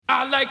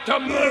I like to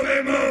move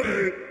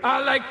it. I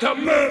like to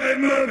move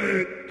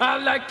it. I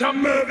like to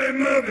move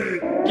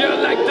it. You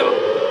like to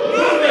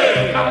move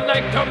it. I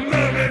like to move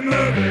it.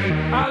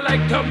 I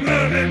like to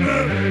move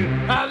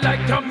it. I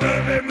like to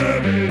move it.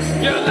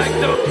 You like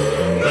to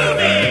move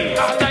it.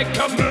 I like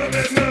to move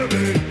it.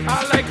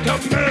 I like to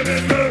move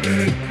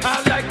it.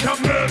 I like to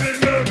move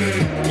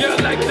it. You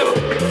like to move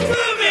it.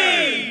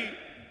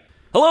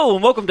 Hello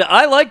and welcome to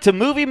I Like to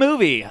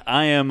Movie.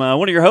 I am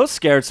one of your hosts,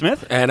 Garrett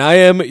Smith. And I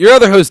am your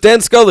other host,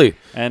 Dan Scully.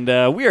 And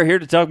we are here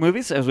to talk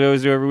movies, as we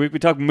always do every week. We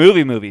talk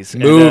movies. Movies.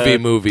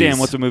 Dan,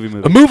 what's a movie?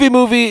 A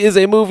movie is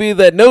a movie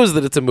that knows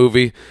that it's a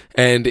movie,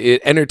 and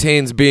it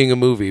entertains being a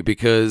movie,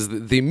 because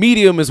the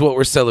medium is what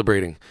we're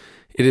celebrating.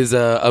 It is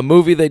a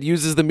movie that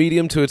uses the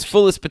medium to its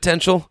fullest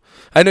potential.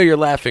 I know you're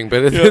laughing,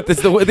 but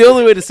it's the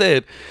only way to say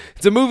it.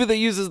 It's a movie that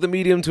uses the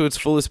medium to its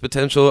fullest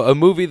potential, a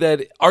movie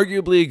that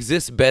arguably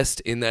exists best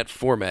in that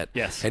format.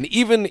 Yes. And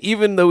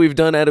even though we've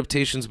done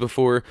adaptations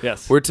before,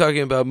 yes, we're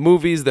talking about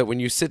movies that when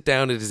you sit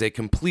down, it is a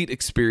complete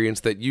experience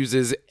that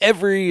uses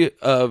every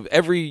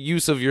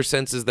use of your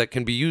senses that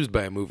can be used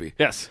by a movie.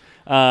 Yes.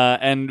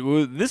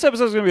 This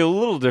episode is going to be a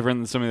little different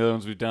than some of the other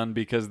ones we've done,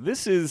 because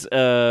this is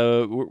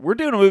we're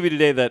doing a movie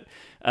today that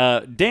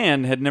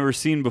Dan had never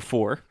seen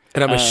before.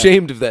 And I'm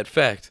ashamed of that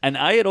fact. And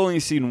I had only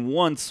seen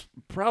once,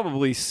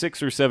 probably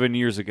 6 or 7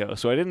 years ago,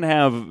 so I didn't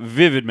have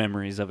vivid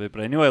memories of it,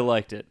 but I knew I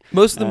liked it.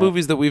 Most of the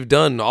movies that we've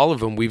done, all of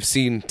them, we've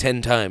seen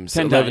 10 times,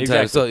 11 exactly.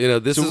 times. So,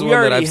 this is one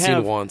that I've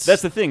seen once.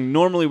 That's the thing.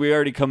 Normally, we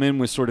already come in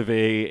with sort of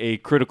a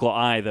critical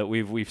eye that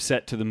we've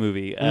set to the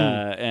movie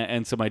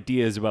and some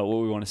ideas about what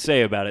we want to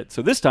say about it.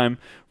 So this time,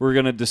 we're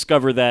going to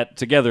discover that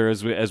together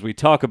as we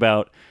talk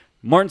about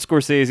Martin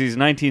Scorsese's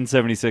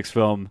 1976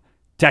 film,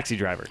 Taxi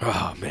Driver.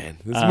 Oh, man.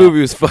 This movie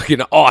was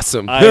fucking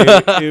awesome.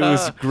 It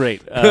was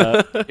great.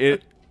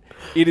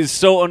 It is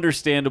so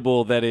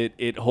understandable that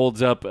it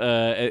holds up.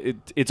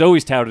 It's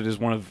always touted as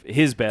one of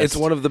his best. It's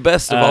one of the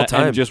best of all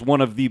time. And just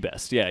one of the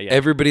best. Yeah.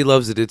 Everybody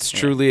loves it. It's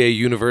truly a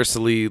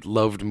universally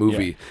loved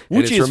movie. Yeah. And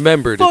Which it's is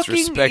remembered. It's fucking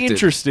respected.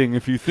 Interesting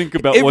if you think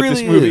about It what really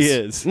this movie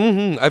is.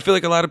 Mm-hmm. I feel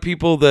like a lot of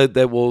people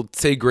that will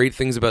say great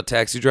things about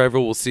Taxi Driver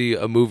will see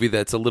a movie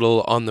that's a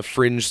little on the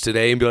fringe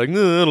today and be like,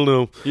 no, I don't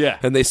know. Yeah.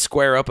 And they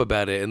square up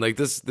about it. And like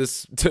this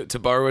to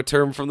borrow a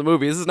term from the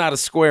movie, this is not a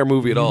square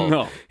movie at all.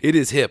 No. It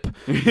is hip.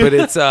 But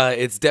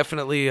it's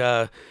definitely...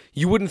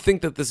 you wouldn't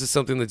think that this is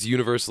something that's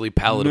universally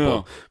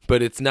palatable,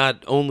 but it's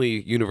not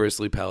only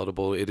universally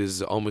palatable, it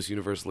is almost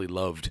universally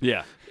loved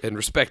and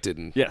respected.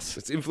 And yes.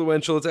 It's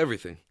influential, it's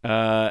everything.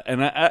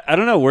 And I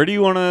don't know, where do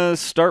you want to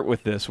start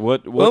with this?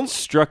 What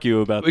struck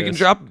you about this? We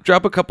can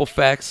drop a couple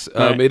facts.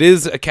 Right. It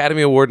is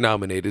Academy Award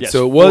nominated, yes,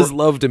 so it was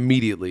loved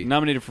immediately.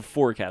 Nominated for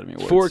 4 Academy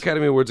Awards. 4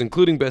 Academy Awards,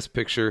 including Best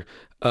Picture.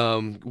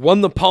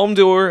 Won the Palme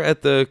d'Or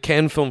at the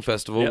Cannes Film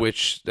Festival,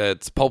 which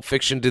Pulp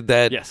Fiction did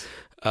that. Yes.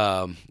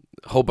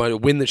 Whole bunch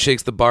of Wind That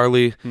Shakes the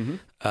Barley.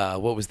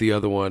 Mm-hmm. What was the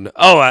other one?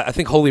 Oh, I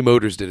think Holy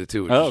Motors did it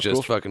too, which is just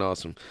cool. fucking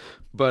awesome.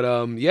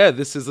 But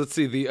this is, let's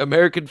see, the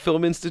American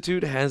Film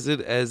Institute has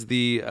it as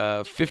the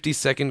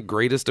 52nd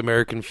greatest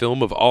American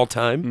film of all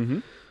time. Mm-hmm.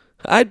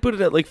 I'd put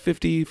it at like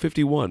 50,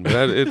 51,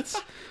 but it's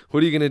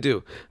what are you gonna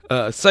do?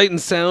 Sight and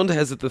Sound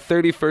has it the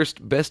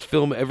 31st best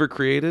film ever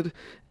created.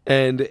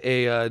 And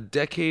a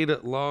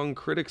decade-long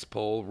critics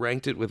poll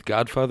ranked it with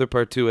Godfather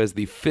Part 2 as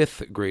the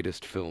 5th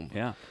greatest film.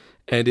 Yeah.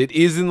 And it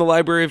is in the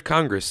Library of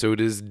Congress, so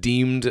it is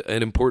deemed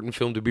an important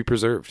film to be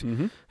preserved.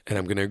 Mm-hmm. And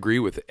I'm going to agree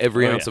with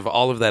every ounce of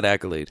all of that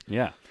accolade.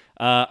 Yeah.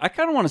 I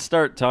kind of want to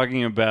start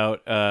talking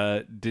about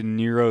De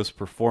Niro's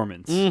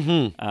performance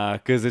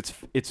because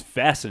it's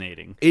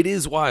fascinating. It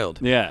is wild.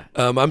 Yeah.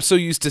 I'm so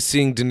used to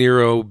seeing De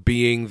Niro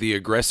being the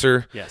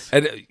aggressor. Yes.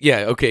 And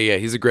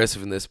he's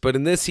aggressive in this. But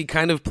in this, he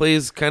kind of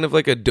plays kind of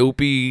like a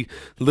dopey,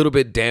 little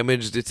bit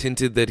damaged. It's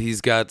hinted that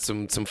he's got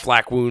some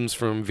flak wounds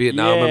from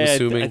Vietnam, I'm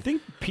assuming. I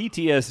think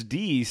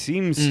PTSD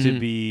seems to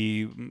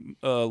be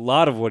a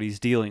lot of what he's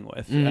dealing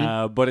with.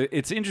 But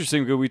it's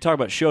interesting because we talk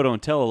about show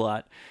don't tell a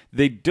lot.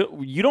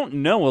 You don't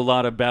know a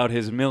lot about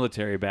his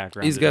military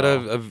background. He's got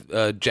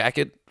a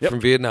jacket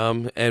from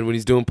Vietnam, and when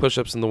he's doing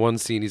push-ups in the one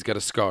scene, he's got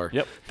a scar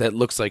that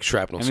looks like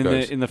shrapnel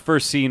scars. In the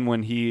first scene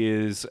when he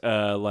is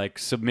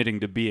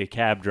submitting to be a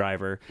cab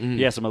driver,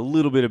 he asks him a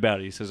little bit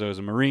about it. He says, I was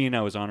a Marine,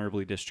 I was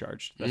honorably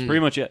discharged. That's pretty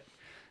much it.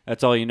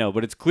 That's all you know.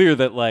 But it's clear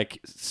that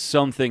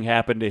something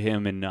happened to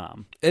him in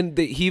Nam. And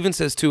he even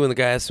says, too, when the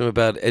guy asks him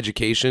about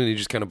education, and he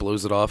just kind of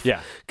blows it off. Yeah.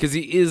 Because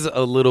he is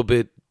a little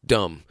bit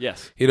dumb.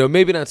 Yes.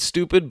 Maybe not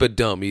stupid, but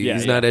dumb.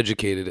 He's not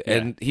educated. Yeah.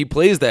 And he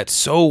plays that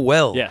so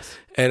well. Yes.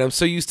 And I'm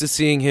so used to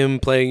seeing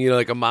him playing,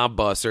 like a mob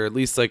boss, or at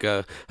least like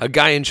a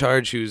guy in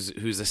charge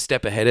who's a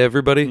step ahead of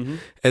everybody. Mm-hmm.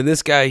 And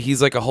this guy,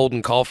 he's like a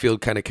Holden Caulfield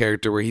kind of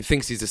character where he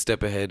thinks he's a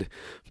step ahead,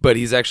 but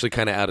he's actually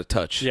kind of out of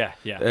touch. Yeah,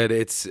 yeah.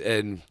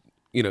 And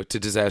to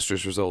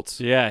disastrous results.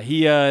 Yeah,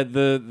 he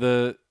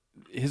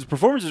his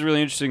performance is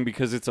really interesting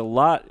because it's a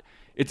lot.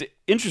 It's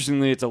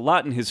a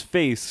lot in his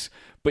face,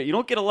 but you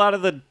don't get a lot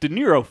of the De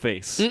Niro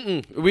face.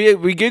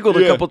 We giggled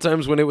a couple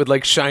times when it would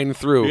like shine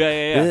through.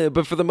 Yeah.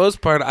 But for the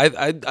most part,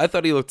 I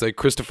thought he looked like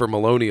Christopher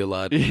Maloney a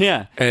lot.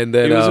 Yeah, and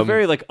then it was a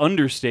very like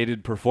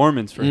understated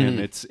performance for him.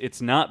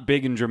 It's not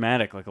big and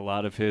dramatic like a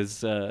lot of his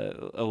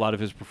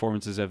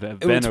performances have been.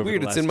 It's over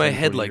weird. The It's last in my 10,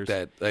 head 20 like years.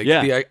 that. Like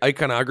Yeah. the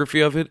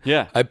iconography of it.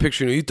 Yeah. I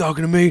picture you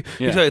talking to me.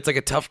 Yeah. It's like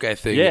a tough guy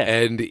thing. Yeah,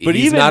 and but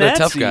he's even not a that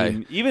tough scene,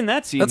 guy. Even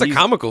that scene, That's a he's-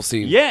 comical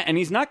scene. Yeah, and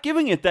he's not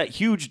giving it that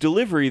huge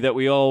delivery that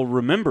we all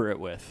remember it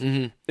with.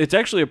 It's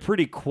actually a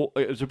pretty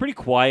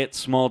quiet,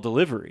 small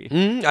delivery.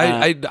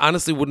 I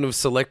honestly wouldn't have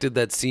selected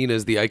that scene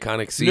as the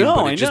iconic scene, No,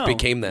 but I it just know.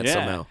 became that Yeah.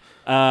 somehow.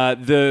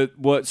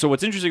 So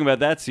what's interesting about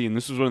that scene?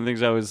 This was one of the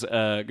things I was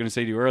going to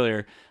say to you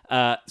earlier.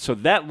 So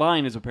that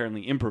line is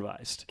apparently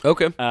improvised.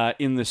 Okay.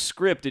 In the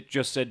script, it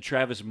just said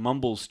Travis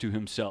mumbles to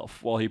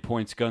himself while he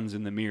points guns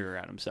in the mirror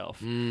at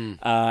himself.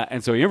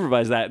 And so he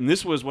improvised that. And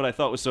this was what I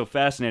thought was so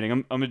fascinating.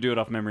 I'm going to do it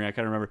off memory. I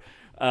kind of remember.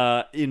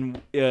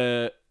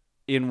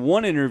 In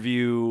one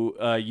interview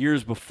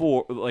years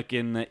before, like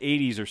in the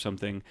 80s or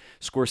something,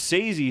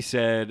 Scorsese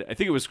said, I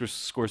think it was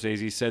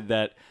Scorsese, said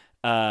that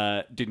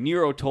De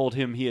Niro told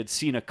him he had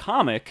seen a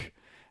comic,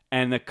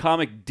 and the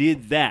comic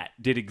did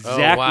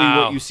exactly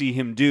wow. what you see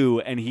him do,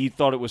 and he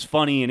thought it was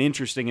funny and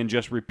interesting and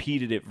just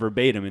repeated it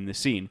verbatim in the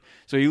scene.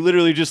 So he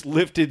literally just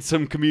lifted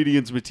some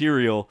comedian's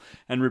material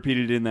and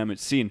repeated it in that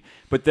scene.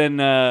 But then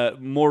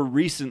more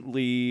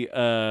recently,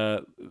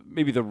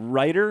 maybe the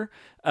writer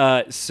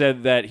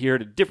said that he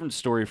heard a different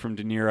story from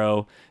De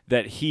Niro,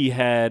 that he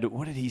had,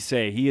 what did he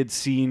say? He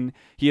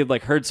had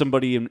like heard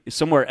somebody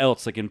somewhere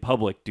else, like in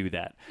public, do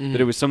that. That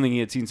it was something he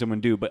had seen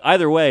someone do. But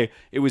either way,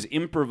 it was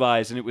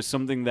improvised, and it was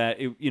something that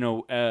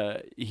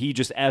he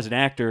just as an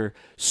actor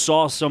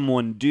saw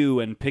someone do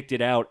and picked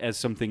it out as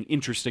something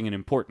interesting and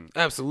important.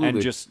 Absolutely.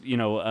 And just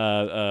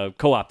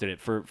co-opted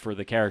it for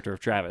the character of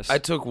Travis. I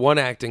took one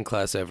acting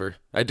class ever.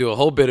 I do a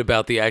whole bit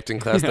about the acting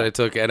class that I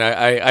took, and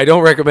I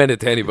don't recommend it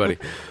to anybody.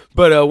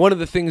 But one of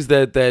the things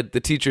that the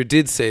teacher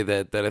did say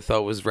that I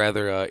thought was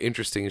rather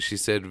interesting is she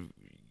said,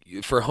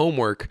 for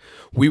homework,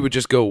 we would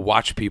just go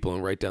watch people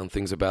and write down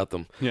things about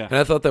them. Yeah. And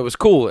I thought that was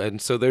cool.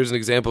 And so there's an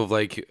example of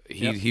like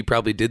Yep. he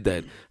probably did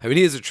that. I mean,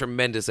 he is a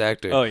tremendous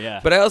actor. Oh, yeah.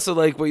 But I also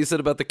like what you said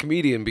about the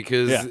comedian,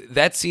 because Yeah.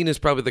 that scene is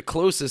probably the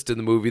closest in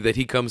the movie that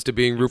he comes to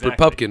being Rupert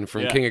Exactly. Pupkin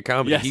from Yeah. King of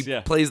Comedy. Yes, He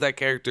yeah. plays that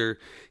character.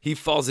 He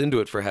falls into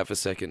it for half a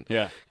second.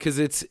 Yeah. Because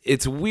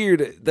it's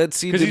weird. That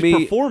scene to because me. he's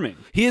performing.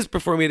 He is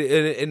performing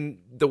it, and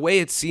the way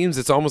it seems,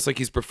 it's almost like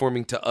he's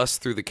performing to us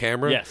through the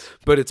camera. Yes.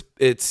 But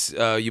it's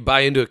you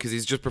buy into it because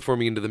he's just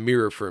performing into the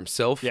mirror for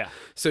himself. Yeah.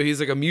 So he's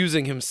like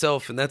amusing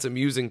himself, and that's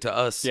amusing to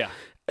us. Yeah.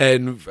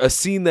 And a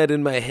scene that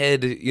in my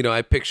head,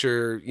 I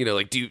picture,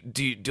 like,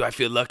 do I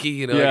feel lucky?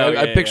 Yeah, I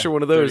yeah, picture yeah.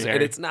 one of those, Dirty and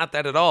Harry. it's not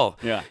that at all.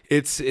 Yeah.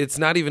 It's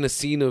not even a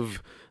scene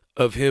of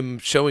him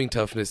showing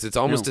toughness. It's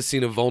almost No. a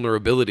scene of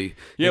vulnerability.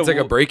 Yeah, it's like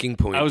a well, breaking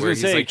point I was where gonna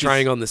he's say, like 'cause-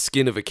 trying on the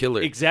skin of a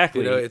killer.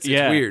 Exactly. It's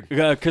weird.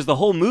 Because the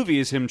whole movie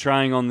is him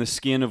trying on the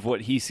skin of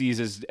what he sees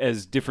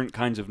as different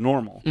kinds of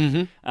normal.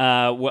 Mm-hmm.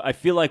 I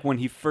feel like when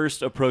he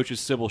first approaches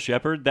Sybil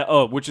Shepherd,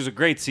 which is a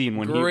great scene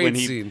when Great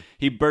he scene.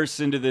 he bursts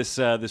into this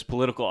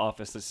political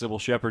office that Sybil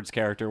Shepherd's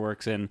character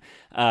works in,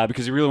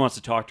 because he really wants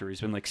to talk to her.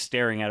 He's been like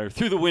staring at her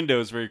through the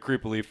windows very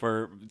creepily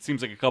for it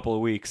seems like a couple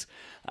of weeks,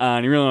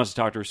 and he really wants to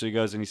talk to her. So he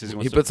goes and he says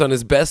He puts on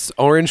his best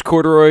orange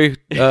corduroy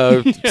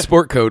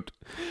sport coat.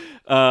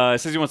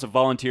 says he wants to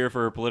volunteer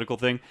for a political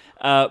thing,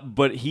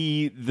 but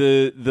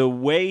the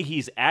way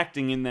he's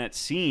acting in that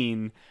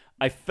scene,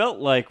 I felt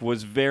like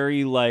was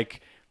very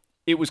like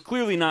it was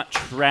clearly not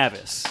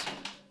Travis.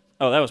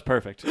 Oh, that was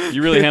perfect.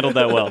 You really handled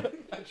that well.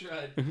 I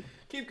tried.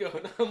 Keep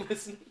going. I'm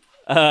listening.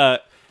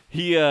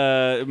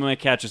 My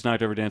cat just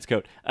knocked over Dan's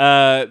coat.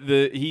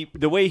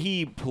 The way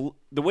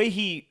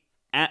he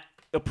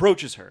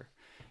approaches her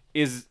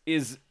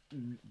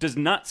does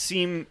not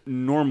seem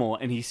normal,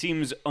 and he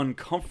seems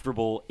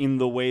uncomfortable in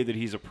the way that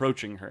he's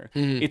approaching her.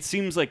 It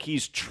seems like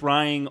he's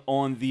trying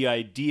on the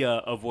idea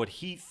of what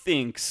he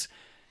thinks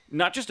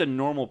not just a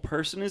normal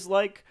person is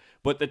like,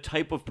 but the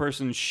type of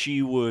person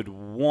she would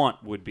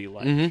want would be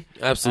like.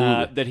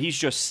 Absolutely. That he's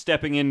just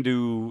stepping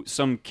into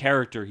some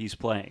character he's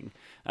playing,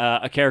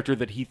 a character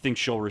that he thinks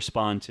she'll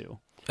respond to.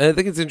 And I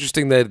think it's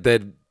interesting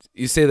that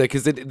you say that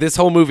because this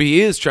whole movie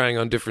he is trying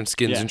on different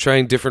skins Yeah. and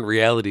trying different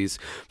realities.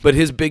 But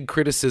his big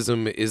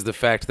criticism is the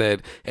fact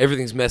that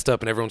everything's messed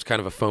up and everyone's kind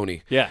of a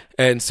phony. Yeah.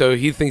 And so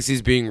he thinks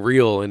he's being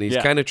real, and he's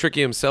Yeah. kind of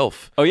tricky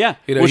himself. Oh, yeah.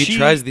 Well, She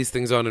tries these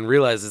things on and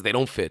realizes they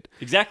don't fit.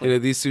 Exactly.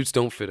 These suits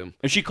don't fit him.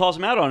 And she calls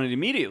him out on it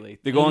immediately.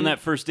 They go on that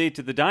first date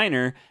to the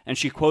diner, and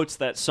she quotes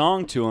that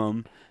song to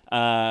him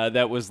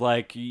that was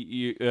like,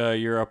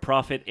 "You're a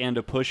prophet and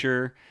a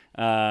pusher."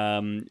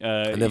 I've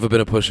never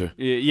been a pusher.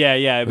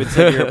 Yeah. But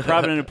said you're a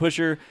prophet and a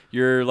pusher.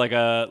 You're like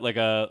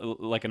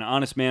an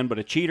honest man, but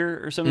a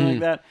cheater or something like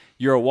that.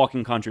 You're a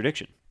walking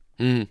contradiction.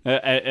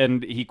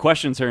 And he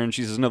questions her, and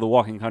she says, "No, the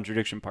walking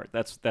contradiction part.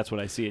 That's what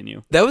I see in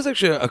you." That was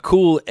actually a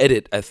cool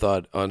edit, I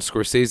thought, on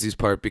Scorsese's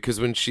part, because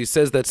when she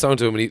says that song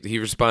to him, and he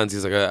responds,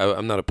 he's like,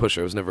 I'm not a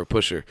pusher. I was never a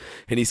pusher.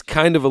 And he's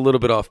kind of a little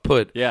bit off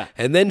put. Yeah.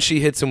 And then she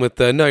hits him with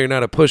the, no, you're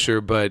not a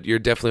pusher, but you're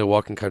definitely a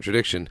walking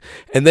contradiction.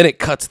 And then it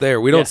cuts there.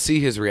 We don't see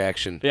his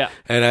reaction. Yeah.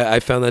 And I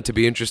found that to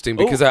be interesting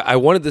because I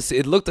wanted to see,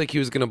 it looked like he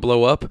was going to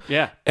blow up.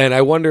 Yeah. And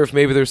I wonder if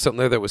maybe there's something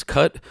there that was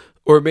cut,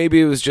 or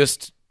maybe it was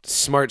just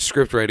smart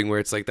script writing where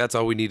it's like, that's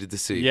all we needed to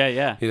see.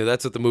 Yeah. You know,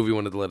 that's what the movie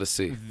wanted to let us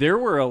see. There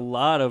were a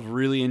lot of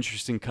really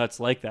interesting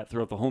cuts like that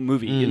throughout the whole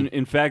movie.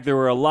 In fact, there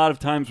were a lot of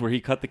times where he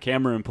cut the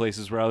camera in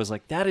places where I was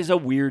like, that is a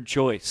weird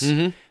choice.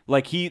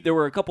 Like there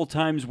were a couple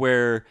times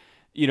where,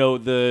 you know,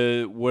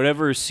 the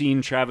whatever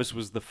scene Travis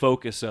was the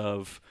focus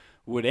of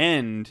would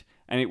end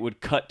and it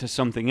would cut to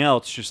something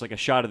else, just like a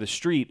shot of the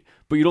street,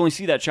 but you'd only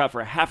see that shot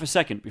for a half a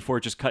second before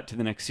it just cut to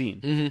the next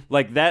scene.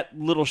 Like, that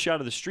little shot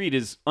of the street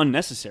is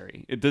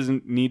unnecessary. It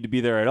doesn't need to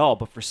be there at all,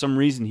 but for some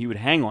reason he would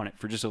hang on it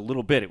for just a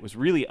little bit. It was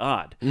really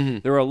odd.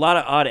 There were a lot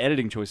of odd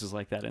editing choices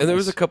like that. And there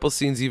was a couple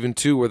scenes even,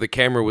 too, where the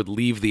camera would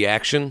leave the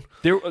action.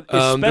 There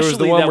was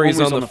the one where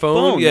he's on the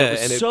phone. Yeah,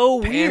 and it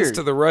so pans weird.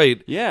 to the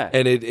right. Yeah.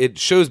 And it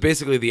shows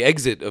basically the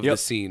exit of the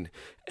scene.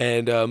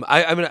 And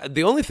I mean,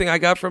 the only thing I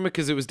got from it,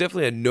 because it was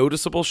definitely a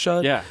noticeable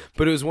shot,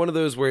 but it was one of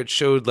those where it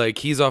showed like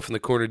he's off in the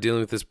corner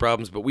dealing with his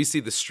problems, but we see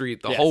the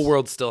street, the whole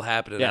world's still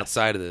happening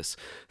outside of this.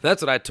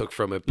 That's what I took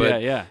from it.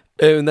 But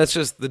and that's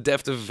just the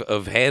depth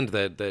of hand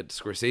that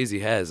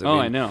Scorsese has.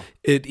 I know.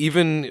 It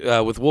even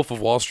with Wolf of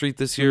Wall Street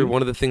this year,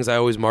 one of the things I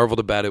always marveled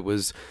about it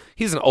was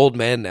he's an old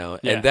man now,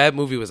 and that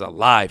movie was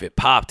alive. It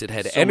popped. It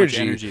had So much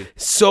energy.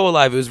 so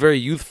alive. It was very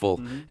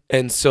youthful,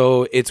 and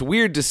so it's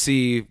weird to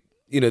see.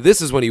 You know,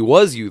 this is when he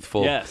was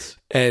youthful. Yes.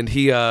 And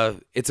he, but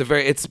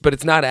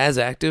it's not as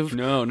active.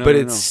 No. But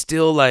it's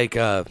still like,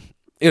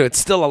 it's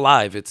still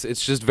alive. It's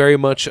just very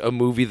much a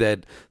movie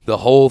that the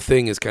whole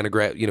thing is kind of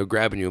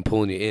grabbing you and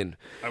pulling you in.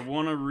 I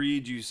want to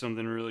read you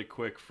something really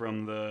quick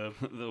from the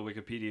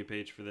Wikipedia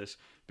page for this,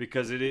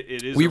 because it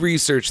is. We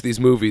research these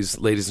movies,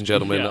 ladies and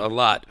gentlemen, a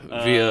lot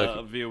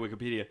via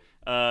Wikipedia.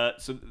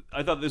 So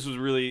I thought this was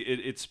really,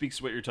 it speaks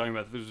to what you're talking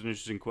about. This was an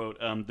interesting quote.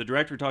 The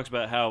director talks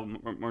about how,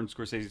 Martin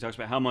Scorsese talks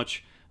about how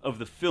much of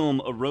the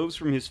film arose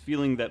from his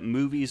feeling that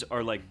movies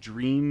are like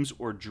dreams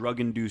or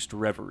drug-induced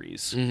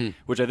reveries,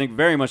 which I think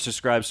very much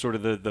describes sort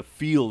of the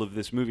feel of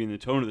this movie and the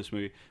tone of this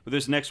movie. But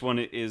this next one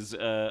is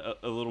a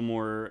little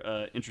more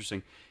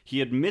interesting. He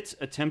admits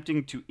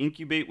attempting to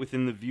incubate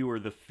within the viewer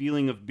the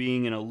feeling of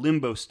being in a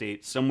limbo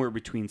state somewhere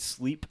between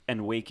sleep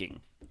and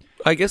waking.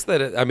 I guess that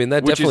Which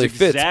definitely is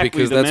fits exactly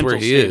because the that's where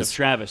mental he state is. of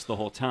Travis the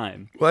whole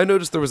time. Well, I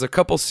noticed there was a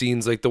couple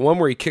scenes, like the one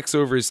where he kicks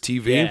over his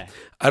TV. Yeah.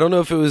 I don't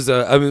know if it was.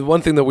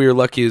 One thing that we were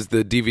lucky is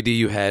the DVD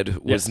you had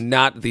was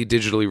not the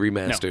digitally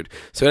remastered,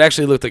 so it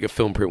actually looked like a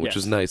film print, which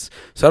was nice.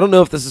 So I don't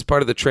know if this is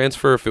part of the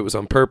transfer, if it was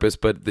on purpose,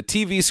 but the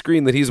TV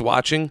screen that he's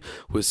watching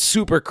was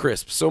super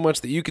crisp, so much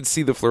that you could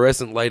see the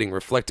fluorescent lighting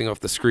reflecting off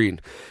the screen.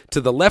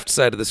 To the left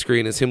side of the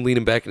screen is him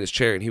leaning back in his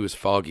chair, and he was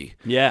foggy.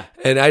 Yeah.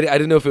 And I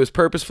didn't know if it was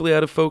purposefully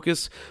out of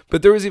focus,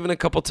 but there was even a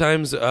couple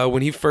times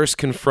when he first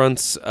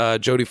confronts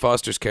Jodie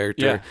Foster's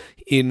character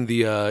in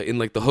the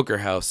hooker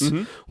house,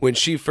 when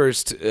she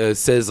first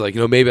says like,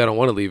 maybe I don't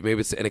want to leave,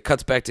 maybe and it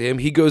cuts back to him.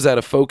 He goes out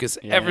of focus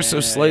ever so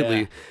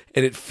slightly,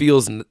 and it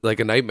feels like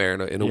a nightmare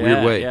in a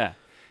weird way.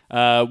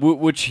 Yeah.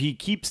 Which he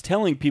keeps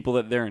telling people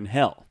that they're in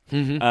hell.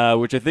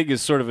 Which I think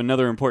is sort of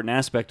another important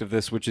aspect of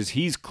this, which is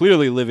he's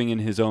clearly living in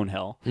his own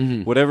hell.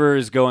 Whatever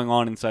is going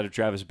on inside of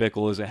Travis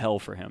Bickle is a hell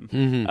for him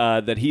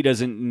that he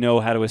doesn't know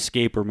how to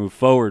escape or move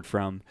forward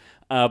from.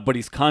 But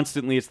it's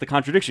the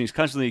contradiction. He's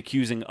constantly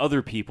accusing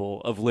other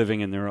people of living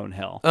in their own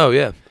hell. Oh,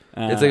 yeah.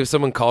 It's like if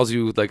someone calls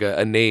you like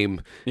a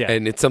name, Yeah.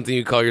 and it's something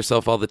you call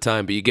yourself all the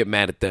time, but you get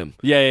mad at them.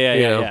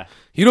 Yeah.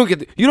 You don't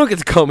get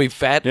to call me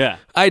fat. Yeah.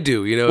 I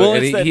do. Well,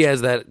 and it's he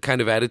has that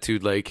kind of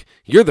attitude, like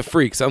you're the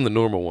freaks, I'm the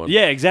normal one.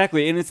 Yeah,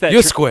 exactly. And it's that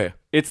You're square.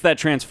 It's that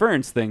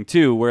transference thing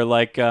too, where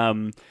like you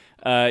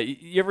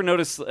ever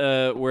notice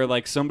where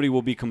like somebody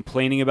will be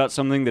complaining about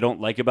something they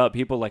don't like about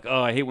people, like,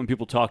 oh, I hate when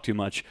people talk too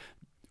much.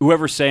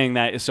 Whoever's saying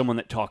that is someone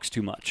that talks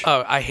too much.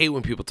 Oh, I hate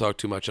when people talk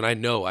too much, and I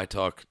know I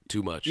talk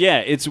too much. Yeah,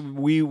 it's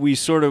we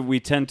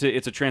tend to,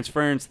 it's a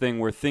transference thing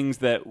where things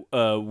that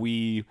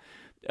we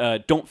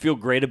don't feel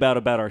great about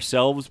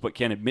ourselves but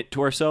can't admit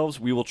to ourselves,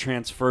 we will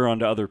transfer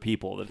onto other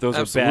people. That those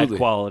Absolutely. are bad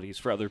qualities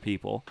for other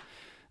people.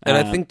 And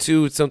I think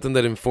too, it's something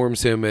that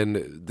informs him,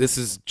 and this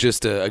is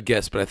just a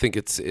guess, but I think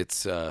it's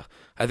I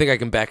think I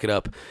can back it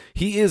up.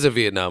 He is a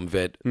Vietnam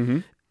vet.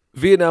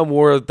 Vietnam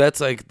War,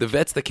 that's like the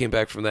vets that came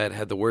back from that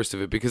had the worst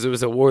of it because it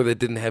was a war that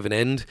didn't have an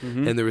end,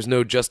 and there was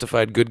no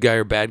justified good guy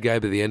or bad guy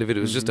by the end of it. It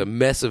was just a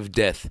mess of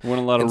death.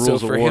 Wasn't a lot of And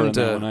rules so of for war him in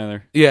that one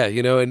either. Yeah,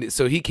 and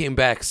so he came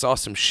back, saw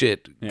some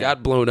shit,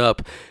 got blown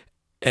up,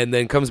 and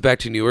then comes back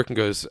to New York and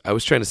goes, I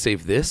was trying to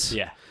save this?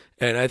 Yeah.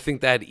 And I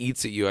think that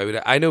eats at you. I mean,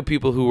 I know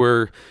people who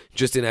were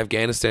just in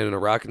Afghanistan and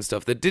Iraq and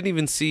stuff that didn't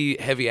even see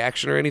heavy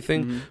action or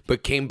anything,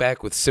 but came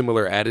back with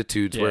similar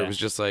attitudes where it was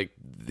just like,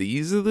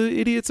 these are the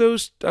idiots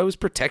I was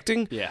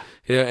protecting. Yeah.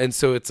 Yeah. And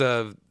so it's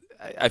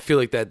I feel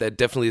like that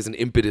definitely is an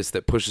impetus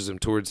that pushes him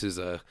towards his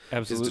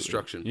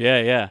destruction.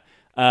 Yeah.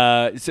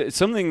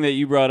 Something that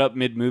you brought up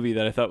mid-movie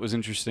that I thought was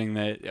interesting,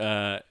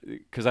 that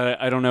because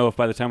I don't know if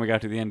by the time we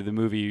got to the end of the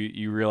movie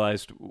you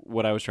realized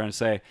what I was trying to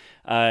say.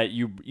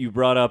 You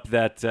brought up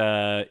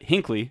that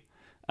Hinckley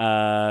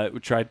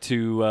tried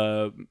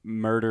to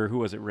murder, who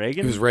was it,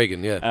 Reagan? It was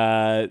Reagan,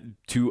 yeah.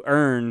 To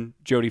earn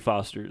Jodie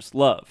Foster's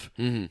love.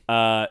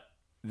 Mm-hmm.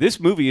 This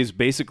movie is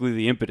basically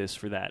the impetus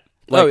for that.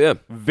 Like, oh, yeah.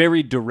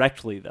 Very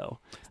directly, though.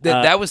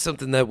 That was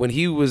something that when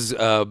he was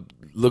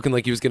looking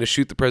like he was going to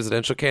shoot the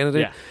presidential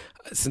candidate,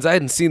 since I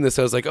hadn't seen this,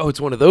 I was like, oh,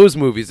 it's one of those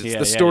movies. It's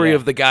the story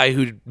of the guy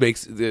who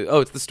makes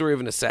it's the story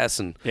of an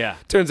assassin. Yeah.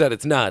 Turns out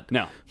it's not.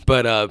 No.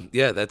 But,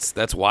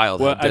 that's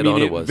wild Well, how dead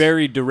on it was.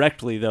 Very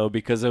directly, though,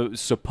 because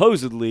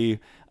supposedly,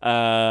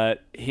 I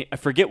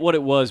forget what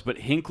it was, but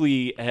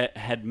Hinckley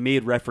had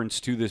made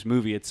reference to this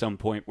movie at some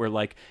point where,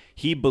 like,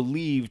 he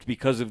believed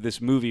because of this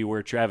movie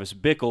where Travis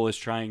Bickle is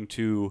trying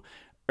to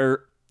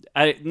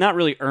not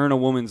really earn a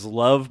woman's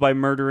love by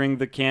murdering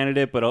the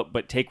candidate,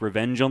 but take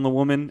revenge on the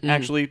woman,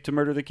 actually, to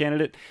murder the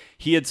candidate.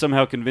 He had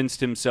somehow convinced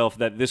himself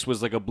that this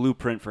was like a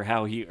blueprint for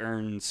how he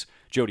earns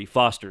Jodie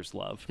Foster's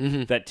love,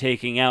 that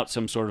taking out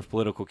some sort of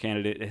political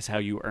candidate is how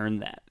you earn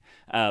that.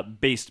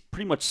 Based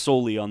pretty much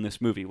solely on this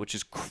movie, which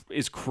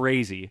is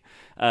crazy,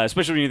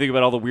 especially when you think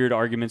about all the weird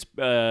arguments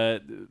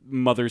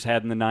mothers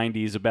had in the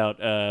 90s about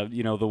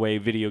the way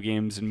video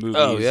games and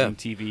movies and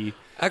TV.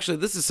 Actually,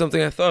 this is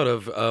something I thought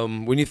of.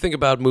 When you think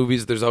about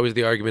movies, there's always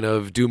the argument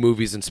of, do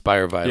movies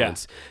inspire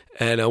violence? Yeah.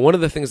 And one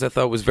of the things I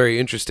thought was very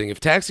interesting, if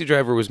Taxi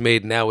Driver was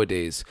made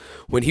nowadays,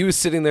 when he was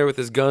sitting there with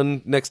his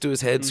gun next to his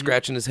head,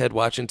 scratching his head,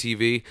 watching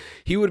TV,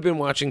 he would have been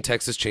watching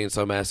Texas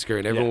Chainsaw Massacre,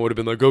 and everyone would have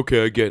been like,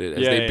 okay, I get it,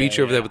 as they beat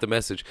you over there with the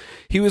message.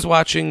 He was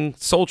watching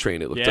Soul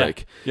Train, it looked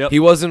like. Yep. He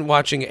wasn't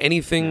watching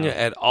anything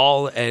at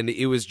all, and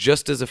it was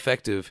just as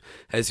effective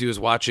as he was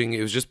watching.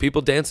 It was just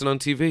people dancing on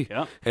TV.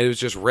 Yep. And it was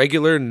just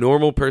regular,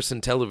 normal person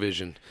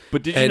television.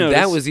 But did you notice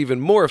that was even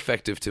more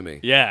effective to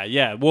me.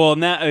 Yeah. Well,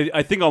 and that,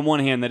 I think on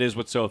one hand, that is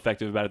what's so effective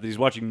about it. That he's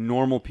watching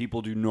normal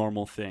people do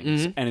normal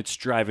things, and it's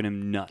driving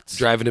him nuts.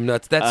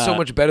 That's so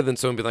much better than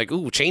someone being like,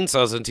 "Ooh,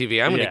 chainsaws on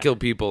TV. I'm going to kill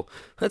people."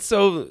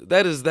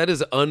 That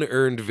is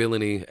unearned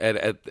villainy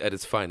at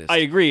its finest. I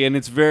agree, and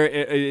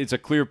it's a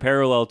clear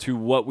parallel to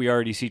what we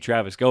already see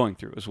Travis going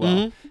through as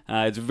well.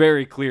 It's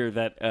very clear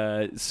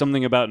that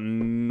something about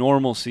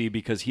normalcy,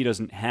 because he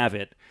doesn't have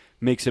it,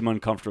 makes him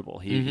uncomfortable.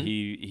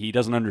 He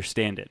doesn't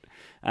understand it.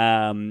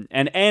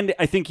 And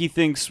I think he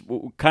thinks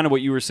kind of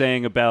what you were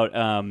saying about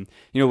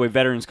when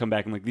veterans come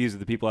back and like, these are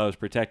the people I was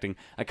protecting.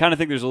 I kind of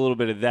think there's a little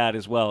bit of that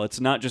as well. It's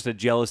not just a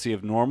jealousy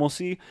of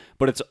normalcy,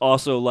 but it's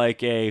also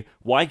like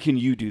why can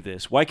you do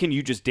this? Why can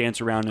you just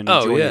dance around and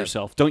enjoy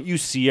yourself? Don't you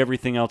see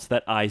everything else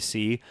that I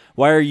see?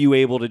 Why are you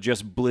able to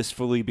just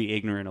blissfully be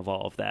ignorant of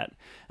all of that?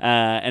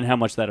 And how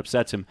much that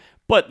upsets him.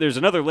 But there's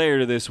another layer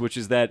to this, which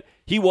is that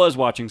he was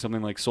watching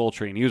something like Soul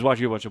Train. He was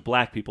watching a bunch of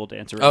black people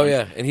dance around. Oh,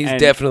 yeah, and he's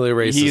definitely a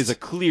racist. He is a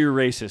clear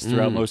racist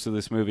throughout most of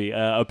this movie.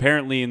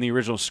 Apparently, in the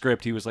original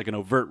script, he was like an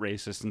overt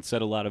racist and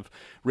said a lot of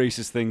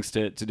racist things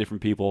to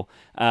different people.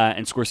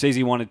 And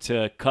Scorsese wanted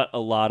to cut a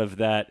lot of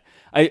that.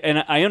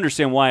 I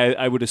understand why.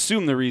 I would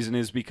assume the reason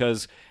is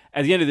because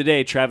at the end of the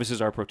day, Travis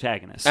is our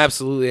protagonist.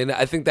 Absolutely, and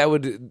I think that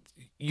would...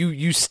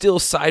 You still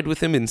side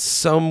with him in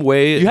some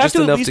way, you have just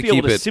to enough at least to be keep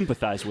able to it.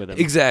 sympathize with him.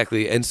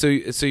 Exactly, and so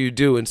you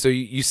do, and so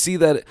you see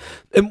that.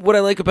 And what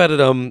I like about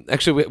it,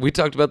 actually, we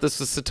talked about this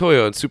with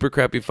Satoyo on Super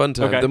Crappy Fun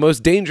Time. Okay. The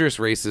most dangerous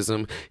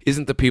racism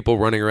isn't the people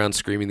running around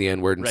screaming the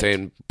N-word and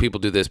saying people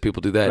do this,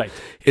 people do that. Right.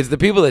 It's the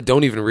people that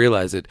don't even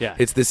realize it. Yeah.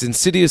 It's this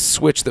insidious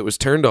switch that was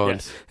turned on,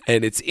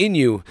 and it's in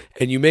you,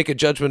 and you make a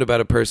judgment about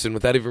a person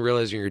without even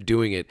realizing you're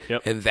doing it,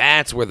 and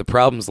that's where the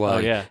problems lie. Oh,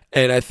 yeah.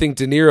 And I think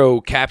De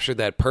Niro captured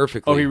that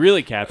perfectly. Oh, he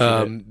really captured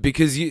it.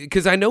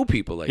 Because I know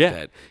people like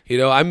that.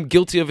 I'm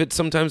guilty of it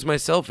sometimes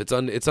myself.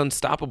 It's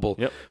unstoppable.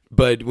 Yep.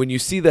 But when you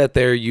see that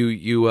there,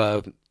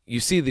 you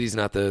see that he's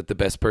not the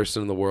best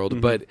person in the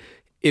world. But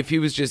if he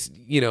was just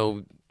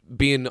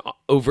being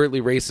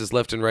overtly racist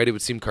left and right, it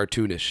would seem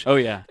cartoonish. Oh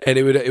yeah, and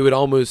it would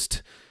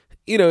almost.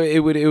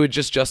 It would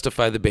just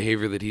justify the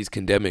behavior that he's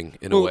condemning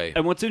in a way.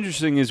 And what's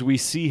interesting is we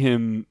see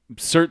him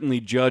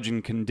certainly judge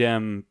and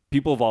condemn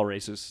people of all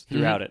races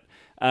throughout it.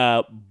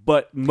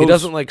 But he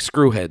doesn't like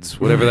screwheads,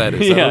 whatever that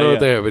is. I don't know what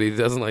they are, but he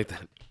doesn't like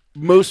that.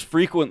 Most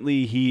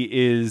frequently, he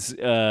is.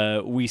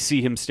 We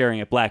see him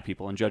staring at black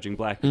people and judging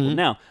black people.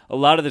 Now, a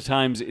lot of the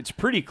times, it's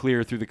pretty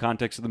clear through the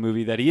context of the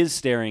movie that he is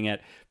staring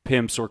at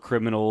pimps or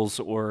criminals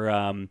or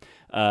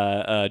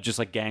just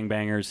like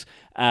gangbangers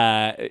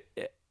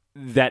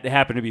that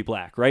happen to be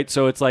black, right?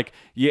 So it's like,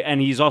 and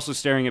he's also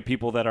staring at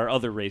people that are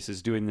other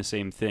races doing the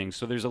same thing.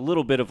 So there's a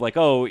little bit of like,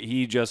 oh,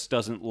 he just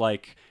doesn't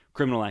like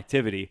criminal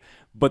activity.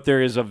 But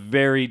there is a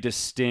very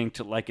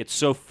distinct, like, it's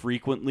so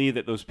frequently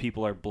that those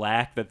people are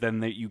black that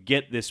then you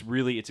get this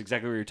really, it's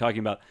exactly what you're talking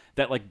about,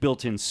 that, like,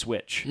 built-in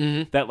switch.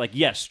 That, like,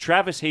 yes,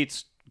 Travis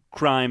hates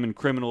crime and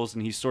criminals,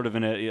 and he's sort of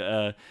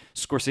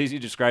Scorsese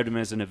described him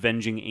as an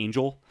avenging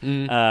angel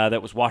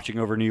that was watching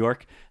over New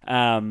York.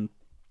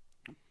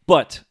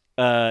 But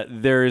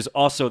there is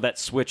also that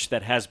switch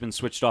that has been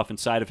switched off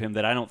inside of him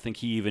that I don't think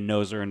he even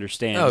knows or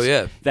understands. Oh,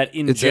 yeah. That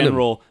in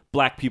general,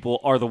 black people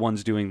are the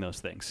ones doing those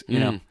things, you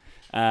know?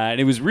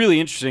 And it was really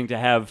interesting to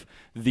have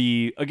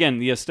the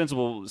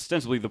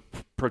ostensibly the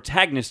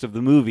protagonist of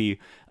the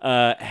movie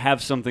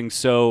have something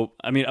so,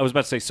 I mean, I was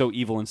about to say so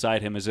evil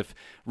inside him, as if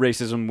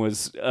racism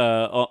was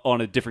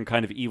on a different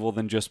kind of evil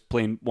than just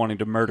plain wanting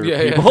to murder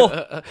people.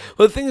 Well,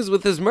 the thing is,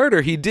 with his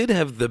murder, he did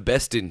have the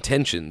best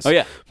intentions. Oh,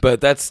 yeah. But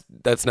that's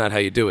not how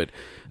you do it.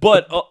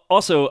 But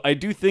also, I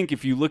do think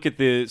if you look at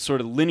the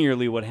sort of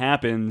linearly what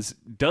happens,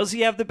 does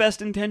he have the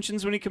best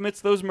intentions when he commits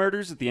those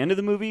murders at the end of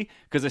the movie?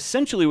 Because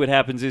essentially what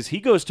happens is he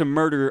goes to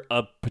murder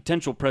a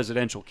potential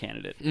presidential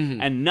candidate,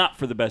 and not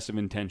for the best of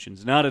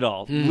intentions, not at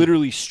all.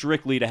 Literally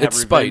strictly to have It's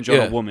revenge spite,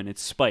 on a woman.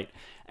 It's spite.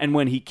 And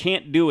when he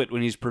can't do it,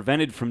 when he's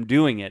prevented from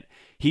doing it,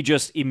 he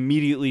just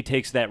immediately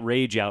takes that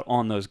rage out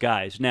on those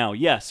guys. Now,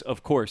 yes,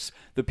 of course,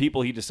 the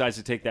people he decides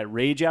to take that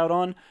rage out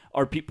on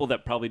are people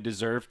that probably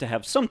deserve to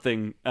have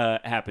something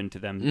happen to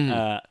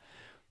them.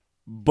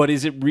 But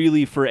is it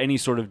really for any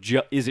sort of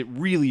just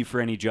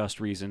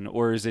reason,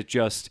 or is it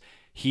just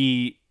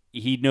he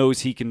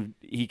knows he can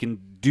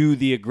do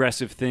the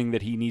aggressive thing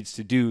that he needs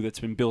to do that's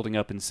been building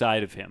up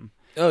inside of him?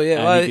 Oh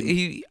yeah,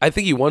 I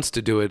think he wants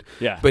to do it.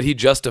 Yeah. But he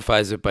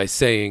justifies it by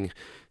saying,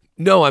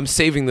 no, I'm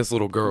saving this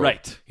little girl.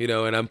 Right. You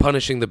know, and I'm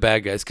punishing the bad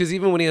guys. Because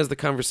even when he has the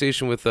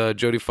conversation with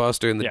Jodie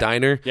Foster in the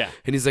diner,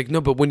 and he's like,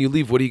 no, but when you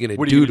leave, what are you going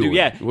to do to her?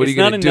 Yeah, what are it's you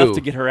gonna not do? enough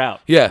to get her out.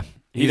 Yeah.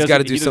 He He's got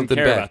to do something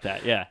care back. about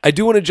that. Yeah. I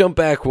do want to jump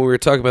back when we were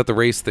talking about the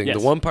race thing. Yes.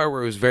 The one part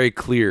where it was very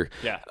clear.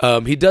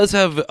 Yeah. He does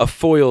have a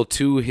foil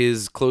to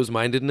his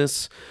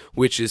closed-mindedness,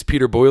 which is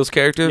Peter Boyle's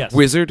character, Yes.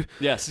 Wizard.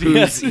 Yes.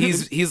 Who's,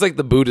 he's like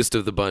the Buddhist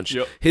of the bunch.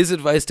 Yep. His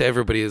advice to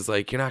everybody is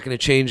like, you're not going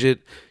to change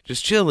it.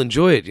 Just chill,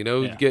 enjoy it. You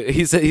know. Yeah.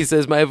 He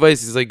says my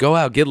advice is like, go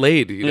out, get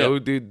laid. You Yeah. know,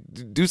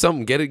 do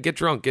something, get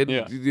drunk, get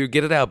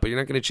it out. But you're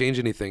not going to change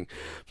anything.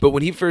 But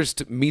when he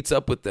first meets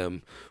up with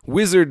them,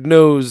 Wizard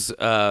knows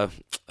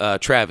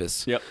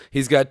Travis. Yep.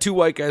 He's got two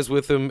white guys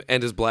with him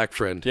and his black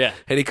friend. Yeah.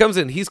 And he comes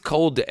in, he's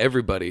cold to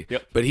everybody.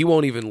 Yep. But he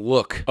won't even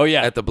look Oh,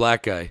 yeah. at the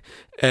black guy.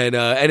 And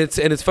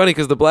it's funny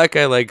because the black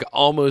guy like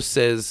almost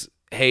says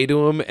hey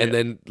to him and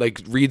then like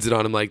reads it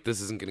on him like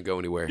this isn't going to go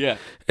anywhere. Yeah.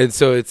 And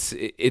so it's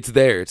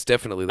there. It's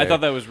definitely there. I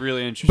thought that was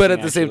really interesting. But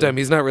at the same actually. time,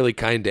 he's not really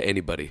kind to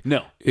anybody.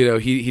 No. You know,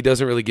 he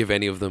doesn't really give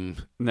any of them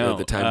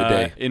the time of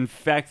day. In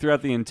fact,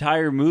 throughout the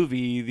entire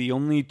movie, the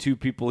only two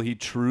people he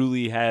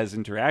truly has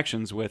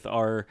interactions with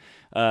are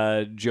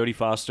Jodie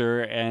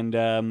Foster and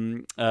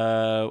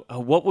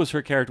what was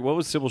her character? What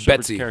was Sybil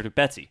Shepherd's Betsy. character?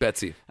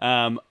 Betsy.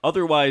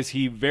 Otherwise,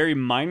 he very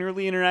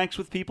minorly interacts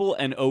with people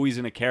and always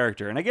in a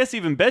character. And I guess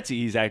even Betsy,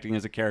 he's acting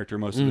as a character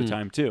most of the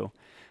time too.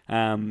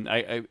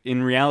 I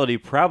in reality,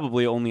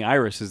 probably only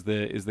Iris is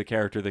the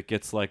character that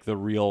gets like the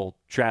real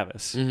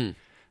Travis,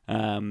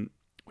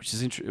 which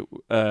is it's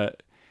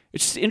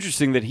just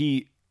interesting that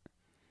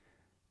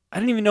I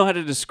don't even know how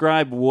to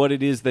describe what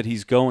it is that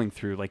he's going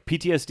through. Like,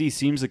 PTSD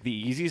seems like the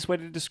easiest way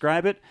to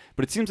describe it,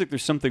 but it seems like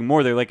there's something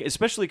more there. Like,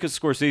 especially because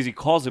Scorsese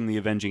calls him the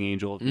avenging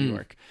angel of New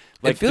York.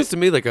 Like, it feels to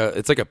me like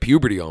it's like a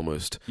puberty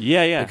almost.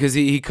 Yeah. Because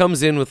he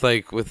comes in with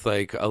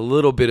like a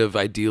little bit of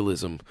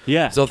idealism.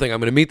 Yeah. This whole thing,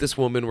 I'm going to meet this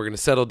woman, we're going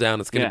to settle down,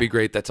 it's going to Yeah. be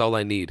great, that's all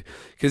I need.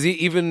 Because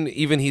even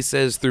he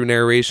says through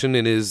narration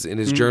in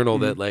his journal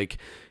that like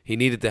he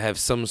needed to have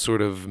some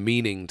sort of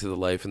meaning to the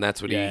life, and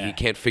that's what he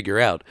can't figure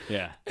out.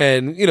 Yeah.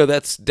 And, you know,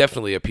 that's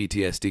definitely a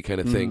PTSD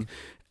kind of thing.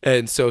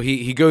 And so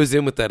he goes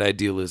in with that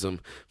idealism,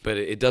 but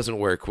it doesn't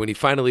work. When he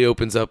finally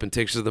opens up and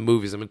takes her to the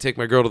movies, I'm going to take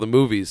my girl to the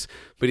movies,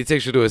 but he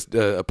takes her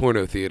to a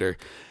porno theater.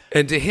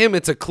 And to him,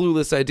 it's a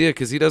clueless idea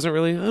because he doesn't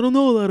really, I don't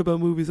know a lot about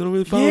movies. I don't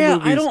really follow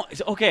movies. I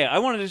don't. Okay, I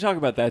wanted to talk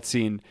about that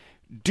scene.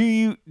 Do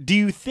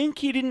you think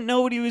he didn't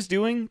know what he was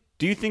doing?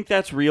 Do you think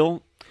that's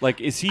real? Like,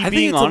 is he I think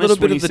being it's a honest little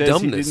bit when he of the says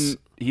dumbness.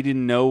 he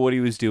didn't know what he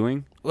was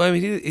doing? Well, I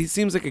mean, he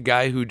seems like a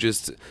guy who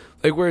just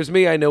like. Whereas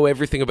me, I know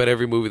everything about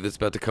every movie that's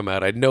about to come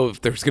out. I know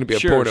if there's going to be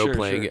a porno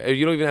playing. Sure.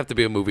 You don't even have to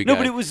be a movie guy. No,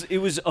 but it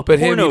was a But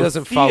porno him, he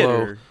doesn't theater.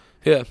 follow.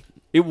 Yeah.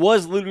 It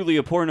was literally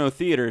a porno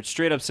theater. It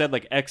straight up said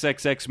like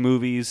XXX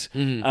movies.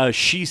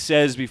 She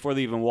says before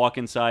they even walk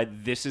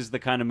inside, "This is the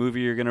kind of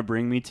movie you're going to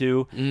bring me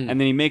to." And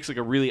then he makes like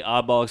a really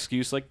oddball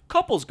excuse, like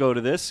couples go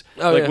to this,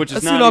 Oh, like yeah. which is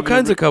I've not seen all even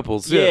kinds of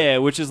couples. Yeah,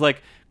 which is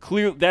like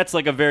clear. That's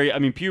like a very. I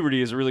mean,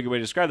 puberty is a really good way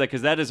to describe that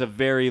because that is a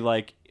very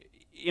like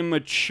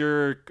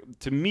immature,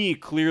 to me,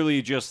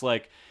 clearly just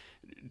like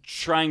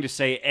trying to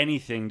say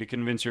anything to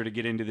convince her to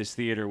get into this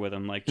theater with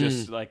him, like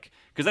just like.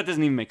 Because that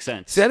doesn't even make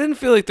sense. See, I didn't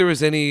feel like there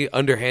was any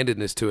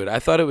underhandedness to it. I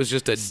thought it was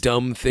just a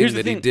dumb thing Here's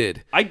the that he thing.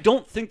 did. I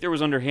don't think there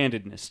was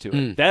underhandedness to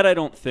it. That I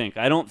don't think.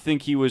 I don't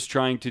think he was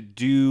trying to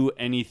do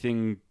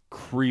anything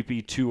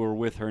creepy to or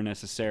with her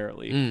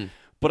necessarily.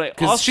 But I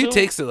Because also she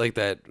takes it like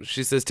that.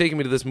 She says, taking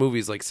me to this movie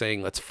is like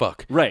saying, let's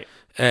fuck. right.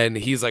 And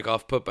he's like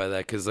off put by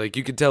that because like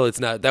you can tell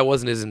that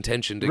wasn't his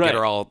intention to Right. get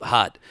her all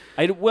hot.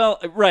 I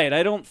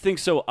don't think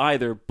so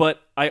either,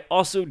 but I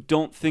also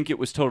don't think it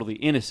was totally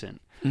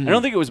innocent. I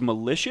don't think it was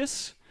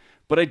malicious,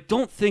 but I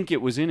don't think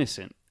it was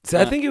innocent. So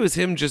I think it was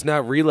him just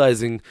not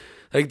realizing,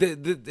 like,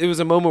 it was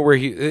a moment where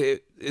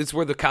it's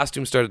where the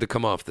costume started to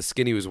come off, the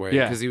skin he was wearing,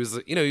 Yeah. because he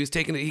was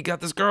taking it. He got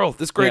this great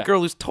Yeah.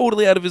 girl who's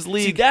totally out of his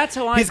league. See, that's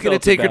how I He's gonna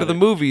felt take her to about the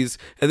it. movies,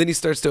 and then he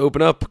starts to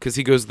open up because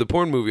he goes to the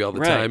porn movie all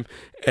the Right. time,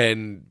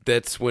 and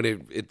that's when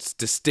it's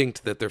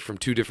distinct that they're from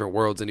two different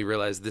worlds, and he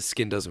realized this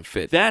skin doesn't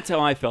fit. That's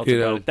how I felt You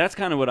about know? it. That's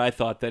kind of what I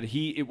thought, that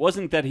it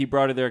wasn't that he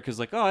brought her there because,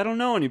 like, oh, I don't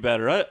know any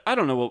better. I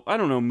don't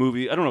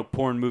know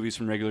porn movies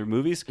from regular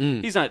movies.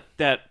 He's not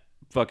that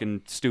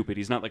fucking stupid.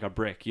 He's not like a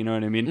brick, you know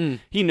what I mean?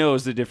 He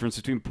knows the difference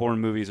between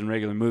porn movies and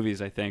regular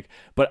movies, I think.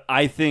 But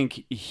I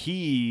think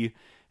he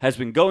has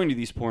been going to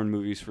these porn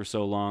movies for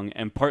so long,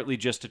 and partly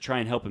just to try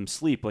and help him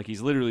sleep. Like,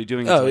 he's literally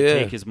doing it to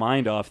take his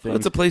mind off things.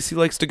 That's a place he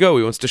likes to go.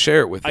 He wants to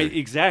share it with her.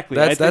 Exactly.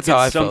 That's I think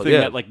how it's I felt, something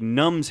yeah. that like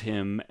numbs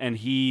him, and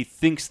he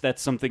thinks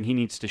that's something he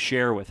needs to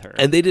share with her.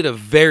 And they did a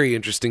very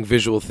interesting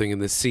visual thing in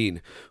this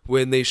scene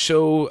when they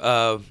show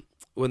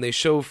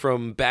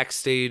from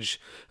backstage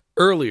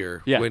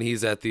earlier when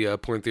he's at the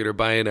porn theater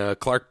buying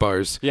Clark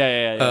bars.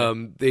 Yeah.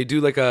 They do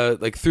like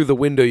through the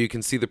window you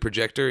can see the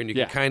projector and you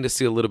can kind of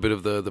see a little bit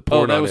of the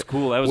porn that on was it.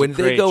 cool. That was a when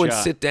they great go and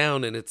shot. sit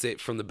down and it's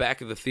from the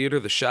back of the theater,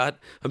 the shot.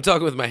 I'm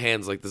talking with my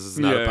hands like this is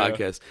not a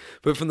podcast,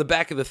 but from the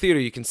back of the theater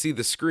you can see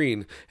the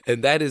screen,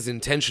 and that is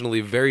intentionally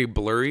very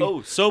blurry.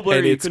 Oh, so blurry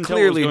and you it's couldn't tell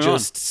what was clearly going on.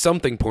 just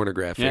something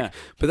pornographic. Yeah.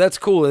 But that's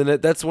cool, and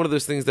that's one of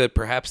those things that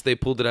perhaps they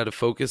pulled it out of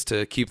focus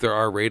to keep their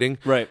R rating.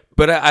 Right.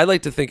 But I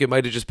like to think it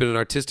might have just been an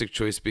artistic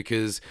choice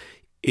because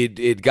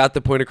it got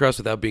the point across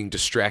without being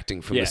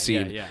distracting from the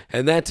scene. Yeah.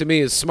 And that to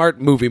me is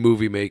smart movie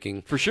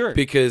making. For sure.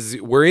 Because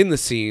we're in the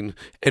scene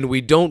and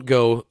we don't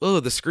go, oh,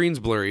 the screen's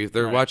blurry.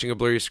 They're watching a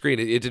blurry screen.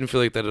 It didn't feel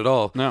like that at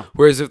all. No.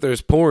 Whereas if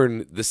there's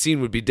porn, the scene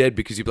would be dead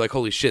because you'd be like,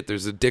 holy shit,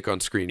 there's a dick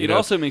on screen. You It know?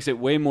 also makes it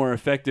way more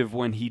effective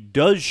when he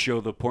does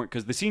show the porn,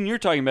 because the scene you're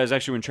talking about is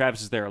actually when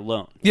Travis is there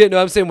alone. Yeah, no,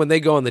 I'm saying when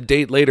they go on the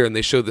date later and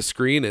they show the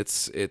screen,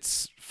 it's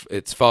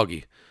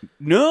foggy.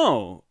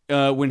 No,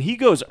 when he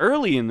goes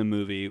early in the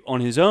movie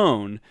on his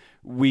own,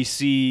 we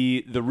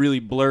see the really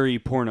blurry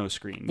porno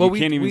screen. You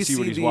can't even see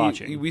what he's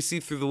watching. We see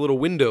through the little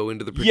window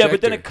into the projector. Yeah,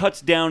 but then it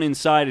cuts down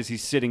inside as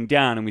he's sitting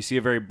down, and we see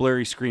a very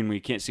blurry screen where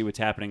you can't see what's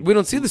happening. We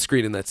don't see the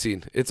screen in that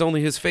scene. It's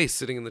only his face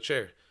sitting in the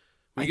chair.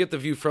 We get the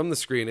view from the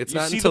screen. It's You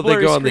not see until the they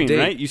blurry go on screen, the date.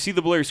 right? You see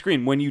the blurry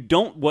screen. When you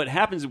don't, what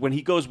happens when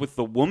he goes with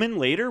the woman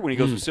later, when he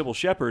goes with Sybil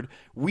Shepherd,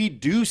 we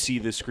do see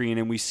the screen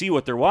and we see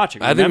what they're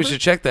watching. I think we Remember?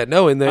 should check that.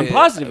 No, I'm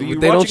positive they you're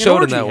don't watching show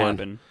an it in that orgy one.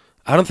 happen.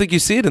 I don't think you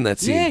see it in that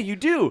scene. Yeah, you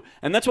do.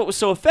 And that's what was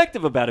so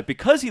effective about it,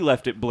 because he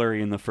left it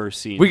blurry in the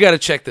first scene. We got to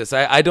check this.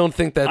 I don't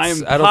think that's. I am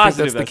I don't think positive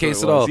that's the that's case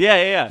what at it all. was.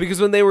 Yeah.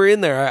 Because when they were in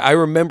there, I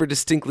remember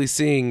distinctly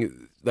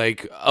seeing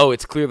like, oh,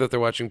 it's clear that they're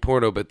watching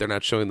porno, but they're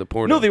not showing the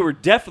porno. No, they were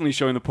definitely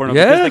showing the porno,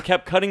 Yeah? because they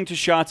kept cutting to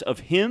shots of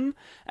him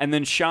and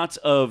then shots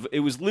of,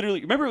 it was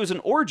literally, remember, it was an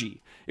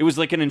orgy. It was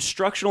like an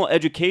instructional,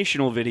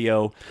 educational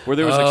video where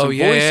there was like some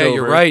voiceover.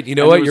 You're right. You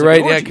know and what? there was, You're like,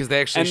 an right. Yeah, orgy. 'cause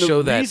they actually and show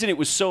the that. reason it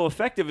was so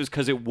effective is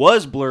because it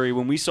was blurry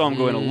when we saw him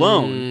going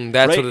alone.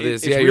 That's right? what it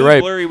is. It's Yeah, really you're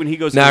right. blurry when he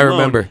goes Now I alone.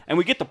 remember. And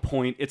we get the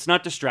point. It's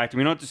not distracting.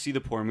 We don't have to see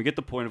the porn. We get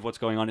the point of what's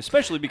going on,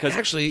 especially because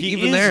Actually, he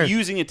even is there-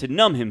 using it to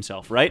numb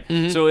himself, right?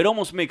 So it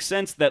almost makes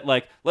sense that,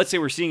 like, let's say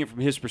we're seeing it from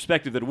his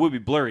perspective, that it would be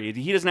blurry.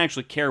 He doesn't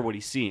actually care what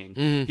he's seeing.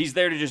 He's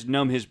there to just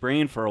numb his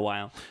brain for a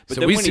while. But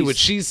So then we when see he's- what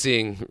she's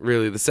seeing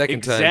really the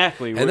second time.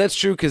 Exactly. And that's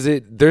true because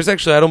there's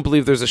actually, I don't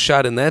believe there's a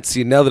shot in that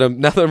scene. Now that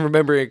I'm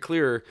remembering it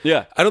clearer.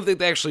 Yeah. I don't think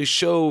they actually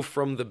show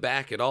from the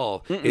back at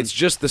all. It's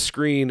just the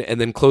screen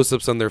and then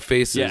close-ups on their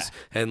faces Yeah.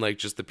 and like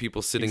just the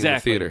people sitting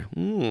Exactly. in the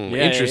theater.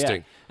 Yeah, Interesting.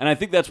 yeah. And I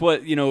think that's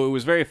what, it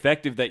was very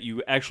effective that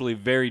you actually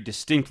very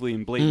distinctly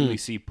and blatantly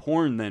see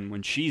porn then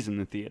when she's in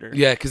the theater.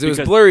 Yeah, because it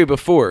was blurry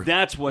before.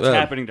 That's what's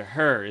happening to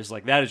her, is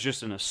like, that is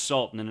just an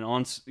assault and an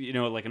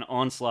like an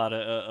onslaught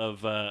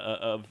of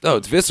Oh,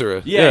 it's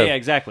viscera. yeah,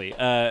 exactly.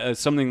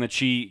 Something that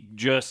she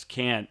just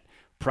can't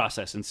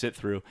process and sit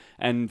through,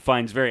 and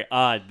finds very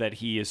odd that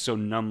he is so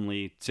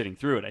numbly sitting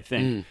through it, I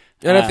think.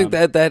 And I think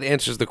that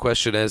answers the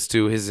question as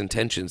to his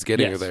intentions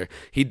getting her Yes. there.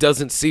 He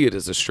doesn't see it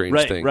as a strange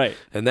Right, thing. right.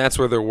 And that's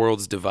where their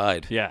worlds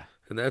divide. Yeah.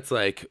 And that's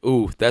like,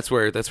 ooh, that's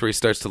where he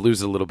starts to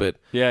lose a little bit.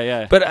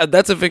 Yeah. But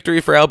that's a victory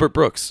for Albert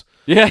Brooks.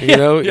 Yeah, You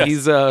know, yes.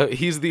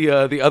 he's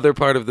the other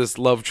part of this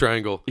love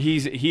triangle.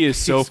 He is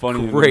so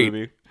funny great.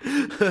 in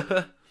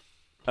the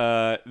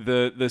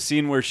movie. The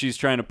scene where she's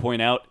trying to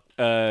point out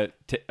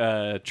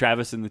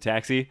Travis in the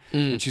taxi,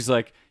 and she's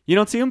like, "You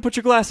don't see him? Put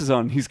your glasses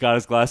on." He's got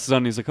his glasses on.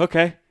 And he's like,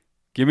 "Okay,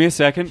 give me a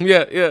second."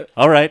 Yeah.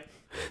 All right.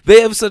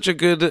 They have such a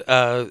good.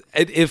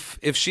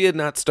 If she had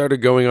not started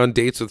going on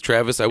dates with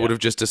Travis, I would have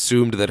just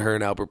assumed that her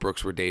and Albert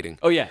Brooks were dating.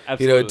 Oh yeah,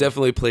 absolutely. It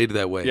definitely played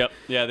that way. Yep.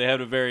 Yeah, they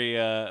had a very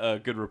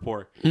good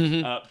rapport.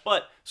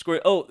 But So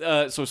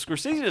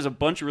Scorsese does a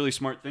bunch of really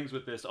smart things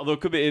with this. Although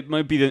it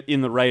might be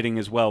in the writing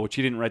as well, which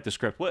he didn't write the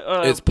script.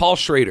 It's Paul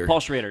Schrader. Paul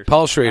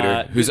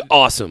Schrader. Who's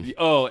awesome.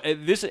 Oh,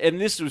 and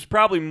this was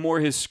probably more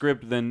his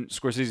script than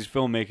Scorsese's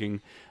filmmaking.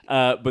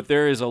 But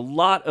there is a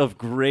lot of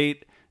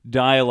great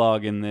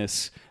dialogue in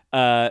this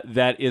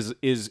that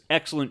is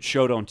excellent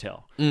show don't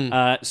tell.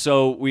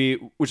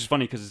 Which is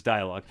funny because it's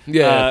dialogue.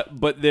 Yeah.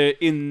 But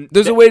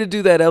there's a way to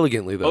do that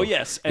elegantly, though. Oh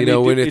yes, and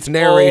when it's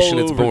narration,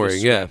 it's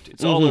boring. Yeah,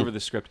 it's all over the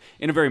script.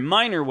 In a very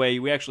minor way,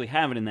 we actually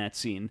have it in that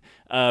scene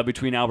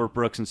between Albert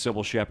Brooks and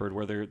Sybil Shepherd,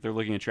 where they're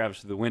looking at Travis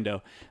through the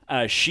window.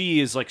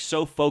 She is like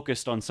so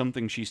focused on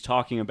something she's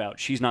talking about,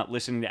 she's not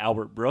listening to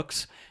Albert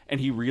Brooks, and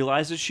he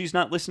realizes she's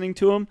not listening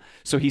to him,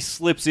 so he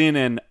slips in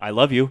and "I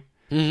love you."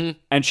 Mm-hmm.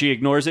 And she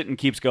ignores it and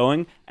keeps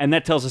going, and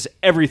that tells us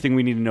everything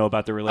we need to know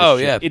about the relationship. Oh,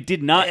 yeah. It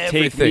did not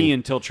take me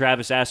until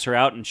Travis asked her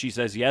out and she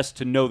says yes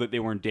to know that they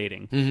weren't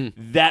dating.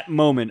 Mm-hmm. That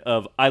moment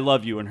of "I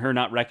love you" and her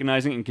not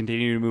recognizing it and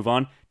continuing to move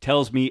on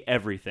tells me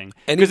everything.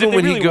 And even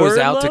when he goes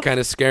out to kind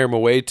of scare him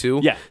away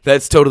too,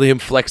 that's totally him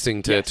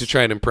flexing to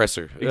try and impress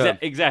her.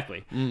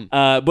 Exactly.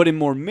 But in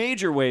more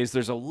major ways,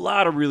 there's a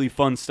lot of really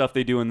fun stuff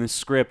they do in this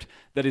script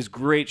that is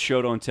great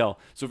show don't tell.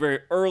 So very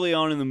early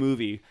on in the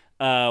movie,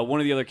 one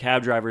of the other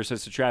cab drivers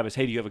says to Travis,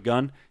 "Hey, do you have a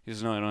gun?" He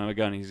says, "No, I don't have a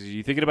gun." He says,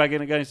 "You thinking about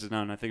getting a gun?" He says, "No,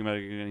 I'm not thinking about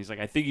getting a gun." He's like,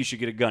 "I think you should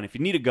get a gun. If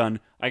you need a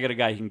gun, I got a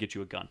guy who can get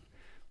you a gun."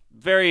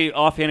 Very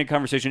offhanded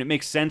conversation. It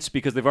makes sense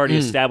because they've already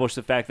established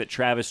the fact that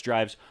Travis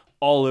drives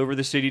all over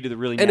the city to the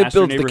really and nasty it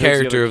builds the neighborhoods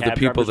character of other the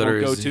people that are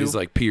his his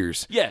like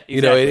peers. Yeah, exactly.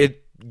 You know,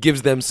 it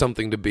gives them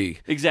something to be.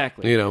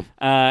 Exactly. You know.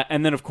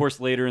 And then, of course,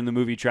 later in the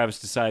movie, Travis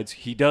decides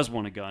he does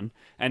want a gun,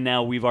 and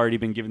now we've already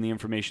been given the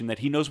information that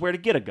he knows where to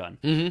get a gun.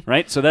 Mm-hmm.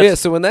 Right? So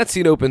that's so when that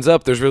scene opens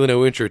up, there's really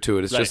no intro to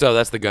it. It's just,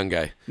 that's the gun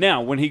guy.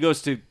 Now, when he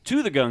goes to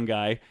the gun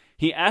guy,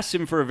 he asks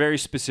him for a very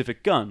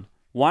specific gun.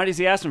 Why does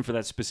he ask him for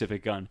that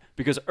specific gun?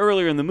 Because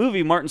earlier in the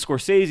movie, Martin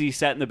Scorsese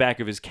sat in the back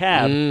of his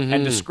cab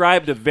and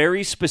described a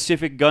very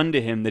specific gun to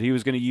him that he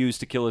was going to use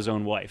to kill his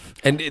own wife.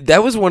 And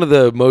that was one of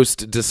the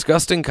most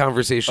disgusting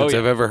conversations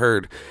I've ever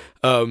heard.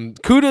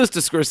 Kudos to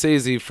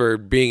Scorsese for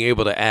being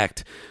able to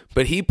act,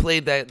 but he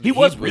played that. He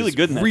was really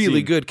good in that really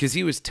scene. good because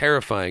he was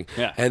terrifying.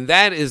 Yeah. And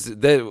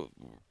that.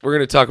 We're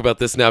going to talk about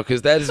this now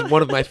because that is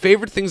one of my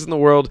favorite things in the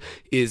world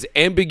is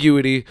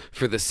ambiguity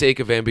for the sake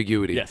of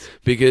ambiguity. Yes.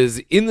 Because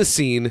in the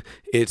scene,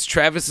 it's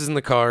Travis is in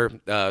the car.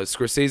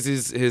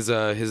 Scorsese's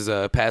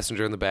his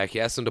passenger in the back. He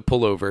asks him to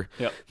pull over.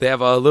 Yep. They have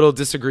a little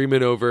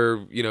disagreement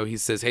over, he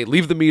says, "Hey,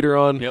 leave the meter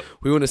on. Yep.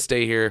 We want to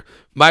stay here.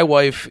 My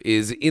wife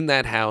is in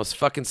that house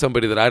fucking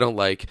somebody that I don't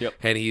like." Yep.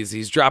 And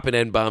he's dropping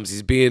N-bombs.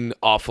 He's being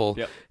awful.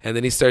 Yep. And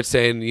then he starts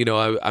saying,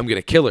 I'm going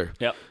to kill her.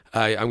 Yep.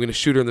 I'm going to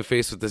shoot her in the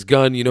face with this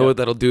gun. You know what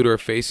that'll do to her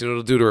face? You know what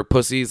it'll do to her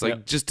pussy? He's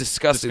like just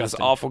disgusting, this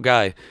awful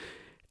guy.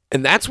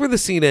 And that's where the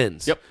scene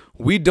ends. Yep.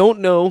 We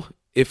don't know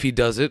if he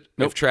does it,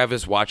 Nope. if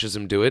Travis watches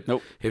him do it,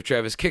 Nope. if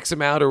Travis kicks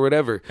him out or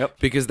whatever. Yep.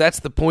 Because that's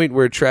the point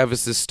where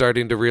Travis is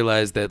starting to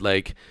realize that,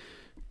 like,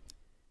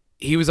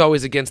 he was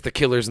always against the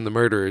killers and the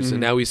murderers, and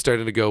now he's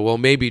starting to go, well,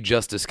 maybe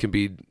justice can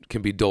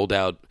be doled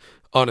out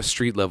on a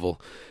street level.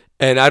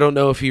 And I don't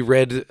know if he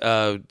read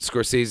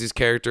Scorsese's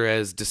character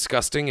as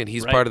disgusting and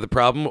he's part of the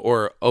problem,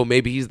 or,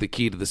 maybe he's the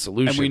key to the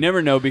solution. And we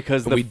never know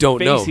because the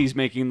face he's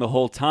making the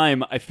whole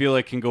time, I feel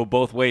like, can go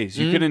both ways.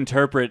 You can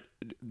interpret...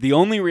 The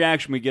only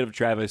reaction we get of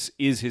Travis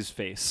is his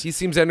face. He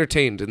seems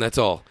entertained, and that's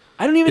all.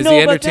 I don't even know about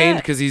that. Is he entertained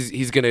because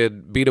he's going to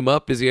beat him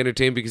up? Is he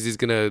entertained because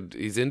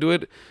he's into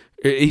it?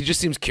 He just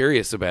seems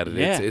curious about it.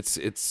 Yeah.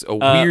 It's a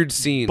weird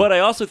scene. But I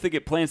also think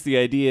it plants the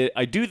idea.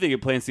 I do think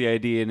it plants the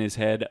idea in his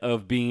head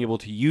of being able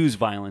to use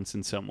violence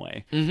in some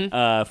way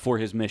for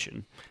his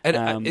mission.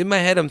 And in my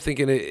head, I'm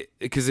thinking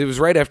because it was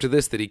right after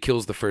this that he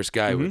kills the first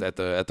guy at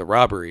the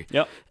robbery.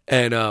 Yep.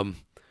 And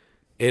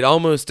it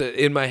almost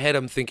in my head,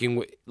 I'm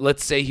thinking,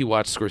 let's say he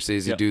watched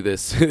Scorsese do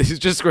this. It's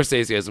just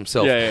Scorsese as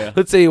himself. Yeah.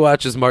 Let's say he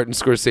watches Martin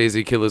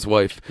Scorsese kill his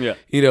wife. Yeah.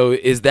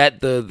 Is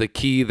that the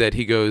key that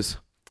he goes,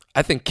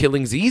 I think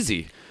killing's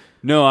easy?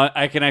 No,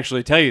 I can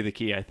actually tell you the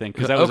key, I think,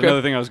 because that was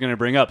another thing I was going to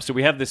bring up. So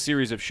we have this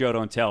series of show,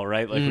 don't tell,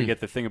 right? Like we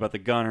get the thing about the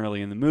gun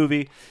early in the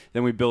movie.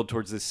 Then we build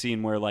towards this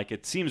scene where, like,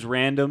 it seems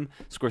random.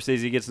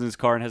 Scorsese gets in his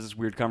car and has this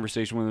weird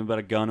conversation with him about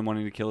a gun and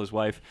wanting to kill his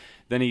wife.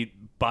 Then he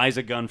buys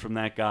a gun from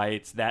that guy.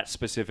 It's that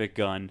specific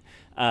gun.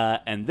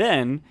 And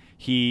then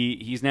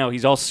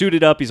he's all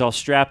suited up, he's all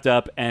strapped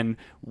up, and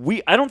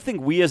I don't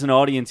think we as an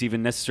audience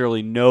even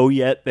necessarily know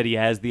yet that he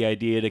has the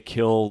idea to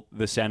kill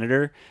the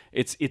senator.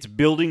 It's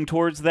building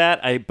towards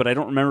that, but I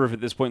don't remember if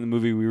at this point in the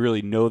movie we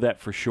really know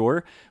that for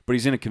sure. But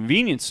he's in a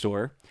convenience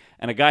store,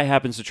 and a guy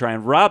happens to try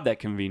and rob that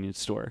convenience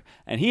store,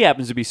 and he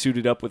happens to be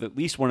suited up with at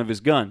least one of his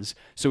guns,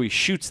 so he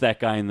shoots that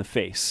guy in the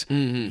face.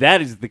 Mm-hmm.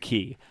 That is the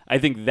key. I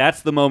think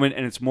that's the moment,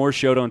 and it's more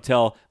show don't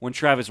tell, when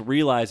Travis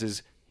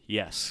realizes,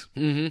 yes,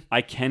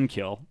 I can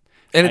kill.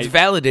 And it's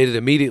validated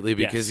immediately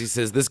because Yes. he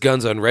says this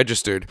gun's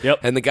unregistered. Yep.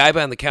 And the guy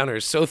behind the counter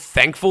is so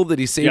thankful that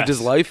he saved Yes.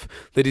 his life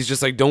that he's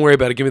just like, don't worry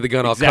about it. Give me the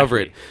gun. I'll cover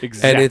it.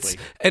 Exactly.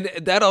 And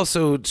that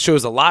also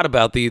shows a lot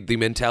about the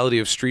mentality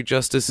of street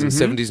justice in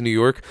 70s New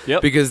York.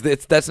 Yep. Because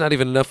that's not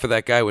even enough for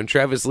that guy. When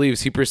Travis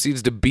leaves, he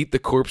proceeds to beat the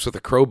corpse with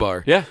a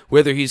crowbar. Yeah.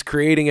 Whether he's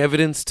creating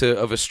evidence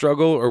of a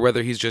struggle or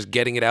whether he's just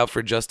getting it out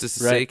for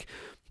justice's Right. sake.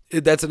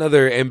 That's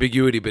another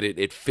ambiguity, but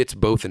it fits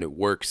both and it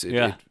works.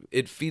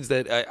 It feeds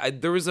that.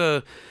 There was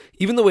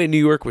even the way New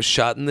York was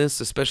shot in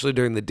this, especially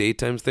during the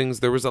daytime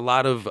things, there was a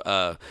lot of,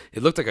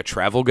 it looked like a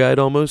travel guide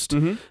almost.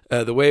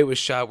 Mm-hmm. The way it was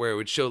shot where it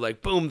would show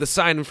like, boom, the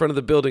sign in front of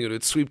the building, and it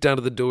would sweep down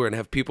to the door and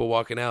have people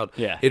walking out.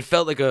 Yeah. It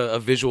felt like a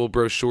visual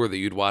brochure that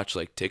you'd watch,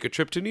 like, take a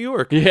trip to New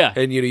York. Yeah.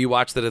 And, you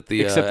watch that at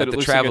the Except that at it the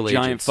looks travel like a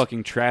giant agents.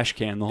 fucking trash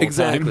can the whole time.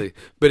 Exactly.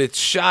 But it's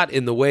shot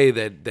in the way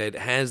that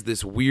has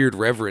this weird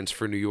reverence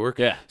for New York.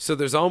 Yeah. So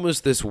there's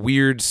almost this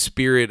weird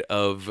spirit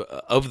of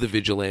the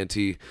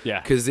vigilante.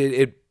 Yeah. Because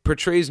it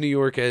portrays New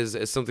York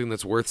as something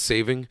that's worth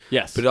saving.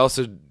 Yes. But it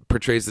also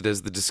portrays it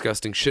as the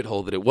disgusting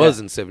shithole that it was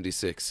in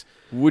 76.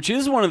 Which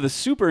is one of the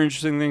super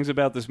interesting things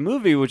about this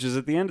movie, which is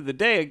at the end of the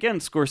day, again,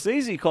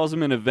 Scorsese calls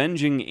him an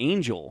avenging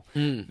angel.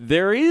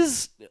 There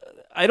is...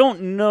 I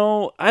don't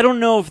know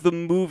if the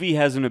movie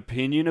has an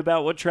opinion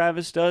about what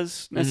Travis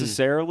does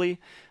necessarily,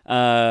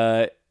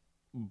 but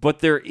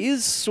there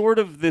is sort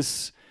of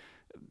this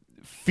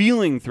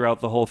feeling throughout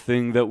the whole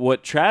thing that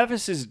what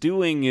Travis is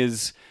doing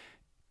is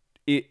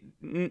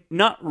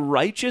not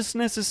righteous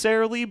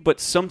necessarily, but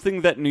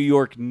something that New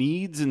York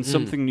needs and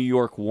something New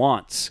York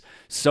wants.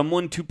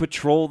 Someone to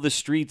patrol the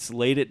streets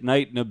late at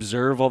night and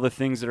observe all the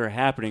things that are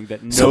happening,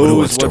 that knows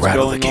what's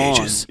going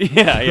on.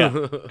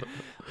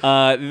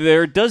 Yeah.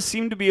 There does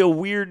seem to be a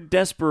weird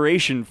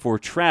desperation for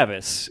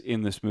Travis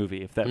in this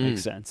movie, if that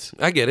makes sense.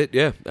 I get it.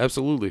 Yeah,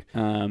 absolutely.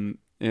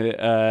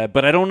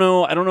 But I don't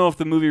know. I don't know if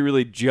the movie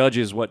really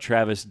judges what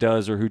Travis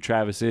does or who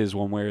Travis is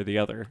one way or the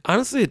other.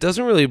 Honestly, it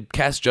doesn't really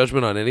cast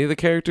judgment on any of the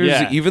characters.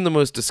 Yeah. Even the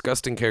most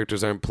disgusting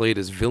characters aren't played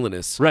as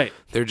villainous. Right.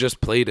 They're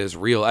just played as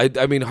real.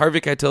 I mean, Harvey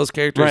Keitel's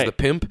character is Right. the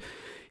pimp.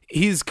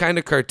 He's kind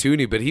of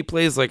cartoony, but he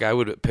plays like I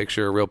would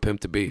picture a real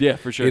pimp to be. Yeah,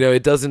 for sure. He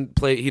doesn't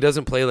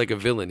play like a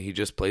villain. He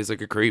just plays like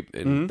a creep,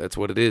 and that's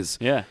what it is.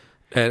 Yeah.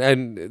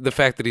 And the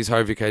fact that he's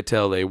Harvey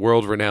Keitel, a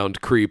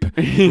world-renowned creep,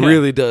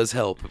 really does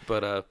help.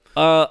 But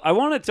I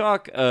want to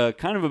talk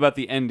kind of about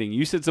the ending.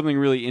 You said something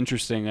really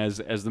interesting as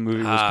the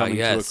movie was coming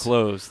to a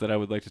close that I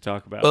would like to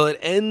talk about. Well, it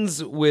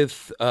ends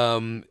with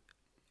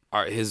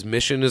his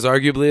mission is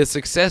arguably a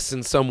success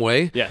in some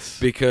way. Yes.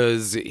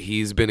 Because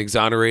he's been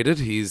exonerated.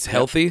 He's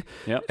healthy.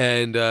 Yep.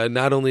 And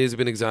not only has he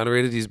been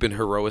exonerated, he's been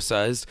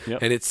heroicized.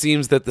 Yep. And it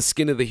seems that the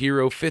skin of the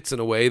hero fits in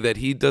a way that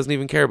he doesn't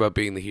even care about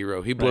being the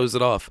hero. He blows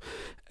it off.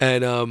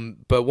 And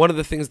but one of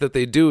the things that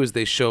they do is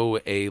they show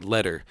a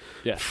letter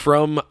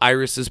from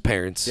Iris's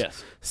parents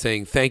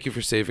saying, "Thank you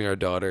for saving our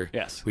daughter.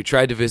 Yes. We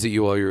tried to visit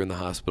you while you were in the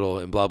hospital,"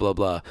 and blah blah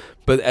blah.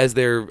 But as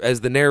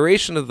the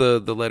narration of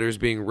the letter is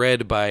being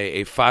read by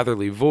a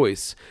fatherly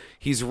voice,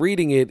 he's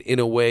reading it in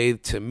a way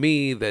to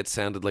me that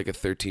sounded like a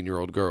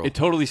 13-year-old girl. It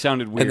totally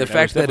sounded weird. And the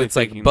fact that it's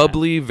like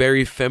bubbly,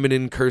 very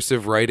feminine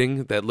cursive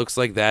writing that looks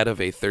like that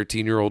of a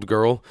 13-year-old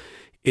girl.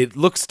 It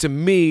looks to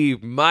me,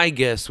 my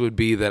guess would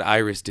be that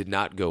Iris did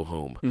not go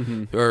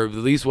home, or at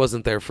least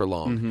wasn't there for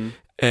long.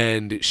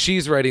 And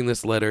she's writing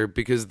this letter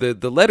because the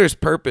letter's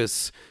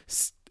purpose,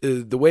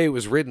 the way it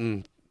was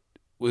written,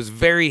 was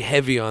very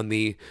heavy on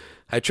the,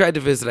 I tried to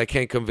visit, I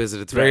can't come visit.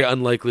 It's very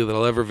unlikely that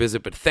I'll ever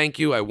visit, but thank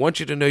you. I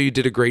want you to know you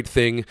did a great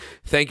thing.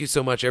 Thank you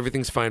so much.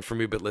 Everything's fine for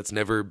me, but let's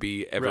never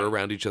be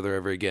around each other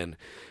ever again.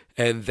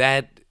 And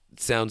that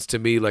sounds to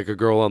me like a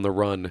girl on the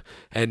run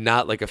and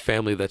not like a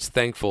family that's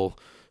thankful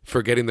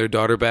for getting their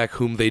daughter back,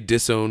 whom they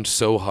disowned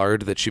so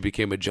hard that she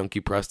became a junkie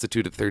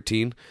prostitute at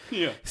 13.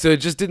 Yeah. So it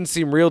just didn't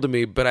seem real to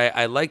me, but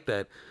I like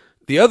that.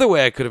 The other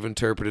way I could have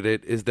interpreted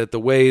it is that the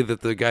way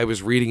that the guy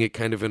was reading it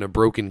kind of in a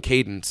broken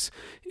cadence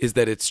is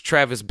that it's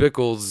Travis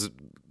Bickle's,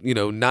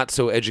 not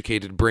so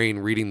educated brain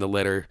reading the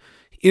letter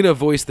in a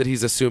voice that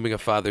he's assuming a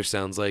father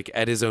sounds like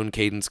at his own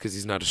cadence because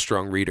he's not a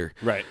strong reader.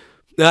 Right.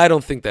 I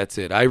don't think that's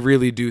it. I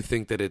really do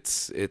think that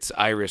it's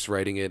Iris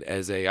writing it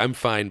as I'm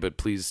fine, but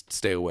please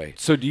stay away.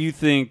 So do you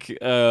think,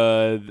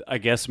 I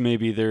guess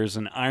maybe there's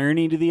an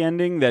irony to the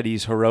ending that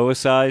he's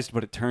heroicized,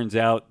 but it turns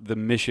out the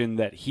mission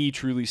that he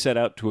truly set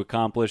out to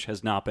accomplish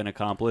has not been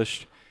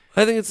accomplished?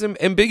 I think it's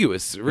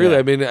ambiguous, really.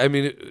 Yeah. I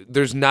mean,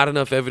 there's not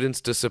enough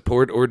evidence to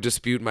support or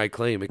dispute my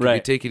claim. It can be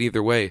taken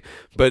either way.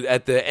 But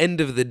at the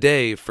end of the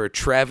day, for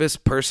Travis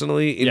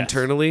personally,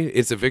 internally,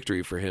 it's a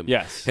victory for him.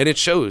 Yes. And it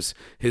shows.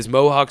 His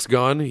mohawk's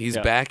gone. He's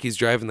back. He's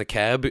driving the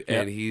cab,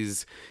 and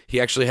he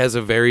actually has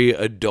a very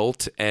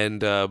adult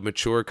and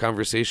mature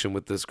conversation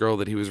with this girl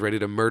that he was ready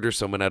to murder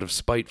someone out of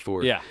spite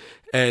for. Yeah.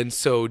 And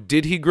so,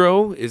 did he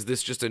grow? Is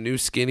this just a new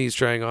skin he's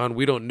trying on?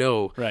 We don't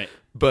know. Right.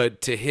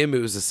 But to him, it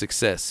was a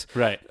success.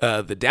 Right.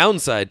 The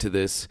downside to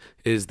this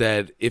is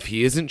that if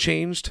he isn't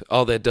changed,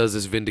 all that does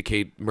is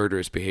vindicate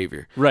murderous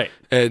behavior. Right.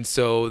 And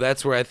so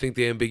that's where I think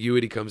the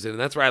ambiguity comes in, and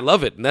that's where I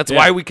love it, and that's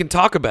why we can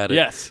talk about it.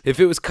 Yes. If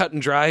it was cut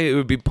and dry, it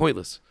would be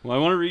pointless. Well,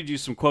 I want to read you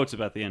some quotes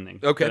about the ending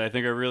Okay. that I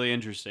think are really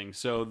interesting.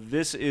 So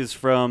this is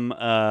from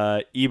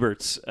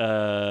Ebert's.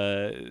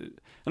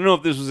 I don't know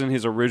if this was in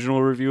his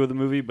original review of the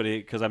movie, but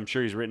because I'm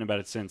sure he's written about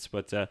it since.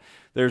 But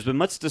there's been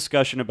much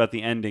discussion about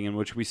the ending, in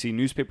which we see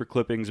newspaper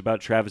clippings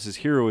about Travis's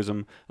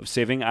heroism of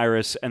saving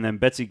Iris, and then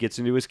Betsy gets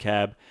into his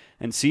cab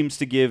and seems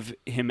to give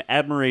him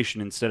admiration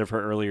instead of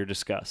her earlier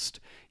disgust.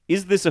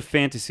 Is this a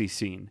fantasy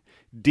scene?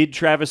 Did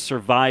Travis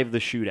survive the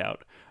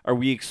shootout? Are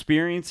we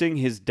experiencing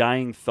his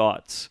dying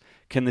thoughts?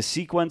 Can the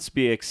sequence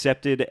be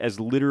accepted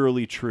as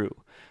literally true?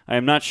 I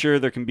am not sure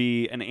there can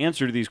be an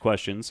answer to these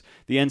questions.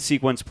 The end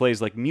sequence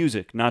plays like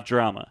music, not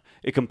drama.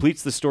 It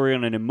completes the story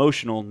on an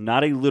emotional,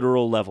 not a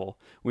literal level.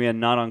 We end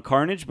not on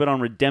carnage, but on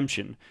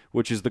redemption,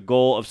 which is the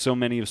goal of so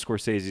many of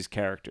Scorsese's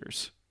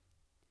characters.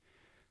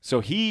 So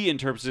he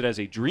interprets it as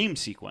a dream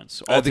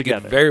sequence altogether. I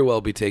think it very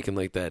well be taken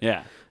like that.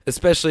 Yeah.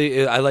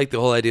 Especially, I like the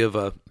whole idea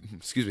of,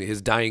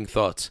 his dying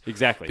thoughts.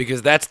 Exactly.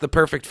 Because that's the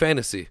perfect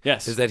fantasy.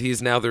 Yes. Is that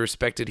he's now the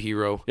respected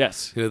hero.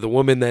 Yes. You know, the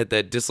woman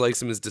that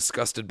dislikes him, is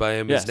disgusted by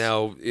him, Yes. is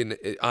now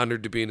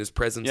honored to be in his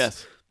presence.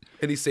 Yes.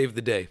 And he saved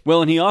the day.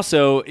 Well, and he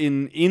also,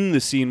 in the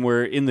scene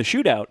where, in the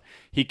shootout,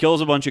 he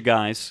kills a bunch of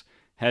guys,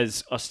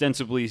 has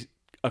ostensibly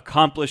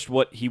accomplished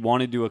what he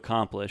wanted to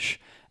accomplish,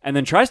 and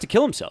then tries to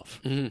kill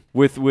himself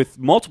with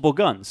multiple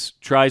guns.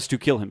 Tries to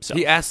kill himself.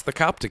 He asked the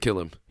cop to kill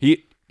him.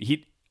 He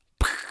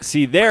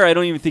see there. I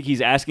don't even think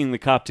he's asking the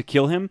cop to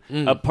kill him.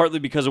 Partly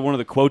because of one of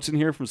the quotes in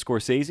here from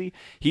Scorsese.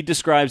 He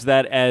describes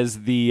that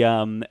as the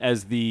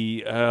is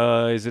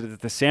it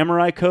the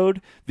samurai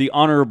code, the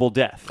honorable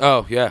death.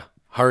 Oh, yeah.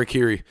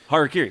 Harakiri.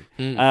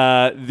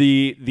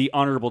 The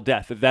honorable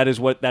death. That is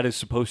what that is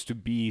supposed to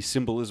be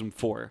symbolism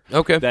for.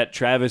 Okay. That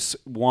Travis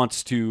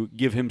wants to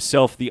give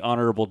himself the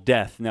honorable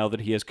death now that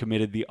he has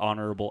committed the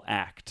honorable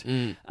act.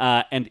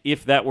 And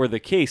if that were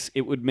the case,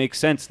 it would make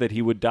sense that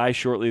he would die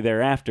shortly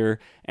thereafter,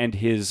 and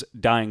his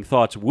dying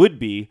thoughts would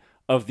be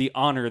of the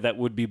honor that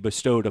would be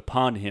bestowed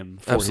upon him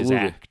for Absolutely.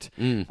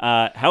 his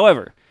act.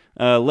 However,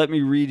 let me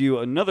read you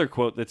another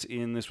quote that's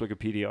in this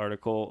Wikipedia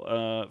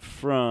article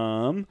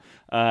from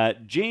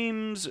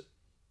James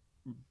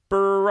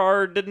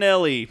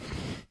Berardinelli.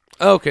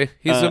 Oh, okay.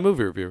 He's a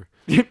movie reviewer.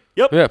 Yep.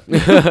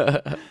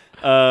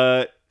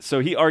 Yeah. So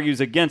he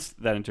argues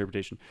against that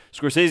interpretation.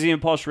 Scorsese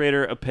and Paul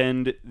Schrader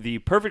append the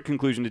perfect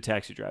conclusion to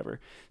Taxi Driver.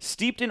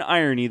 Steeped in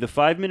irony, the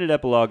 5-minute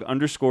epilogue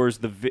underscores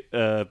the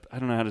I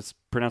don't know how to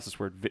pronounce this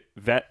word.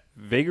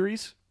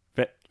 Vagaries?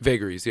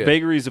 Vagaries, yeah.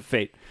 Vagaries of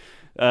fate.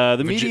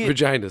 The media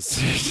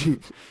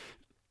Vaginas.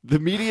 The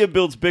media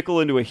builds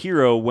Bickle into a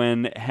hero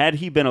when, had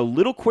he been a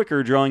little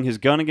quicker drawing his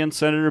gun against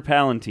Senator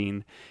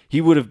Palantine, he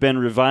would have been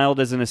reviled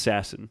as an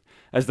assassin.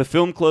 As the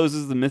film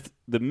closes,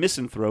 the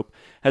misanthrope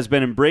has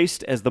been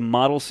embraced as the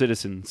model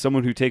citizen,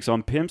 someone who takes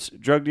on pimps,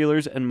 drug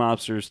dealers, and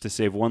mobsters to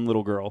save one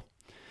little girl.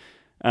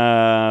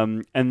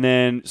 And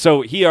then,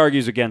 so he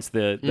argues against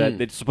that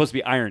it's supposed to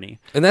be irony.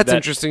 And that's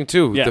interesting,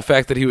 too. Yeah. The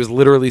fact that he was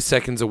literally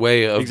seconds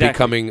away of Exactly.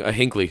 becoming a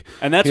Hinckley.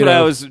 And that's what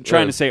I was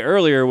trying to say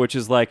earlier, which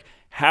is like,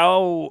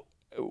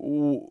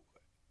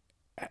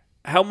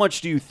 how much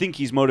do you think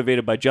he's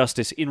motivated by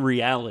justice in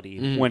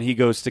reality when he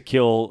goes to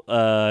kill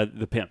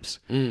the pimps?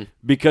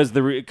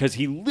 Because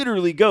he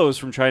literally goes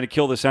from trying to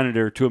kill the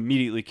senator to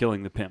immediately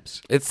killing the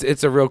pimps.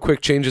 It's a real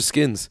quick change of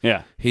skins.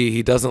 Yeah.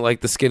 He doesn't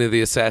like the skin of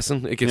the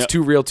assassin. It gets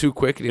too real too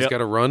quick, and he's got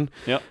to run.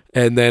 Yep.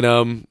 And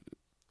then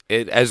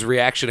as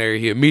reactionary,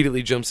 he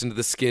immediately jumps into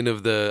the skin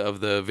of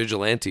the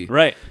vigilante.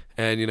 Right.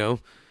 And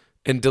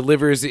and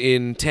delivers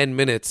in 10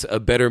 minutes a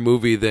better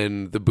movie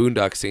than the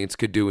Boondock Saints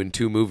could do in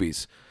 2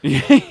 movies.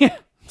 Yeah.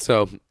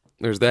 So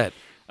there's that.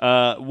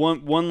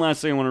 One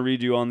last thing I want to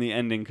read you on the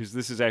ending, because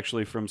this is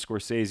actually from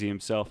Scorsese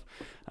himself.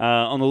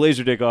 On the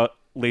Laserdisc.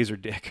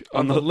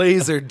 On the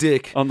Laser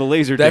Dick. On the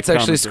Laserdisc. That's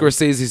actually commentary.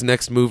 Scorsese's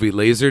next movie,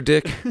 Laser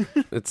Dick.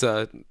 It's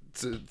going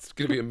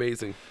to be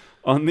amazing.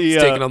 On the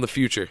It's taking on the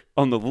future.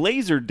 On the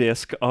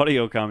Laserdisc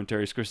audio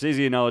commentary,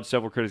 Scorsese acknowledged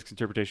several critics'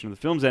 interpretation of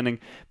the film's ending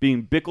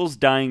being Bickle's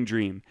dying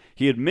dream.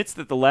 He admits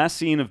that the last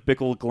scene of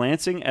Bickle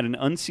glancing at an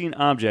unseen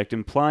object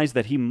implies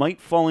that he might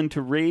fall into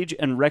rage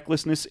and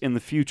recklessness in the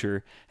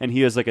future, and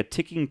he is like a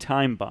ticking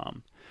time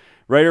bomb.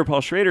 Writer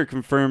Paul Schrader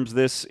confirms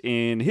this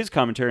in his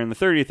commentary on the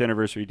 30th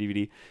anniversary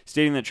DVD,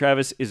 stating that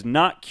Travis is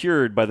not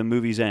cured by the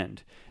movie's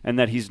end, and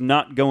that he's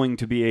not going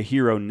to be a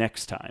hero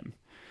next time.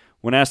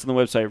 When asked on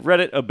the website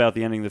Reddit about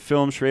the ending of the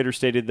film, Schrader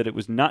stated that it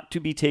was not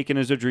to be taken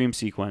as a dream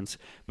sequence,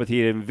 but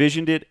he had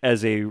envisioned it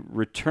as a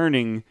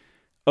returning...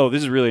 Oh,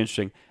 this is really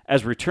interesting.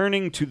 As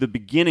returning to the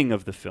beginning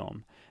of the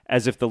film,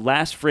 as if the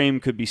last frame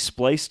could be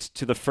spliced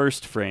to the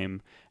first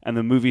frame, and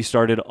the movie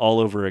started all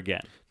over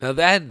again. Now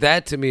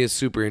that to me is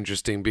super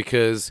interesting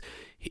because,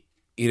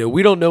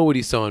 we don't know what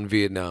he saw in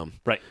Vietnam.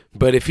 Right.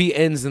 But if he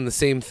ends in the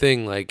same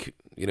thing, like,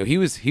 he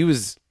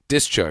was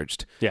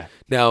discharged. Yeah.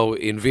 Now,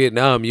 in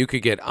Vietnam, you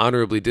could get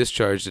honorably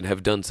discharged and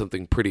have done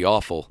something pretty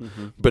awful,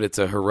 but it's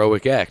a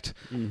heroic act.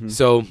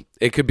 So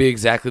it could be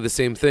exactly the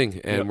same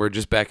thing, and we're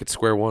just back at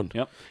square one.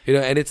 Yep.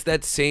 And it's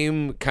that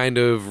same kind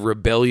of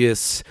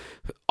rebellious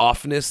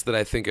offness that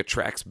I think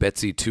attracts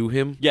Betsy to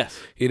him. Yes.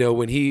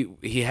 When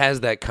he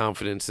has that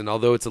confidence, and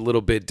although it's a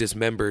little bit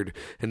dismembered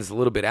and it's a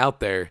little bit out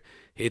there,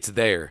 it's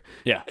there.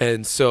 Yeah.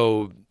 And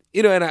so,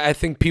 and I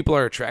think people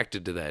are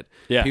attracted to that.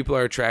 Yeah. People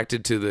are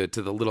attracted to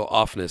the little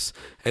offness.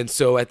 And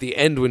so at the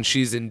end, when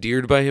she's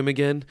endeared by him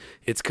again,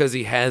 it's because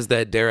he has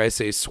that, dare I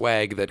say,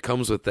 swag that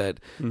comes with that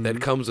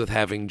comes with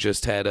having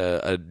just had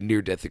a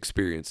near-death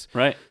experience.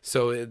 Right.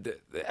 So,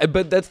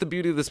 but that's the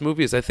beauty of this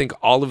movie, is I think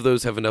all of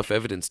those have enough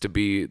evidence to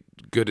be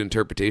good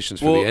interpretations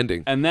for the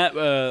ending. And that,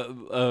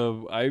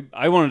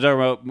 I want to talk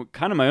about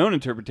kind of my own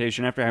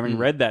interpretation after having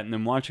read that and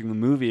then watching the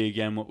movie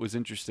again. What was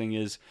interesting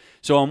is,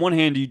 so on one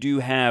hand, you do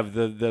have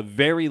the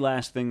very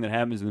last thing that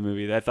happens in the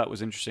movie that I thought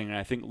was interesting, and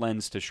I think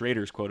lends to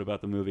Schrader's quote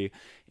about the movie,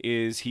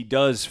 is he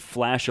does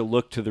flash a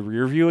look to the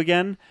rear view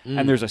again,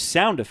 and there's a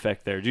sound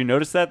effect there. Do you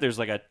notice that? There's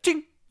like a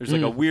ting. There's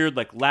like a weird,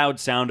 like loud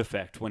sound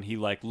effect when he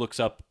like looks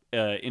up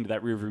into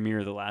that rearview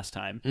mirror the last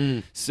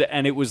time. So,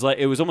 and it was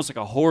almost like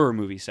a horror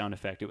movie sound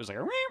effect. It was like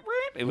a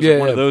it was like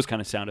one of those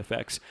kind of sound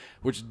effects,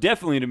 which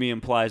definitely to me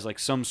implies like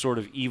some sort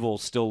of evil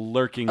still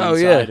lurking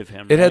inside of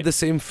him. It had the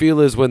same feel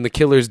as when the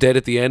killer's dead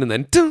at the end, and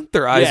then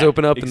their eyes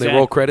open up and they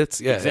roll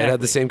credits. Yeah, exactly. It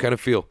had the same kind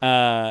of feel.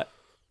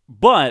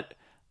 But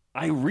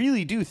I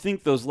really do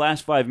think those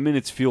last 5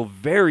 minutes feel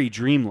very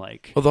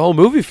dreamlike. Well, the whole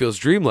movie feels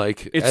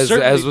dreamlike, as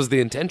was the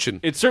intention.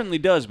 It certainly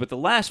does, but the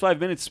last 5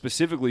 minutes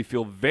specifically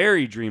feel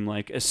very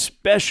dreamlike,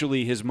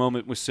 especially his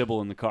moment with Sybil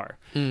in the car.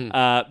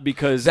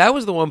 Because that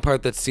was the one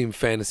part that seemed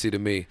fantasy to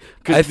me.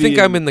 I think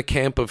I'm in the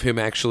camp of him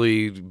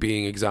actually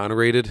being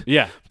exonerated.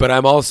 Yeah. But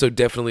I'm also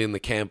definitely in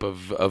the camp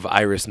of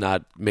Iris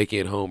not making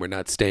it home or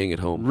not staying at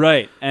home.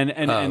 Right.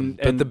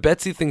 But the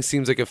Betsy thing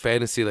seems like a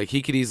fantasy. Like,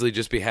 he could easily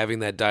just be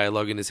having that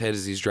dialogue in his head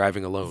as he's driving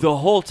alone. The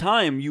whole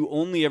time, you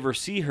only ever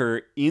see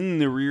her in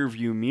the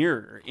rearview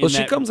mirror. Well,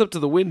 she comes up to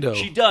the window.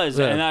 She does,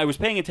 and I was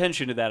paying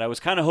attention to that. I was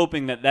kind of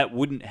hoping that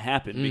wouldn't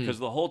happen, because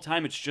the whole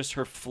time it's just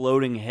her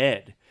floating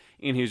head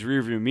in his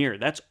rearview mirror.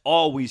 That's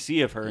all we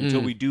see of her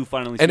until we do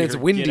finally see her. And it's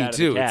windy, get out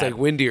too. of the cab. It's like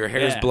windy. Her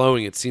hair's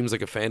blowing. It seems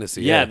like a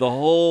fantasy. Yeah,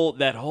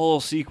 that whole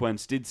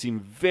sequence did seem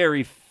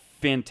very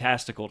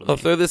fantastical to me. I'll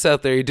throw this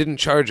out there. He didn't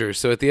charge her,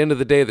 so at the end of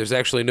the day, there's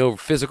actually no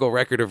physical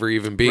record of her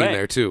even being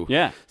there, too.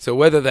 Yeah. So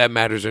whether that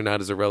matters or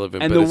not is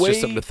irrelevant, but it's just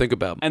something to think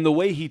about. And the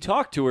way he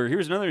talked to her,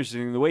 here's another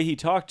interesting thing. The way he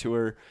talked to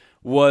her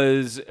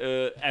was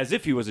as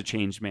if he was a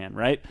changed man,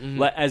 right?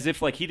 As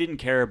if like he didn't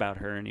care about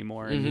her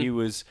anymore, and he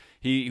was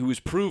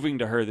proving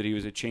to her that he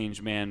was a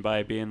changed man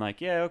by being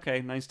like, yeah,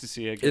 okay, nice to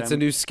see you. It's a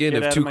new skin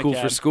of too cool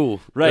for school.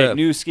 Right, yeah.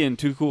 New skin,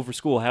 too cool for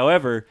school.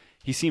 However,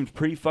 he seemed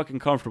pretty fucking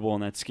comfortable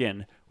in that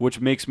skin, which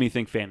makes me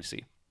think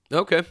fantasy.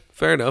 Okay,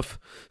 fair enough.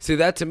 See,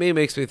 that to me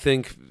makes me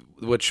think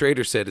what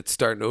Schrader said, it's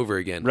starting over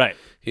again. Right.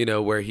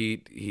 Where he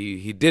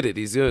did it.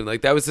 He's doing,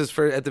 like, that was his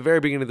first, at the very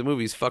beginning of the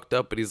movie, he's fucked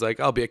up, but he's like,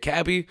 I'll be a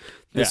cabbie.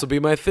 This will be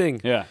my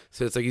thing. Yeah.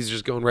 So it's like he's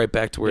just going right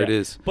back to where it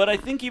is. But I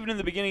think even in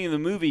the beginning of the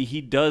movie,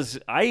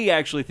 I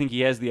actually think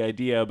he has the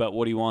idea about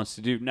what he wants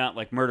to do, not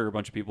like murder a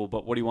bunch of people,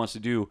 but what he wants to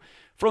do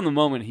from the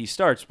moment he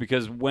starts,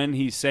 because when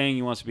he's saying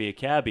he wants to be a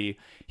cabbie,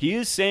 he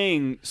is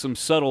saying some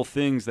subtle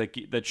things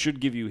that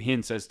should give you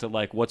hints as to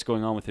like what's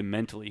going on with him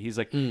mentally. He's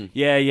like,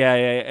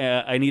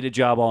 yeah, I need a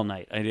job all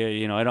night. I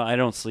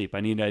don't sleep. I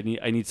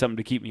need something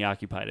to keep me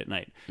occupied at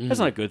night. That's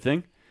not a good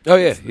thing. Oh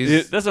yeah,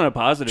 that's not a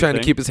positive trying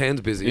thing. to keep his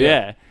hands busy.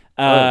 Yeah.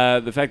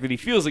 The fact that he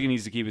feels like he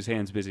needs to keep his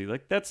hands busy,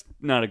 like that's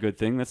not a good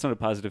thing. That's not a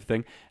positive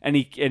thing. And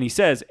he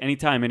says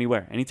anytime,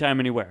 anywhere.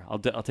 I'll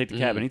take the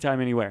cab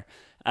anytime, anywhere.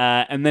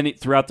 And then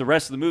throughout the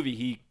rest of the movie,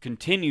 he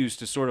continues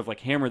to sort of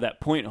like hammer that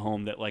point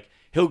home that like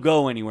he'll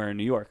go anywhere in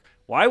New York.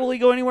 Why will he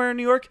go anywhere in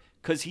New York?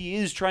 Because he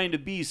is trying to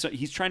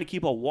he's trying to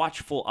keep a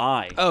watchful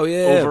eye.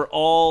 Over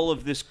all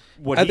of this.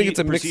 I think it's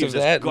a mix of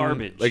that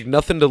garbage, like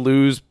nothing to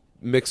lose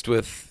mixed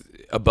with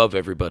above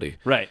everybody.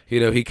 Right.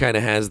 He kind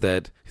of has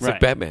that. He's right.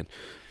 like Batman.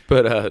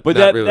 But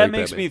that really like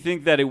makes Batman. me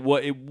think that it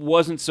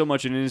wasn't so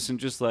much an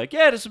innocent, just like,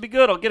 yeah, this will be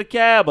good. I'll get a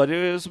cab.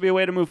 This will be a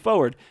way to move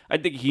forward. I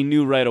think he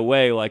knew right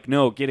away, like,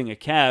 no, getting a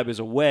cab is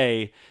a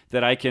way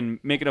that I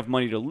can make enough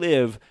money to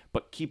live,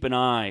 but keep an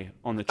eye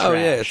on the trash. Oh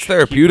yeah, it's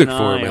therapeutic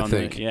for him. I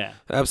think. Yeah,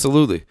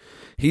 absolutely.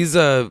 He's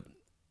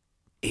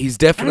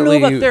definitely. I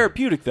don't know about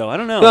therapeutic though. I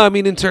don't know. No, I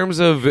mean in terms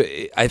of,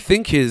 I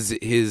think his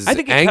I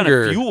think it anger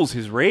kind of fuels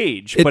his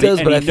rage. It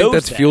does, but I think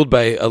that's that. fueled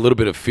by a little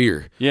bit of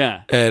fear.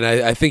 Yeah, and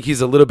I think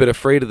he's a little bit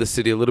afraid of the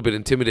city, a little bit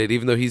intimidated,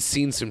 even though he's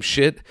seen some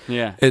shit.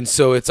 Yeah, and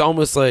so it's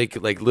almost like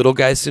little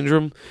guy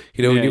syndrome.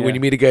 When you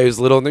meet a guy who's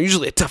little, and they're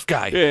usually a tough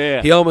guy.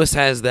 Yeah. He almost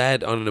has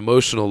that on an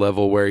emotional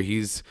level where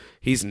he's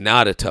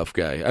not a tough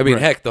guy. I mean,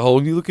 heck, the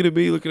whole "you looking at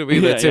me,"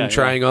 that's him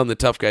trying on the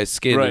tough guy's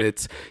skin, right.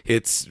 and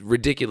it's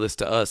ridiculous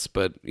to us,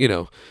 but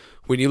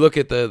when you look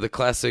at the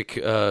classic,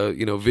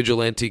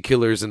 vigilante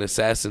killers and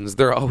assassins,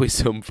 they're always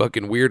some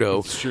fucking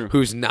weirdo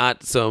who's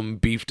not some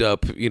beefed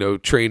up,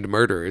 trained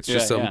murderer. It's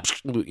just some,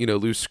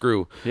 loose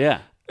screw. Yeah.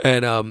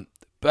 And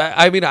but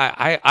I mean,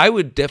 I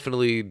would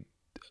definitely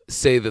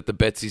say that the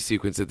Betsy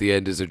sequence at the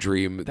end is a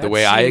dream. That the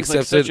way I accept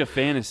like such a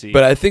fantasy.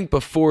 But I think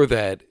before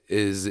that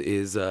is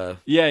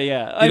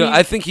yeah.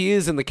 I think he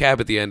is in the cab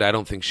at the end. I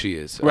don't think she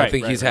is. I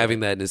think he's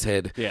having that in his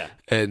head. Yeah.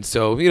 And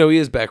so he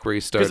is back where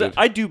he started.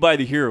 I do buy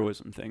the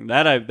heroism thing.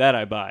 That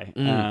I buy.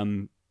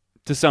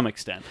 To some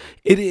extent.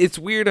 It's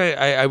weird.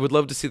 I would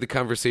love to see the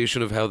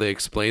conversation of how they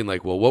explain,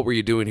 like, well, what were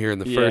you doing here in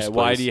the first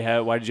place?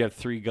 Why did you have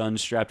 3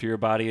 guns strapped to your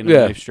body and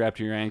a knife strapped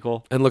to your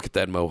ankle? And look at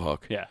that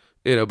mohawk. Yeah.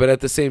 But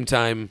at the same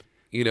time,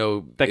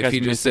 that if guy's he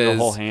just missing says a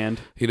whole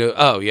hand.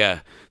 Oh yeah,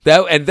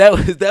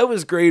 that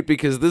was great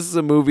because this is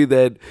a movie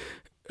that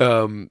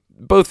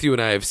both you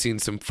and I have seen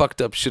some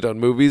fucked up shit on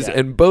movies,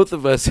 and both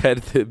of us had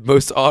the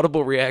most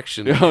audible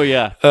reaction. Oh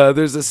yeah.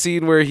 There's a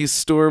scene where he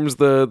storms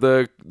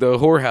the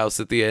whorehouse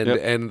at the end,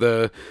 and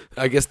the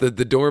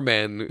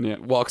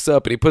doorman walks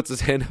up and he puts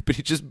his hand up and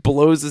he just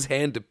blows his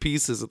hand to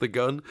pieces with the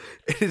gun,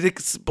 and it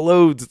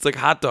explodes. It's like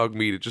hot dog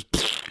meat. It just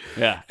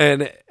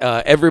and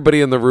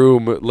everybody in the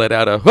room let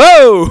out a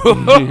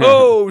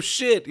whoa,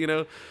 shit,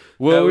 Well,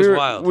 that was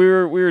wild. We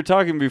were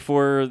talking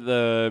before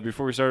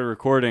we started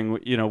recording.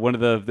 One of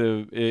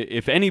the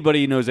if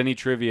anybody knows any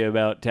trivia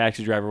about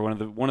Taxi Driver,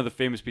 one of the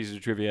famous pieces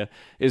of trivia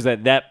is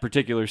that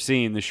particular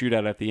scene, the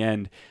shootout at the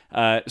end,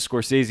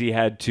 Scorsese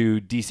had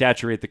to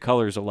desaturate the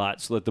colors a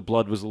lot so that the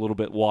blood was a little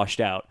bit washed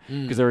out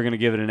because they were going to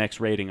give it an X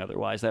rating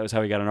otherwise. That was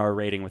how he got an R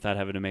rating without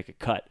having to make a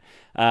cut.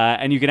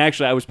 And you can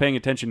actually, I was paying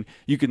attention.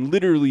 You can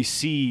literally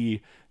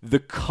see the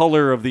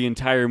color of the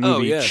entire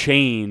movie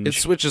change. It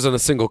switches on a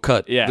single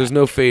cut. Yeah. There's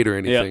no fade or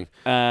anything.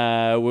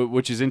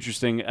 Which is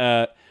interesting.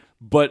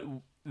 But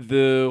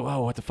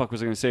what the fuck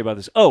was I going to say about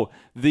this? Oh,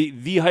 the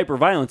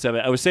hyperviolence of it.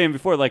 I was saying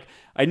before, like,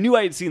 I knew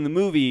I had seen the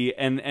movie,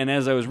 and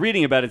as I was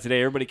reading about it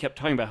today, everybody kept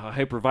talking about how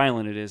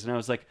hyperviolent it is, and I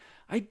was like,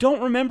 I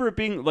don't remember it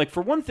being, like,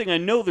 for one thing, I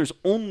know there's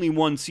only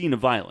one scene of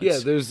violence. Yeah,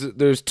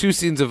 there's 2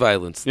 scenes of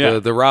violence.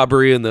 The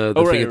robbery and the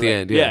thing at the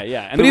end. Yeah.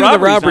 And but even the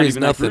robbery is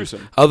nothing.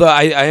 Although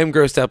I am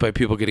grossed out by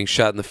people getting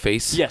shot in the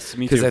face. Yes,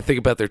 me too. Because I think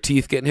about their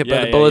teeth getting hit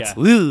by the bullets.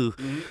 Yeah. Ooh,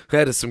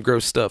 that is some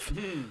gross stuff.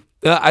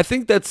 I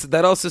think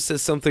that also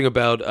says something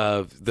about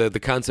the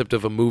concept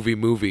of a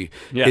movie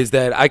is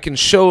that I can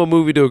show a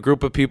movie to a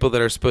group of people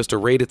that are supposed to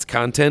rate its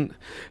content,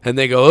 and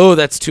they go, oh,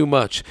 that's too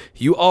much.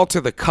 You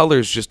alter the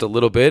colors just a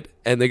little bit,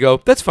 and they go,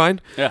 that's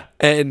fine. Yeah.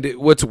 And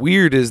what's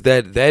weird is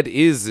that's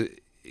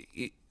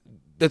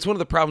one of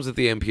the problems with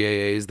the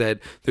MPAA is that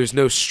there's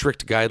no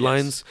strict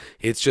guidelines.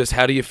 It's just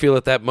how do you feel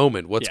at that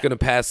moment? What's going to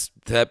pass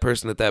to that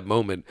person at that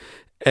moment?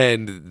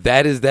 And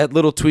that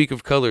little tweak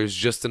of color is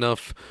just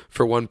enough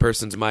for one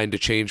person's mind to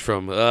change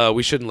from,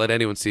 we shouldn't let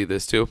anyone see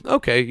this, to,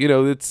 okay,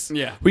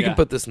 we can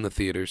put this in the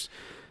theaters.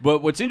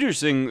 But what's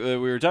interesting we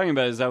were talking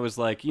about is I was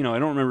like, I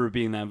don't remember it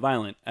being that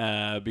violent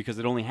because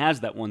it only has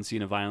that one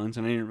scene of violence,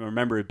 and I didn't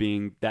remember it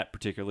being that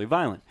particularly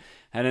violent.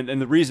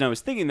 And the reason I was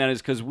thinking that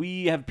is because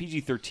we have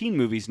PG-13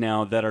 movies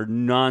now that are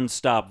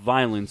nonstop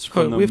violence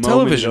from the we have moment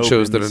television it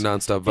shows that are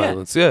opens. nonstop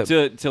violence,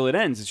 till it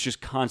ends. It's just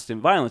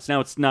constant violence.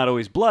 Now, it's not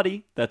always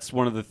bloody. That's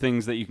one of the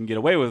things that you can get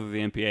away with the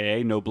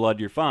MPAA. No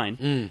blood, you're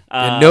fine.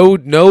 And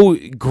no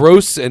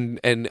gross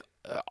and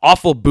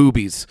awful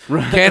boobies.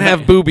 Can't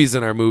have boobies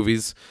in our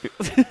movies.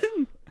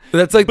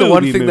 That's like the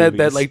one thing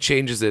that like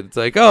changes it. It's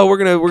like, oh, we're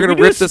gonna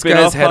rip this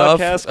guy's head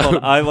off. Called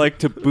I Like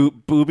to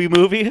Booby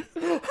Movie.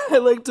 I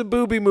like to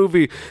booby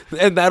movie,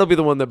 and that'll be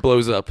the one that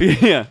blows up.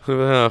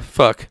 Yeah.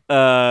 Fuck.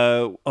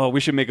 We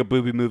should make a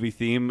booby movie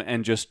theme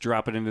and just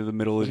drop it into the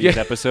middle of these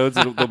episodes.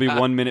 There'll be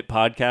 1 minute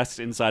podcasts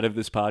inside of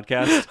this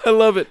podcast. I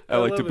love it. I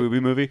like to booby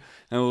movie,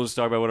 and we'll just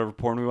talk about whatever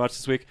porn we watched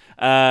this week.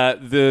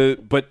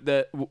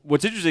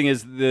 What's interesting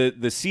is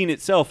the scene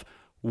itself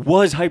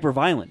was hyper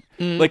violent.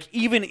 Like,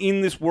 even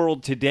in this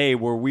world today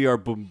where we are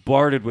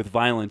bombarded with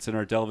violence in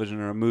our television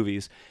and our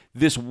movies,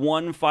 this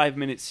 1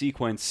 5-minute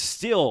sequence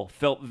still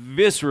felt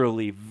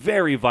viscerally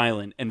very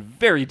violent and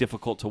very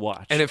difficult to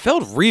watch. And it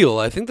felt real.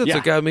 I think that's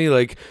what got me.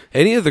 Like,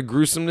 any of the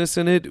gruesomeness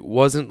in it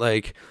wasn't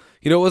like,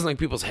 it wasn't like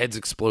people's heads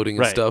exploding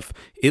and stuff.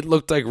 It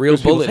looked like real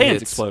bullet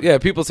hits. Exploding. Yeah,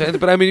 people's hands.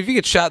 But I mean, if you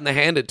get shot in the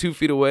hand at 2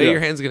 feet away,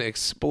 your hand's going to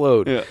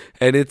explode. Yeah.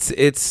 And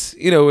it's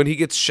when he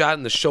gets shot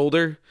in the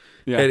shoulder,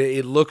 and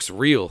it looks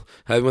real.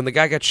 When the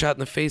guy got shot in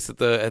the face at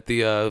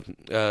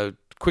the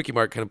Quickie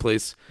Mart kind of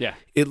place,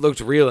 it looked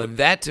real, and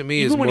that to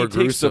me Even is more when he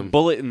gruesome. takes the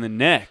bullet in the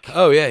neck.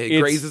 Oh yeah, he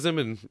grazes him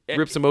and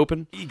rips him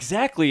open.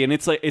 Exactly, and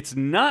it's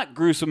not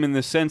gruesome in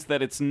the sense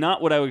that it's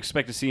not what I would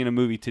expect to see in a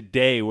movie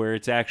today, where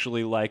it's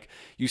actually like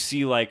you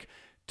see like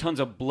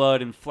tons of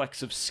blood and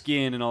flecks of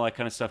skin and all that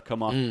kind of stuff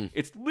come off.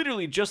 It's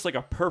literally just like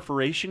a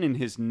perforation in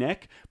his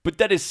neck, but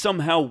that is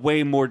somehow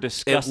way more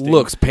disgusting. It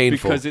looks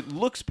painful. Because it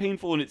looks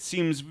painful and it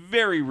seems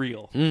very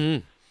real.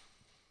 Mm-hmm.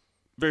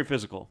 Very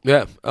physical.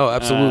 Yeah. Oh,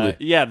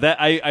 absolutely.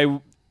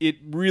 That it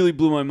really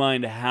blew my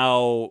mind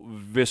how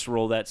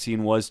visceral that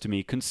scene was to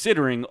me,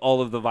 considering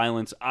all of the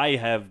violence I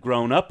have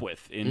grown up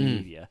with in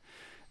media.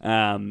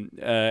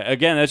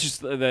 Again, that's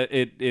just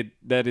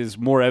that is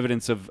more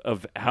evidence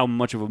of how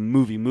much of a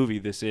movie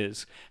this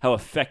is, how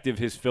effective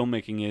his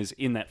filmmaking is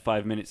in that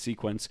 5-minute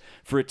sequence,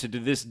 for it to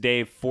this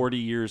day, 40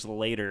 years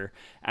later,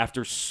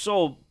 after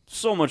so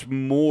much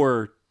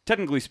more,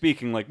 technically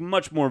speaking, like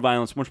much more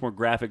violence, much more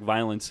graphic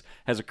violence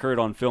has occurred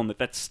on film,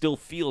 that still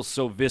feels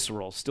so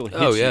visceral, still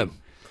hits you.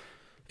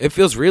 It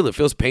feels real. It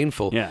feels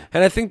painful. Yeah.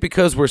 And I think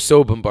because we're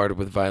so bombarded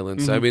with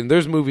violence, I mean,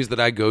 there's movies that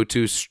I go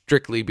to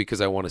strictly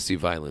because I want to see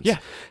violence. Yeah.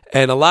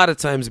 And a lot of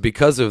times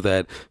because of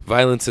that,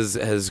 violence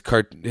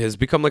has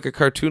become like a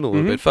cartoon a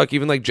little bit. Fuck,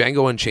 even like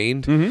Django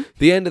Unchained,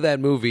 the end of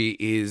that movie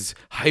is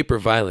hyper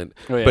violent,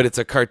 but it's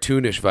a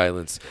cartoonish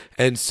violence.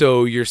 And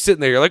so you're sitting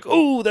there, you're like,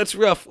 ooh, that's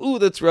rough. Ooh,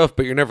 that's rough.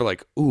 But you're never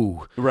like,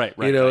 ooh. Right.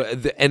 You know,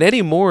 and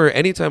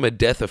anytime a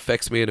death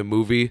affects me in a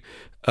movie,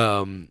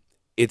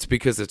 it's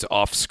because it's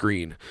off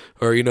screen,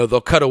 or, you know,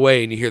 they'll cut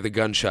away and you hear the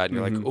gunshot and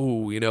you're like,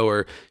 ooh, you know,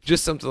 or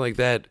just something like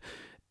that.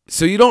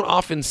 So you don't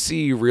often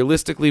see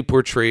realistically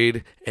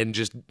portrayed and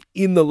just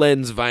in the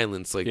lens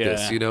violence like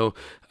this, you know.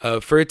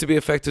 For it to be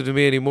effective to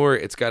me anymore,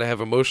 it's got to have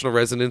emotional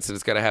resonance and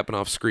it's got to happen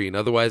off screen.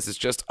 Otherwise, it's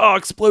just,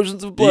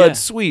 explosions of blood,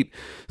 sweet.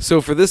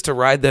 So for this to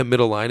ride that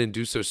middle line and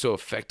do so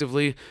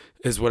effectively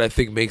is what I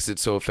think makes it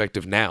so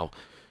effective now.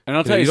 And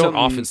I'll tell you, you don't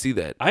often see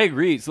that. I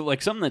agree. So,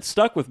 like, something that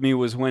stuck with me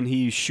was when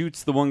he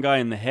shoots the one guy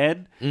in the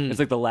head. It's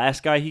like the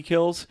last guy he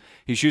kills.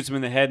 He shoots him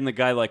in the head, and the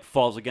guy like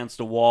falls against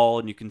a wall,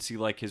 and you can see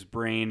like his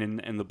brain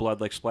and the blood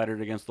like splattered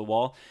against the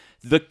wall.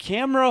 The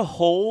camera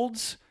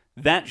holds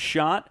that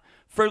shot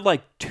for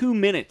like 2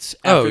 minutes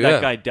after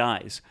that guy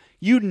dies.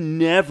 You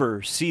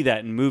never see that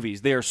in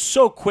movies. They are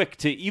so quick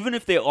to, even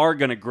if they are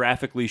going to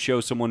graphically show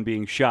someone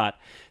being shot,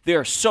 they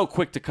are so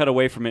quick to cut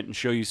away from it and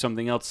show you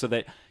something else, so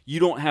that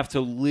you don't have to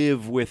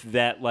live with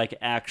that like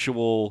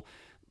actual,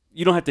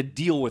 you don't have to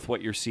deal with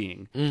what you're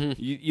seeing.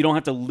 You don't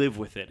have to live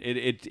with it.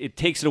 It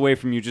takes it away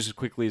from you just as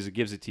quickly as it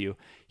gives it to you.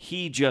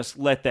 He just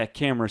let that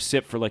camera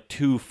sit for like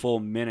 2 full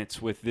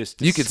minutes with this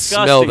disgusting, you could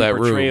smell that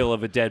portrayal room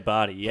of a dead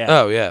body. Yeah.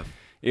 Oh, yeah.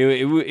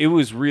 It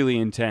was really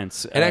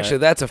intense. And actually,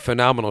 that's a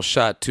phenomenal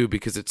shot, too,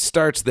 because it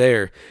starts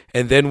there,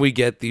 and then we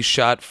get the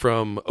shot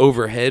from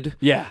overhead.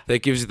 Yeah.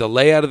 That gives you the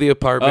layout of the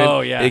apartment.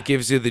 Oh, yeah. It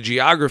gives you the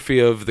geography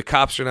of the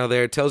cops are now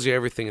there. It tells you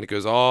everything, and it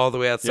goes all the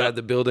way outside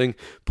the building.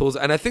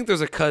 And I think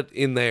there's a cut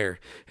in there.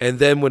 And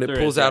then when it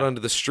pulls out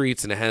onto the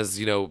streets, and it has,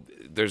 you know,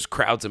 there's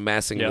crowds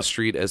amassing in the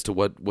street as to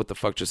what the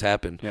fuck just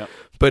happened. Yep.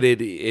 But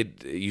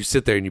you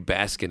sit there and you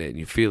bask in it, and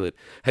you feel it.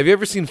 Have you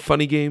ever seen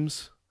Funny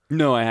Games?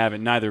 No, I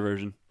haven't. Neither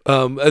version.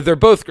 They're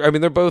both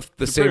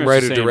the same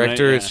writer director.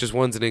 Right? Yeah. It's just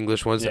one's in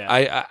English, one's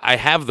I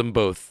have them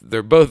both.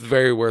 They're both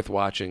very worth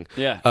watching.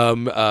 Yeah.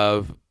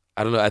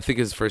 I don't know. I think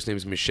his first name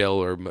is Michelle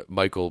or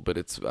Michael, but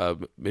it's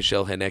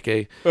Michel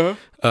Haneke.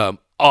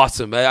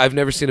 Awesome. I've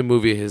never seen a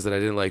movie of his that I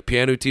didn't like.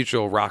 Piano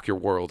Teacher will rock your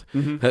world.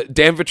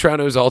 Dan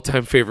Vitrano's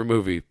all-time favorite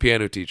movie,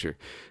 Piano Teacher.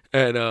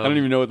 And I don't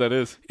even know what that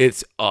is.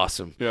 It's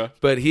awesome. Yeah.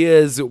 But he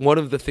has, one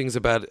of the things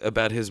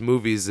about his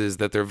movies is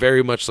that they're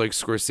very much like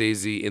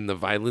Scorsese in the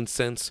violence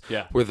sense,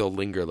 where they'll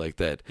linger like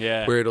that.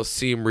 Yeah. Where it'll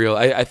seem real.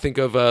 I think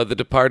of The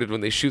Departed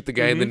when they shoot the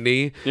guy in the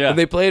knee, and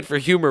they play it for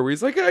humor, where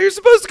he's like, you're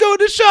supposed to go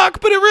into shock,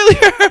 but it really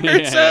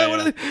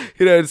hurts.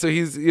 You know, and so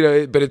he's, you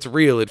know, but it's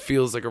real. It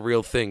feels like a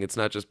real thing. It's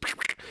not just...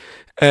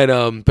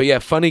 And but yeah,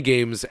 Funny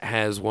Games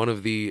has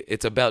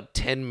it's about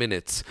 10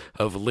 minutes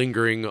of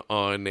lingering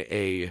on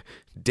a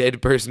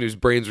dead person whose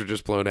brains were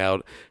just blown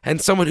out,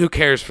 and someone who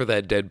cares for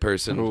that dead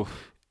person. Ooh.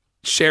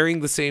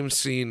 Sharing the same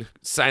scene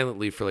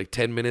silently for like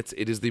 10 minutes.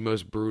 It is the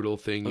most brutal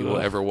thing you will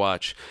ever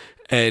watch,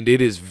 and it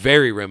is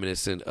very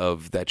reminiscent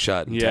of that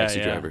shot in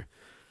Taxi Driver.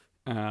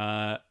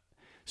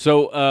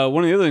 So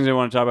one of the other things I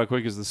want to talk about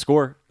quick is the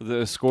score.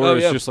 The score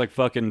is just like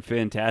fucking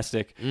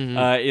fantastic.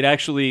 It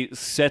actually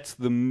sets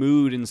the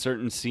mood in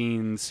certain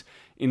scenes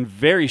in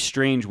very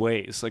strange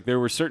ways. Like there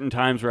were certain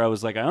times where I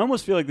was like, I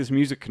almost feel like this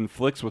music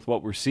conflicts with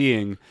what we're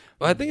seeing.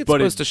 Well, I think it's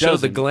supposed to show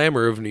the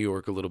glamour of New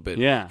York a little bit.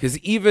 Yeah. Because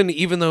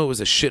even though it was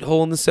a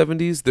shithole in the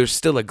 70s, there's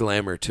still a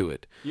glamour to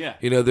it. Yeah.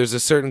 You know, there's a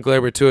certain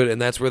glamour to it,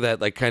 and that's where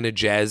that like kind of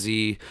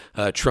jazzy,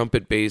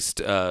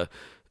 trumpet-based,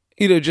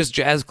 just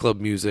jazz club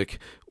music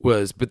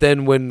was. But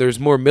then when there's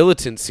more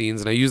militant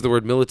scenes, and I use the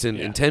word militant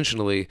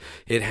intentionally,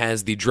 it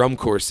has the drum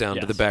corps sound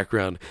to the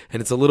background,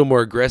 and it's a little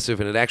more aggressive,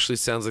 and it actually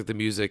sounds like the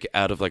music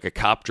out of like a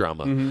cop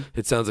drama.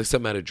 It sounds like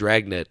something out of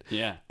Dragnet.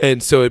 Yeah.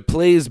 And so it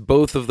plays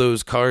both of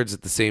those cards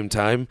at the same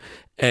time,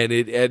 and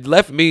it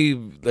left me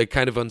like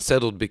kind of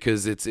unsettled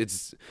because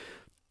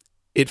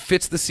it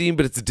fits the scene,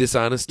 but it's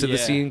dishonest to the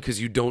scene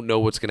because you don't know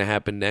what's going to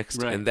happen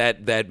next, and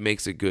that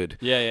makes it good.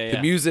 Yeah.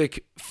 The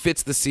music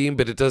fits the scene,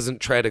 but it doesn't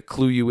try to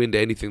clue you into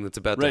anything that's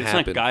about to happen.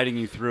 It's not guiding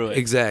you through it.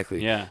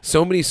 Exactly. Yeah.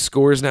 So many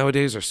scores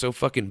nowadays are so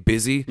fucking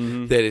busy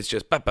that it's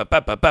just ba ba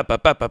ba ba ba ba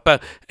ba ba ba,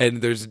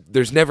 and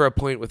there's never a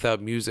point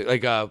without music.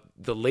 Like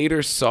the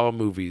later Saw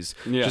movies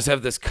just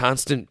have this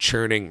constant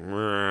churning.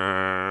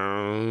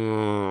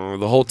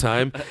 the whole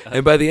time.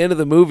 And by the end of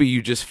the movie,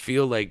 you just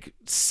feel like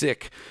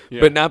sick.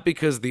 Yeah. But not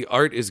because the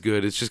art is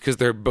good. It's just because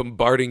they're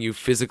bombarding you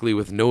physically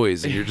with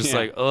noise. And you're just Yeah.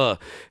 like, ugh.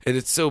 And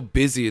it's so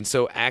busy and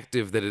so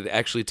active that it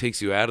actually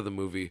takes you out of the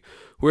movie.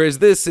 Whereas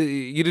this,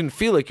 you didn't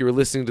feel like you were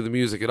listening to the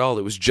music at all.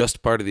 It was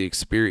just part of the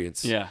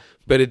experience. Yeah.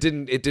 But it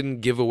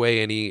didn't give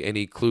away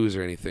any clues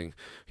or anything.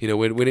 You know,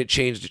 when it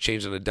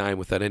changed on a dime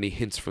without any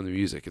hints from the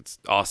music. It's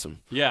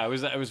awesome. Yeah, I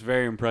was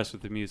very impressed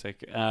with the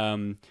music. I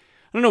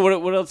don't know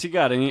what else you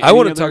got. I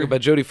want to talk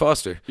about Jodie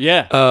Foster.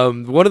 Yeah.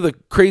 One of the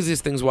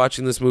craziest things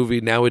watching this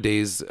movie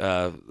nowadays,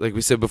 like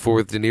we said before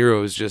with De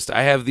Niro, is just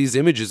I have these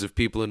images of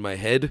people in my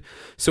head.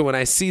 So when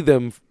I see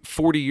them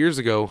 40 years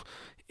ago,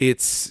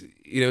 it's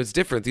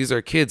different. These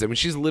are kids. I mean,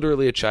 she's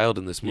literally a child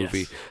in this movie.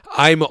 Yes.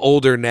 I'm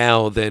older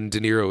now than De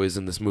Niro is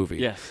in this movie.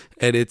 Yes.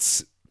 And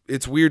it's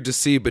weird to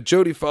see, but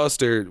Jodie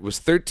Foster was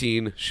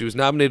 13. She was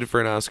nominated for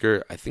an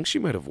Oscar. I think she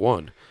might have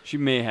won. She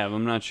may have.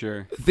 I'm not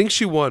sure. I think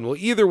she won. Well,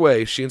 either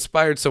way, she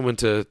inspired someone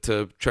to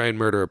try and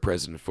murder a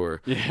president for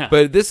her. Yeah.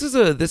 But this is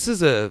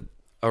a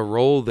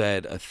role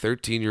that a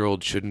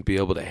 13-year-old shouldn't be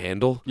able to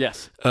handle.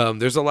 Yes.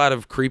 There's a lot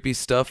of creepy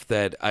stuff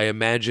that I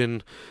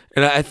imagine,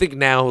 and I think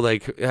now,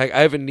 like, I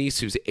have a niece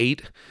who's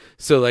 8,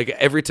 so like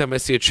every time I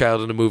see a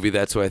child in a movie,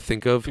 that's who I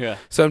think of. Yeah.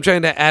 So I'm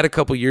trying to add a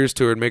couple years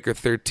to her and make her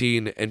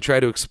 13, and try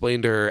to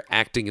explain to her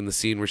acting in the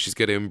scene where she's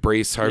going to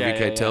embrace Harvey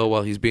Keitel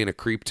while he's being a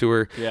creep to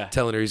her,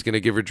 telling her he's going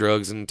to give her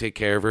drugs and take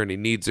care of her, and he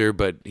needs her,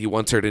 but he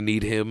wants her to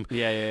need him.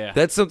 Yeah.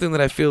 That's something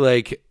that I feel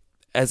like,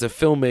 as a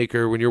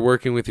filmmaker, when you're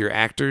working with your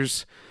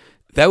actors,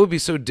 that would be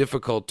so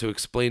difficult to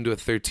explain to a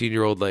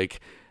 13-year-old, like,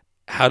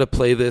 how to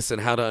play this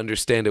and how to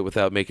understand it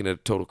without making it a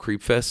total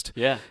creep fest.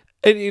 Yeah.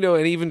 And,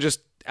 and even just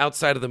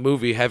outside of the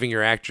movie, having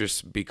your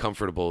actress be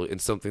comfortable in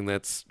something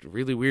that's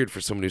really weird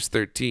for someone who's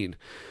 13.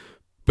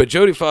 But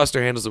Jodie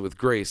Foster handles it with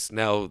grace.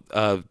 Now,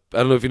 I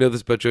don't know if you know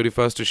this about Jodie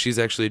Foster. She's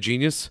actually a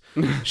genius.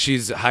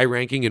 She's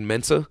high-ranking in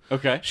Mensa.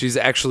 Okay. She's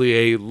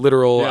actually a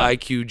literal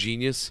IQ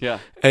genius. Yeah.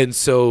 And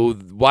so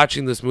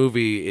watching this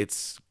movie,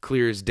 it's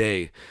clear as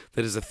day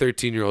that as a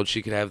 13-year-old,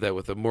 she could have that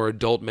with a more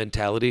adult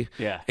mentality.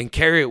 Yeah. And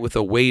carry it with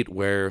a weight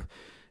where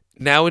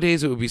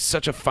nowadays it would be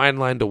such a fine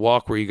line to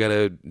walk where you got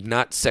to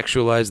not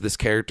sexualize this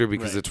character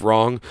because it's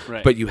wrong,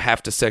 but you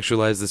have to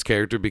sexualize this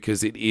character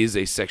because it is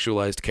a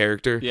sexualized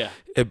character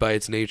by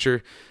its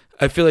nature.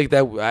 I feel like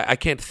that I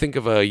can't think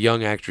of a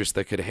young actress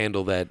that could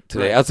handle that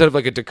today outside of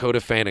like a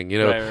Dakota Fanning,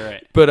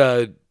 Right.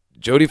 But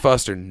Jodie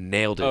Foster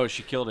nailed it. Oh,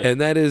 she killed it.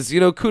 And that is,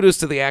 kudos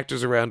to the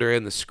actors around her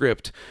and the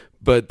script.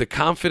 But the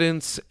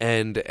confidence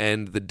and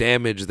the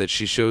damage that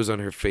she shows on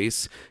her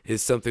face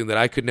is something that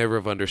I could never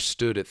have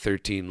understood at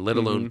 13, let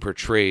alone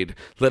portrayed,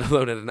 let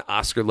alone at an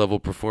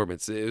Oscar-level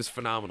performance. It was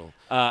phenomenal.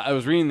 I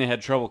was reading they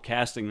had trouble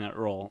casting that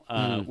role,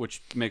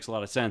 which makes a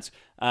lot of sense.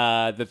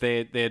 That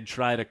they had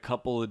tried a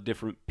couple of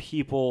different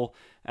people,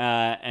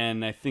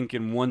 and I think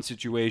in one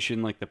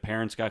situation, like the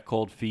parents got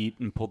cold feet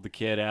and pulled the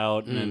kid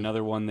out, and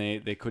another one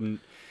they couldn't.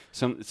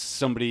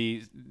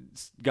 Somebody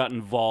got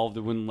involved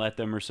that wouldn't let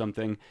them or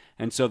something,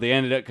 and so they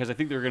ended up, because I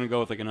think they were going to go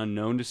with like an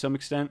unknown to some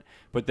extent,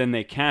 but then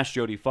they cast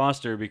Jodie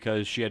Foster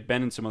because she had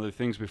been in some other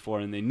things before,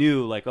 and they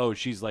knew like, oh,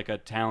 she's like a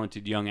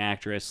talented young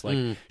actress,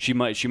 like she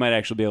might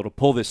actually be able to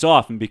pull this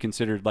off and be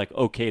considered like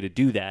okay to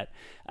do that.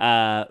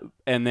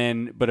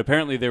 But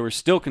apparently there were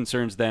still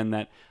concerns then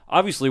that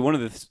obviously one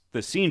of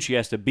the scenes she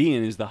has to be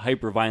in is the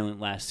hyper violent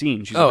last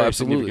scene. She's a very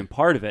significant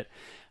part of it.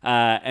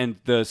 And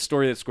the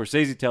story that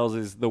Scorsese tells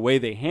is the way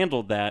they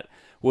handled that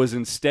was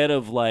instead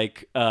of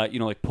like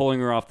pulling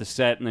her off the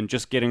set and then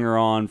just getting her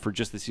on for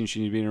just the scene she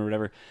needed to be in or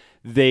whatever,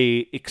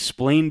 they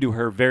explained to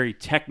her very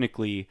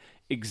technically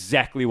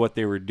exactly what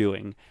they were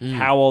doing,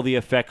 how all the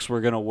effects were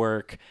going to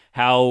work,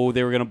 how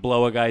they were going to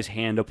blow a guy's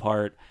hand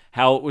apart,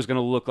 how it was going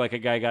to look like a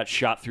guy got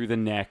shot through the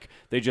neck.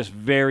 They just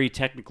very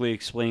technically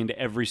explained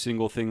every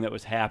single thing that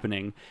was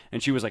happening.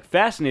 And she was like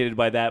fascinated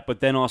by that, but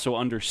then also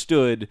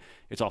understood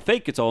it's all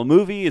fake, it's all a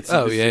movie, this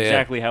is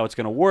exactly how it's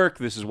going to work,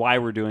 this is why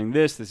we're doing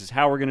this is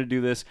how we're going to do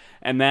this.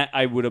 And that,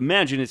 I would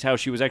imagine, is how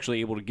she was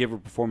actually able to give a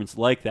performance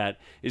like that,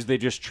 is they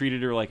just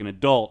treated her like an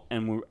adult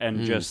and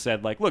just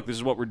said like, look, this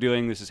is what we're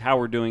doing, this is how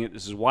we're doing it,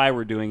 this is why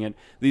we're doing it,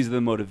 these are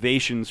the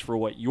motivations for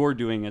what you're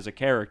doing as a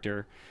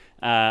character.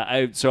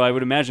 So I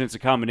would imagine it's a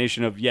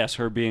combination of, yes,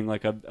 her being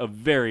like a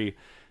very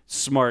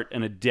smart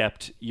and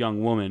adept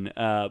young woman,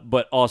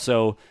 but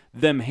also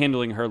them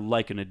handling her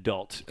like an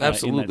adult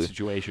in that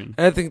situation.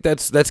 And I think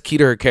that's key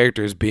to her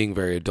character, is being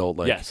very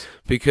adult-like. Yes.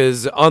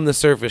 Because on the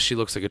surface, she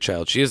looks like a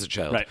child. She is a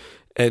child. Right.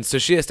 And so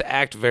she has to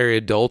act very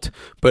adult,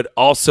 but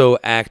also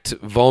act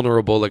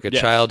vulnerable like a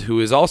child who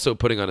is also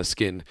putting on a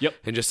skin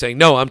and just saying,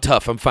 no, I'm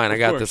tough, I'm fine, I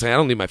got this, I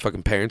don't need my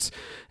fucking parents.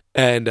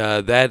 And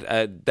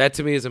that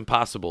to me is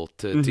impossible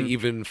to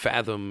even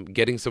fathom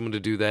getting someone to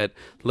do that,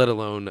 let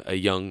alone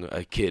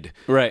a kid.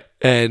 Right.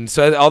 And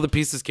so all the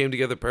pieces came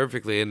together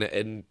perfectly,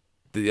 and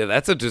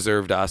that's a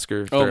deserved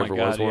Oscar. Oh my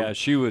God, yeah,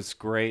 she was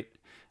great.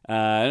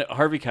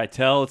 Harvey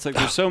Keitel, it's like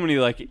there's so many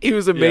like he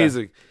was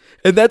amazing,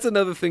 and that's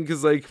another thing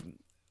because like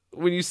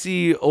when you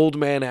see old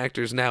man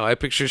actors now, I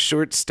picture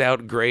short,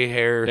 stout, gray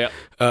hair,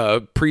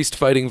 Yep. priest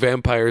fighting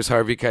vampires,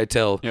 Harvey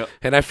Keitel, Yep.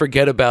 and I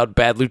forget about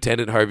Bad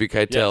Lieutenant Harvey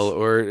Keitel,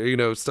 Yes.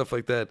 or stuff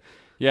like that.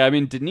 Yeah, I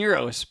mean, De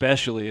Niro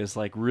especially is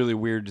like really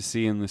weird to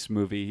see in this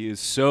movie. He is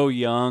so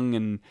young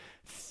and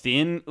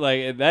thin.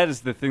 Like, that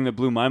is the thing that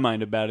blew my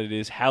mind about it,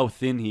 is how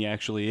thin he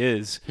actually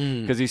is,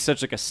 because he's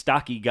such like a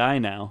stocky guy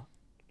now.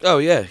 Oh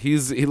yeah, he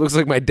looks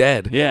like my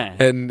dad. Yeah.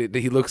 and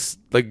he looks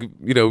like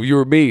you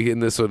or me in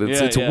this one.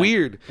 It's Yeah.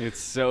 weird. It's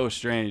so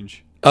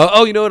strange.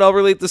 You know what? I'll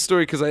relate this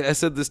story because I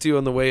said this to you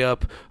on the way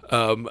up.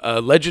 A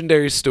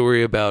legendary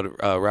story about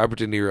Robert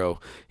De Niro.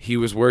 He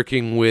was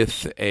working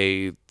with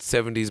a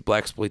 70s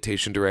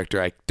blaxploitation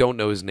director. I don't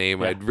know his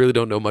name. Yeah. I really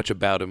don't know much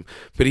about him.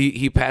 But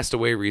he passed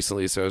away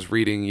recently, so I was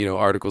reading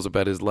articles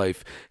about his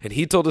life. And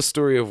he told a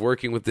story of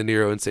working with De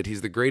Niro and said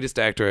he's the greatest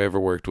actor I ever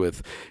worked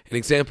with. An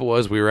example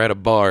was we were at a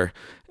bar,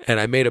 and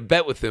I made a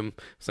bet with him.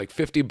 It's like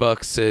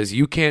 $50. Says,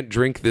 you can't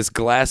drink this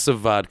glass of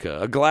vodka.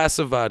 A glass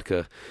of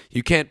vodka.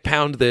 You can't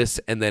pound this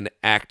and then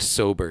act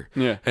sober.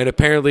 Yeah. And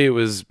apparently it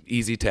was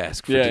easy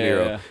task for Yeah, De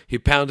Niro. yeah. He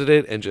pounded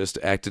it and just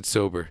acted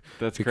sober.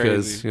 That's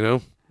because,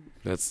 crazy.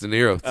 that's De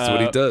Niro. That's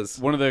what he does.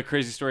 One of the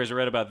crazy stories I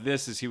read about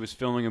this is he was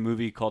filming a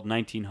movie called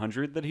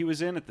 1900 that he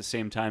was in at the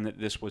same time that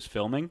this was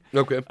filming.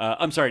 Okay.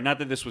 I'm sorry, not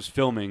that this was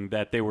filming,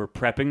 that they were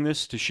prepping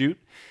this to shoot.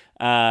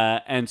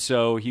 And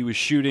so he was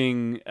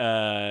shooting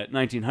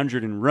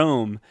 1900 in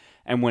Rome,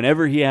 and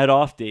whenever he had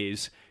off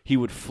days, he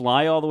would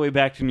fly all the way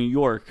back to New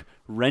York,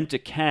 rent a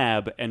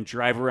cab, and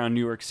drive around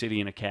New York City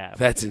in a cab.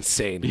 That's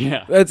insane.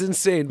 Yeah. That's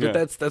insane, but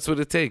Yeah. that's what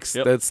it takes.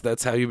 Yep.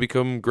 That's how you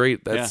become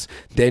great. That's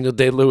Daniel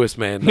Day-Lewis,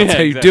 man. That's Yeah,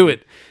 how you exactly. do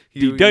it.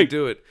 You D-Day.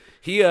 do it.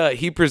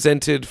 He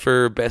presented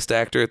for Best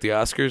Actor at the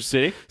Oscars.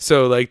 See?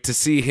 So like to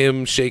see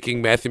him shaking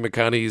Matthew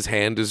McConaughey's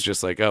hand is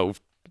just like, oh,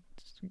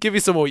 give me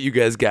some of what you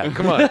guys got.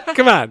 Come on.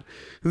 Come on.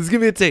 Let's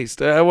give me a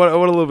taste. I want a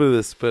little bit of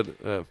this, but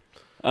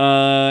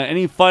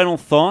Any final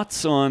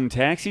thoughts on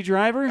Taxi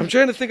Driver? I'm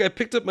trying to think. I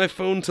picked up my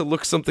phone to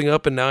look something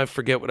up, and now I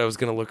forget what I was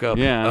going to look up.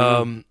 Yeah,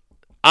 I know.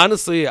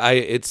 Honestly,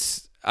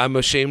 I'm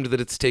ashamed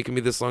that it's taken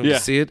me this long Yeah. to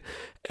see it,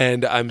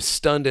 and I'm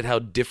stunned at how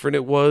different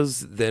it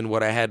was than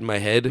what I had in my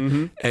head,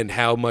 and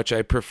how much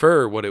I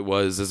prefer what it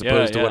was as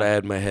opposed to what yeah. I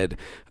had in my head.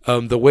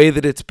 The way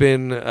that it's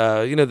been,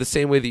 the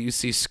same way that you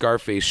see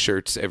Scarface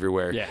shirts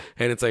everywhere, Yeah.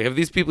 and it's like, have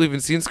these people even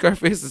seen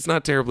Scarface? It's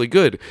not terribly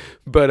good,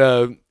 but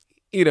I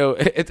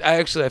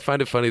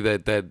find it funny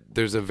that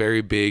there's a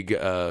very big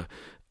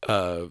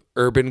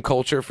urban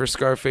culture for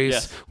Scarface,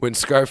 Yes. when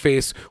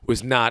Scarface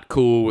was not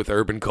cool with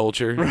urban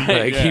culture. Right,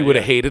 Like yeah, he would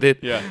have yeah. hated it.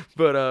 Yeah.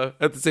 But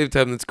at the same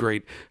time, that's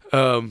great.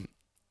 When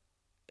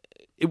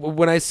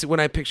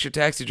I picture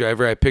Taxi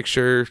Driver, I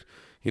picture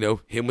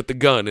him with the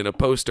gun in a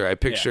poster. I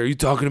picture you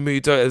talking to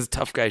me as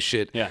tough guy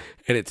shit. Yeah.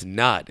 And it's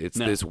not. It's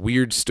No. this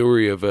weird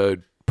story of a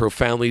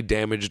profoundly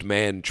damaged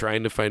man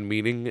trying to find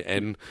meaning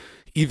and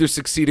either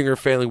succeeding or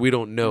failing. We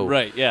don't know.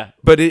 Right, yeah.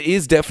 But it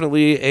is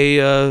definitely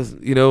a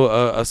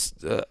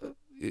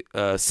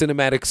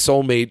cinematic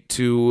soulmate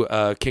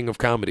to King of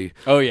Comedy.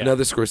 Oh, yeah.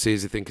 Another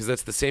Scorsese thing, because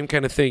that's the same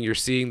kind of thing. You're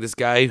seeing this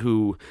guy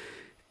who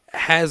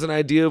has an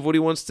idea of what he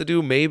wants to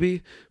do,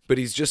 maybe, but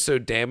he's just so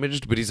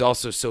damaged, but he's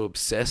also so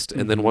obsessed,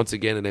 and then once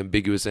again an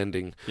ambiguous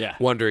ending, Yeah.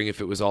 wondering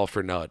if it was all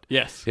for naught.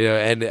 Yes.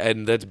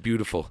 And that's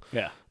beautiful.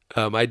 Yeah.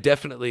 I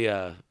definitely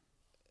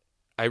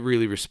I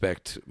really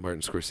respect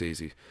Martin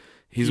Scorsese.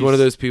 He's one of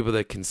those people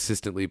that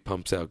consistently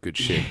pumps out good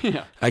shit.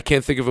 Yeah. I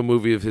can't think of a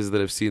movie of his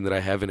that I've seen that I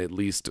haven't at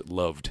least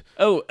loved.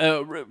 Oh,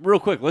 real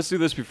quick, let's do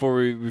this before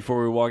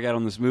we walk out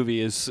on this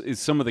movie. Is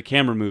some of the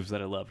camera moves that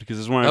I loved, because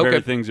it's one of my Okay.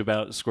 favorite things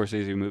about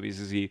Scorsese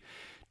movies is he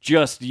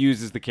just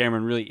uses the camera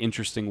in really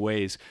interesting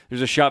ways.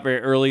 There's a shot very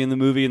early in the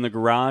movie in the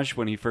garage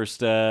when he's first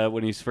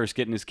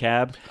getting his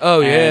cab. Oh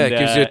yeah, And, it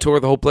gives you a tour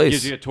of the whole place.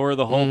 Gives you a tour of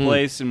the whole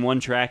place in one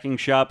tracking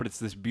shot, but it's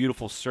this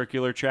beautiful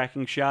circular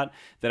tracking shot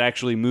that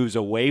actually moves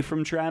away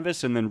from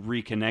Travis and then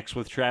reconnects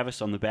with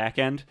Travis on the back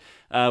end,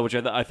 which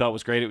I thought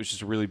was great. It was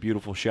just a really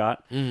beautiful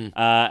shot.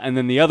 And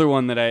then the other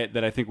one that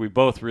I think we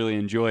both really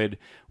enjoyed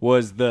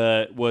was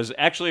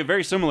actually a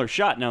very similar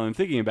shot. Now that I'm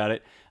thinking about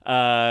it,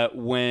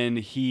 when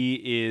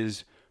he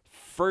is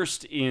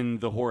first in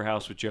the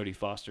whorehouse with Jodie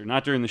Foster,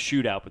 not during the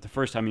shootout, but the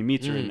first time he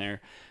meets her in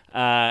there,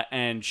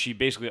 and she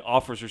basically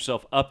offers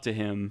herself up to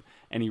him,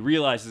 and he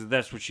realizes that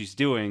that's what she's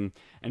doing,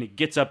 and he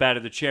gets up out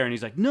of the chair, and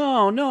he's like,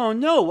 no,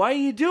 why are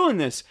you doing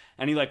this?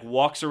 And he like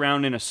walks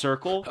around in a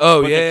circle,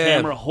 Oh, but yeah. the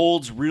camera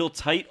holds real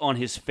tight on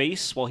his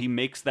face while he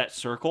makes that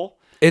circle.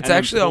 It's and then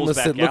actually pulls almost,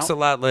 back it looks out. a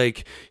lot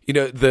like,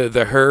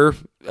 the her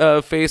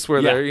face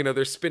where Yeah.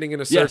 they're spinning in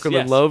a circle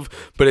yes. in love,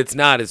 but it's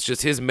not. It's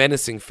just his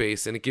menacing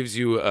face, and it gives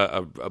you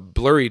a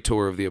blurry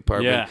tour of the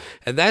apartment. Yeah.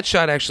 And that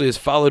shot actually is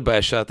followed by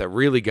a shot that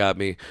really got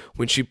me.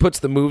 When she puts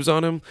the moves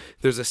on him,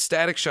 there's a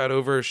static shot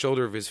over her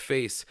shoulder of his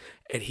face,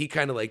 and he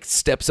kind of like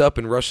steps up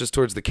and rushes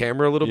towards the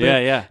camera a little bit. Yeah,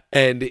 yeah.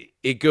 And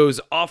it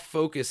goes off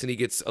focus, and he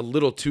gets a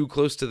little too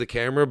close to the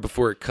camera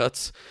before it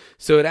cuts.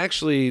 So it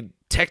actually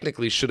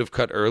technically should have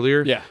cut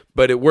earlier. Yeah.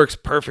 But it works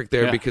perfect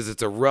there Yeah. because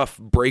it's a rough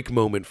break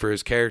moment for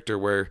his character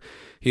where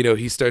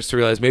he starts to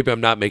realize maybe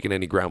I'm not making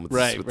any ground with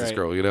this Right.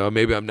 girl.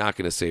 Maybe I'm not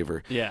going to save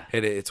her. Yeah.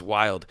 And it's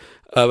wild.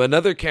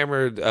 Another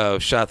camera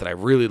shot that I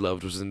really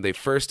loved was when they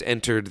first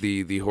entered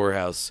the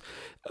whorehouse.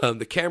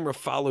 The camera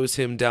follows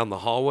him down the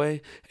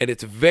hallway, and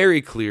it's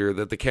very clear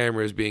that the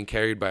camera is being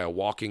carried by a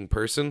walking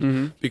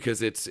person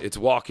because it's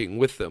walking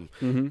with them.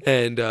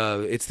 And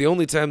it's the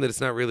only time that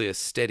it's not really a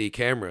steady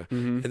camera.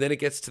 And then it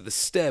gets to the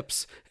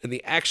steps, and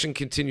the action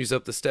continues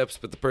up the steps,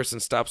 but the person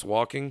stops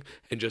walking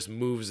and just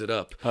moves it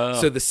up.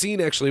 So the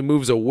scene actually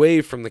moves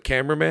away from the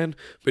cameraman,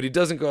 but he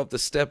doesn't go up the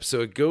steps,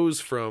 so it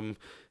goes from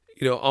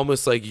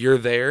almost like you're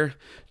there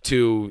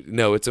to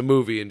no, it's a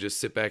movie and just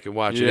sit back and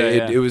watch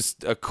it. It was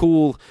a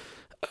cool.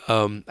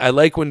 I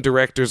like when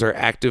directors are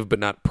active but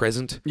not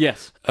present.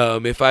 Yes.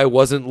 If I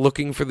wasn't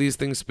looking for these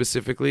things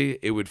specifically,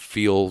 it would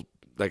feel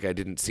like I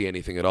didn't see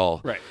anything at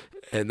all. Right.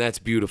 And that's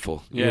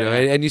beautiful. Yeah,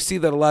 And you see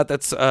that a lot.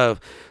 That's like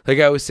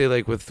I always say,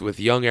 like with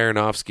young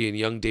Aronofsky and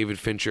young David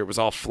Fincher, it was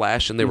all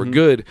flash and they were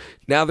good.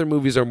 Now their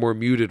movies are more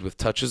muted with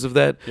touches of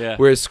that. Yeah.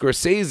 Whereas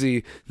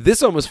Scorsese,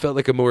 this almost felt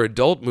like a more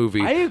adult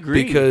movie. I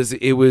agree. Because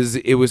it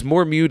was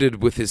more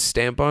muted with his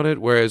stamp on it,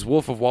 whereas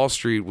Wolf of Wall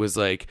Street was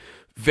like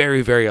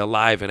very, very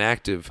alive and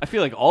active. I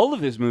feel like all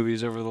of his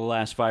movies over the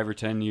last 5 or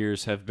 10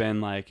 years have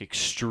been like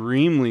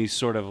extremely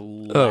sort of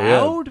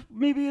loud.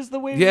 Maybe is the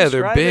way. To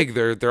they're big.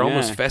 It. They're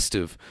almost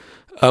festive.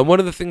 One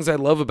of the things I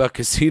love about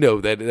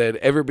Casino that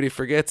everybody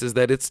forgets is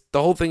that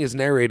the whole thing is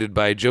narrated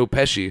by Joe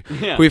Pesci,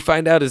 who we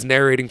find out is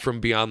narrating from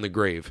beyond the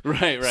grave.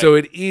 Right. So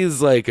it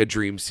is like a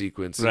dream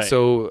sequence. Right. And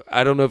so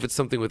I don't know if it's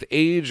something with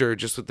age or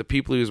just with the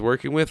people he was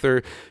working with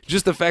or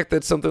just the fact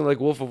that something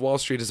like Wolf of Wall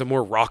Street is a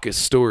more raucous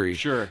story.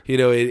 Sure.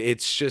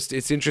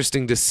 It's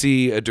interesting to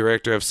see a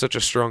director have such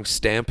a strong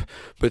stamp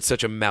but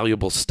such a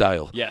malleable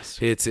style. Yes.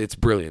 It's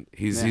brilliant.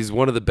 He's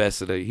one of the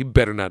best at it. He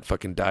better not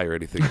fucking die or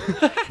anything.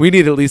 We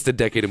need at least a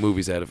decade of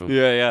movies out of him.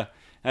 Yeah.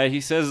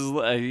 He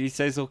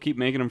says he'll keep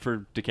making them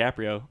for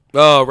DiCaprio.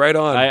 Oh, right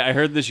on. I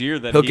heard this year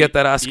that he'll get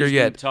that Oscar he's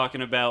yet. Been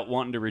talking about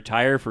wanting to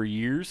retire for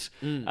years,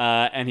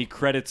 and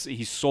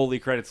he solely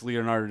credits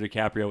Leonardo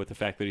DiCaprio with the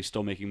fact that he's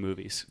still making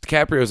movies.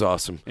 DiCaprio's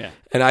awesome. Yeah,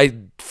 and I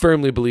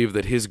firmly believe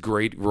that his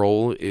great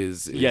role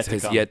has yet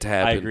to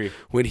happen. I agree.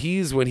 When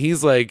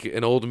he's like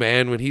an old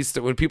man,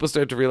 when people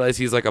start to realize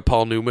he's like a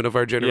Paul Newman of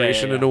our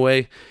generation in a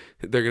way,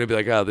 they're gonna be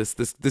like, oh,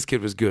 this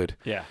kid was good.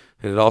 Yeah.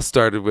 And it all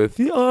started with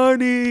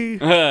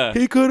Arnie.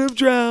 He could have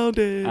drowned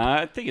it.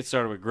 I think it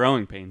started with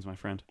Growing Pains, my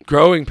friend.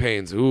 Growing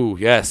Pains. Ooh,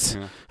 yes.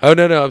 Yeah. Oh,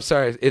 no, I'm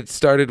sorry. It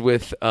started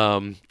with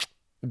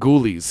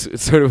Ghoulies.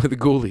 It started with the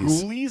Ghoulies.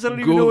 Ghoulies? I don't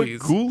even know what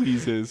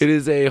Ghoulies is. It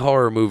is a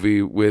horror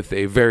movie with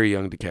a very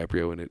young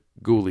DiCaprio in it.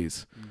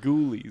 Ghoulies.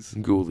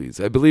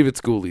 I believe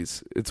it's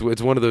Ghoulies. It's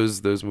one of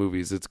those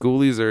movies. It's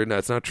Ghoulies or no,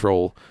 it's not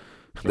Troll.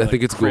 I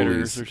think it's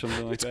Critters Ghoulies or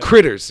something like that.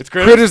 Critters. It's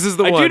Critters. Critters is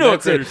the one. I do know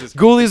That's what Critters is.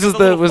 Ghoulies was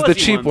the fuzzy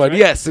cheap ones, one. right?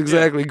 Yes,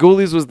 exactly.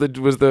 Ghoulies was the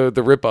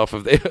ripoff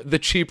of the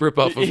cheap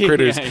ripoff of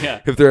Critters,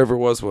 if there ever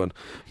was one.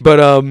 But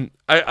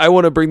I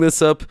want to bring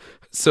this up.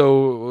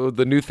 So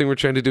the new thing we're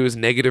trying to do is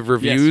negative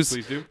reviews.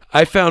 Yes, please do.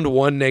 I found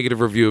one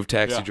negative review of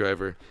Taxi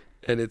Driver.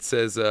 And it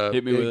says,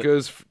 it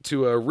goes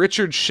to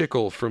Richard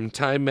Schickel from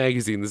Time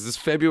Magazine. This is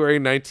February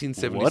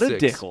 1976. What a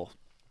dickle.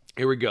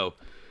 Here we go.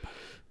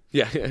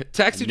 Yeah,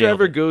 Taxi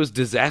Driver goes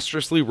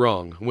disastrously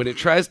wrong when it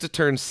tries to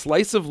turn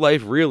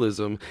slice-of-life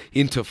realism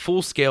into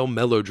full-scale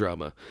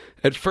melodrama.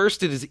 At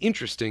first, it is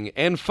interesting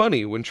and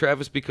funny when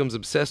Travis becomes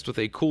obsessed with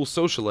a cool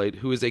socialite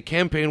who is a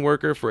campaign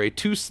worker for a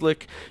too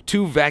slick,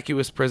 too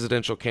vacuous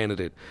presidential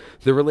candidate.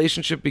 The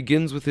relationship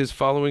begins with his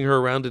following her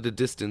around at a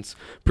distance,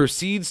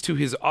 proceeds to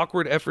his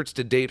awkward efforts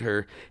to date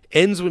her,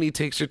 ends when he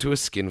takes her to a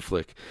skin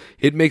flick.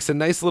 It makes a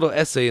nice little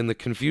essay in the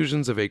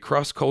confusions of a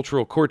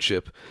cross-cultural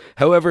courtship.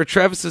 However,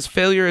 Travis's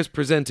failure as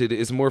presented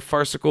is more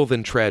farcical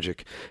than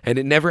tragic, and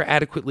it never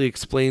adequately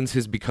explains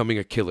his becoming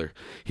a killer.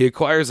 He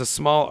acquires a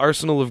small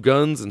arsenal of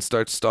guns and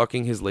starts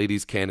stalking his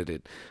lady's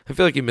candidate. I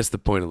feel like he missed the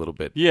point a little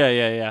bit.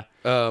 Yeah.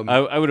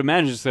 I would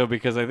imagine so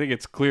because I think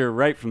it's clear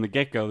right from the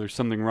get-go there's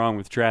something wrong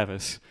with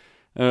Travis.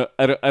 I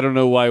don't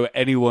know why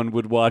anyone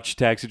would watch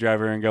Taxi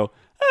Driver and go,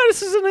 oh,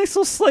 this is a nice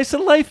little slice of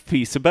life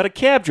piece about a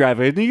cab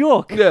driver in New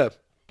York. Yeah.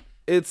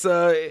 It's,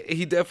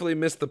 he definitely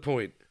missed the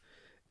point.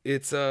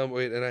 It's,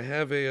 wait, and I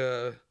have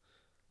a,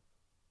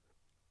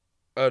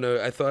 oh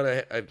no, I thought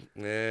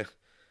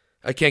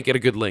I can't get a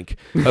good link.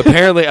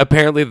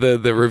 Apparently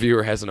the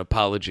reviewer has an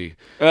apology.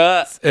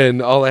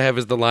 And all I have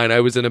is the line, I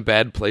was in a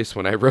bad place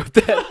when I wrote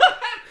that.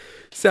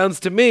 Sounds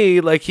to me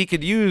like he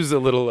could use a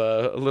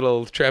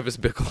little Travis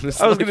Bickle in his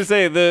life. I was going to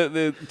say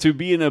the to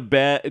be in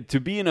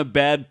a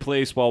bad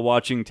place while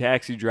watching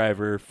Taxi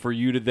Driver for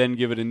you to then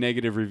give it a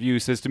negative review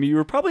says to me you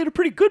were probably in a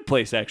pretty good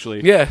place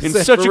actually. Yeah, in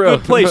such a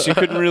good place you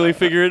couldn't really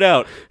figure it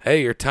out.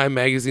 Hey, you're Time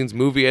Magazine's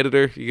movie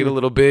editor. You get a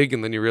little big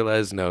and then you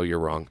realize no, you're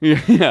wrong.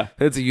 Yeah,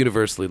 that's a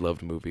universally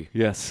loved movie.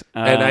 Yes,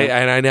 and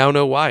I now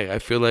know why. I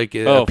feel like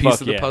a piece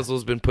of the puzzle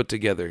has been put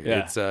together.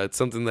 Yeah. It's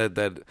something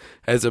that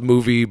as a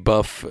movie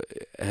buff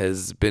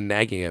has has been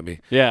nagging at me.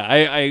 Yeah,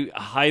 I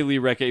highly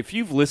recommend. If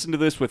you've listened to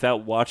this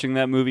without watching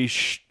that movie,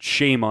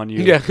 shame on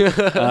you.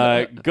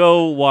 Yeah.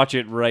 Go watch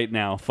it right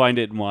now. Find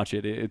it and watch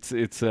it.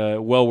 It's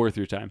well worth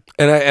your time.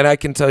 And I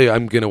can tell you,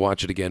 I'm gonna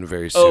watch it again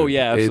very soon. Oh,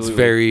 yeah, absolutely. It's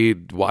very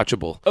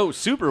watchable. Oh,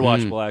 super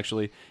watchable,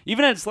 actually.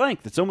 Even at its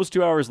length, it's almost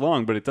 2 hours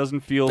long, but it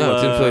doesn't feel. No,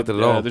 it didn't feel like that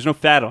at all. There's no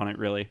fat on it,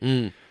 really.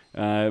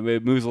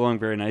 It moves along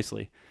very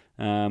nicely.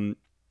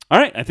 All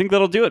right, I think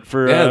that'll do it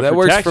for that for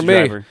works Taxi for me.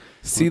 Driver.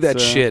 See that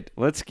shit.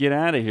 Let's get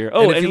out of here.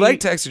 Oh, and if you like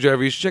Taxi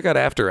Driver, you should check out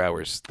After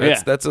Hours.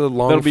 That's a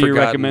long that'll be your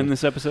forgotten. recommend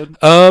this episode.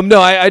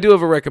 No, I do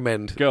have a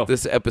recommend. Go.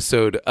 This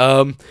episode.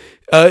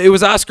 It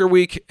was Oscar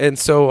week, and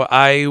so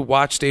I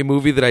watched a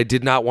movie that I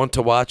did not want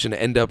to watch and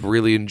end up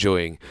really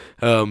enjoying.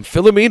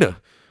 Philomena.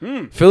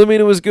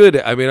 Philomena was good.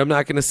 I mean, I'm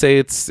not going to say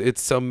it's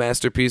some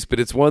masterpiece, but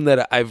it's one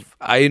that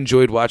I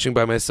enjoyed watching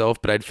by myself,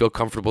 but I'd feel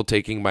comfortable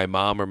taking my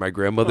mom or my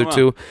grandmother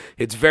to.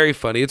 It's very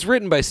funny. It's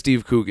written by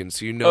Steve Coogan,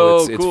 so you know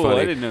it's cool.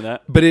 funny. I didn't know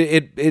that. But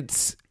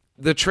it's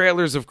the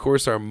trailers, of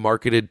course, are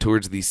marketed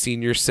towards the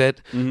senior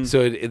set,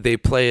 so they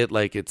play it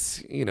like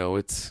it's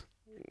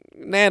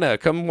Nana,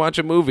 come watch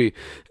a movie.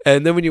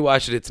 And then when you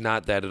watch it, it's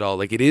not that at all.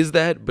 Like, it is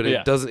that, but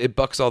it doesn't. It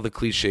bucks all the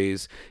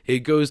cliches. It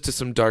goes to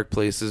some dark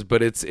places,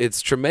 but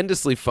it's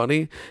tremendously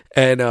funny.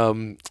 And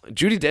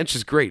Judi Dench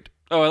is great.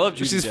 Oh, I love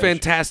Judi Dench. She's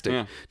fantastic.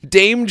 Yeah.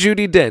 Dame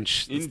Judi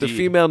Dench. It's the Indeed.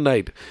 female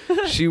knight.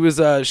 She was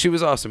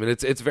awesome, and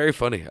it's very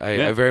funny.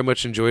 I very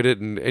much enjoyed it,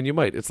 and you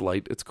might. It's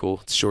light. It's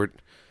cool. It's short.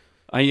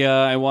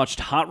 I watched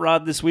Hot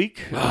Rod this week,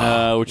 which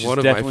is one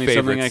of my definitely something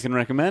favorites. I can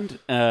recommend.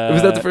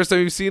 Was that the first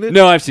time you've seen it?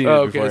 No, I've seen it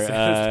okay, before. so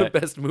that's the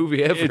best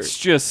movie ever. It's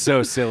just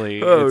so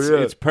silly. Oh,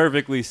 It's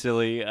perfectly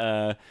silly.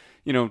 Don't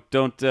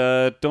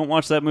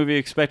watch that movie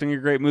expecting a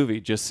great movie.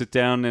 Just sit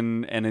down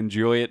and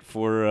enjoy it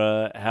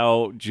for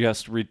how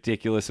just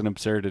ridiculous and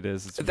absurd it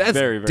is. It's That's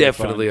very, very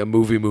definitely fun.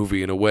 a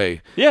movie in a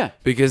way. Yeah.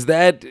 Because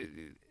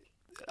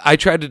I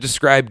tried to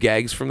describe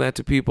gags from that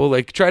to people.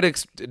 Like, try to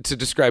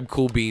describe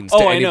Cool Beans to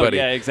I know. anybody.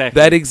 Yeah,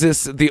 exactly. That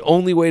exists. The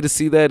only way to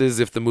see that is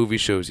if the movie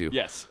shows you.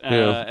 Yes,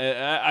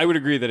 Yeah. I would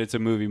agree that it's a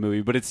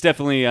movie, but it's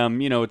definitely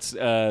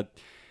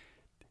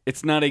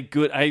it's not a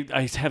good.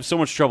 I have so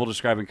much trouble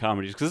describing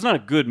comedies because it's not a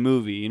good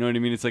movie. You know what I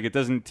mean? It's like it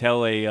doesn't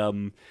tell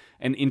an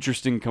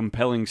interesting,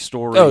 compelling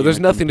story. Oh, there's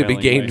in a nothing to be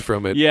compelling gained way.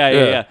 from it.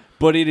 Yeah.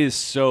 But it is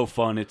so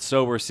fun. It's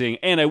so worth seeing.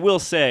 And I will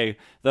say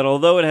that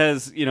although it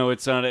has,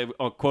 it's not a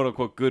quote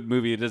unquote good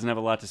movie, it doesn't have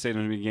a lot to say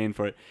to be gained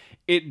for it.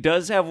 It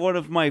does have one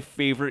of my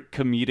favorite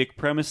comedic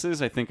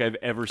premises I think I've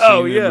ever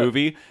seen in a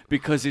movie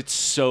because it's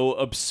so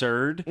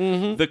absurd.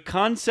 Mm-hmm. The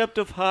concept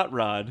of Hot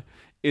Rod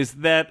is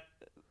that.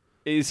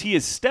 Is he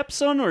his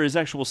stepson or his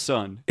actual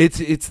son? It's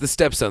the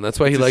stepson.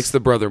 That's why he likes the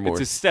brother more. It's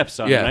his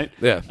stepson, Yeah, right?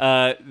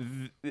 yeah.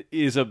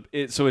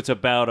 So it's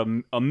about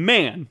a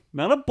man,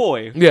 not a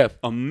boy. Yeah.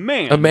 A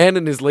man. A man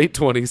in his late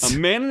 20s. A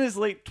man in his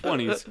late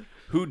 20s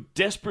who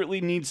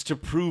desperately needs to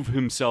prove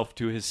himself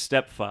to his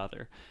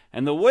stepfather.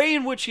 And the way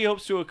in which he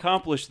hopes to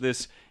accomplish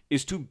this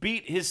is to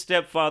beat his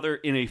stepfather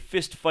in a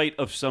fist fight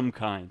of some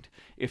kind.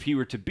 If he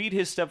were to beat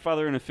his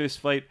stepfather in a fist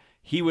fight,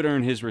 he would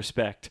earn his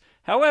respect.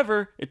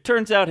 However, it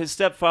turns out his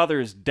stepfather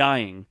is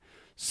dying.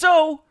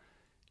 So,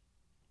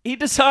 he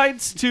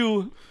decides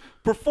to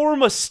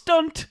perform a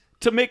stunt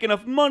to make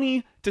enough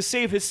money to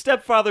save his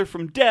stepfather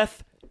from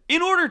death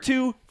in order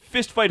to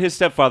fist fight his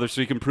stepfather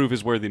so he can prove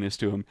his worthiness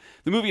to him.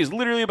 The movie is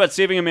literally about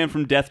saving a man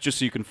from death just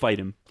so you can fight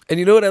him. And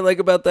you know what I like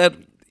about that?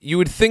 You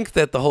would think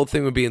that the whole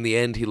thing would be in the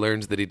end he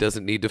learns that he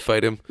doesn't need to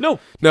fight him. No.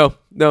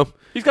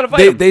 He's got to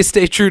fight him. They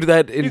stay true to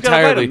that He's gotta fight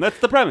entirely. him. That's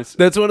the premise.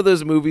 That's one of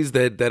those movies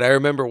that I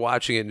remember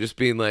watching it and just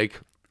being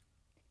like,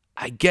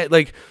 I get,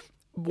 like,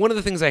 one of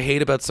the things I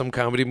hate about some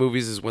comedy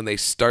movies is when they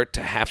start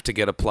to have to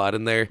get a plot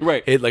in there.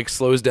 Right. It, like,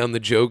 slows down the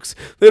jokes.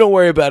 They don't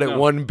worry about it No.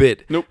 one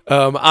bit. Nope.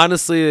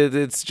 Honestly,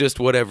 it's just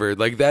whatever.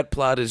 Like, that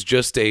plot is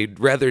just a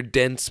rather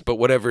dense but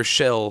whatever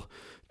shell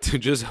to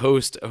just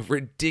host a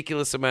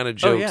ridiculous amount of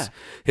jokes. Oh, yeah.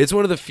 It's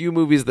one of the few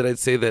movies that I'd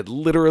say that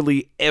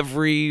literally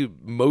every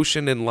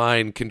motion and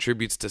line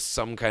contributes to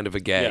some kind of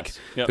a gag.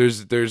 Yes.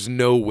 Yep. There's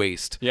no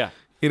waste. Yeah.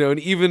 And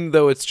even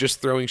though it's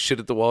just throwing shit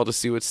at the wall to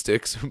see what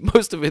sticks,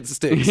 most of it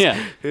sticks.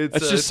 Yeah. It's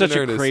That's just it's such in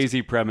a earnest.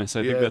 crazy premise.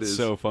 I think Yeah, it that's is.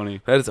 so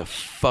funny. That is a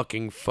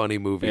fucking funny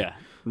movie. Yeah. That is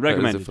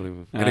Recommended. a funny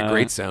movie. And a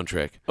great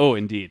soundtrack. Oh,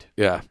 indeed.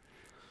 Yeah.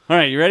 All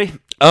right, you ready?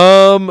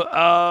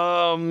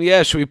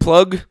 Yeah, should we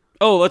plug?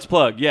 Oh, let's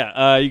plug.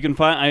 Yeah, you can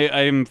find.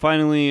 I'm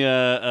finally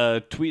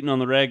tweeting on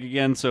the rag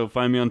again, so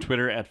find me on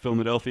Twitter at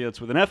Philadelphia. It's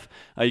with an F.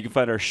 You can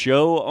find our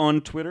show on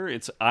Twitter.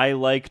 It's I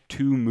Like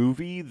To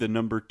Movie, the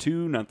number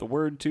 2, not the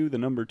word 2, the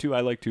number 2.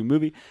 I Like To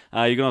Movie.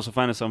 You can also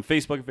find us on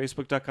Facebook at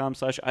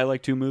facebook.com/I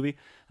Like To Movie.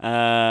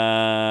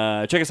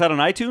 Check us out on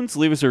iTunes.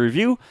 Leave us a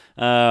review.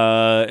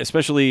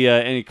 Especially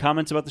any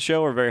comments about the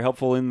show are very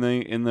helpful in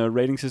the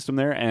rating system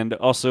there, and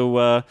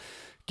also.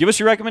 Give us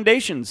your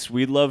recommendations.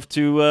 We'd love to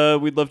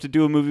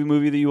do a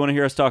movie that you want to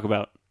hear us talk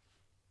about.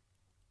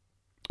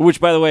 Which,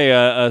 by the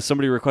way,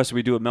 somebody requested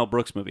we do a Mel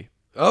Brooks movie.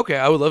 Okay,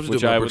 I would love to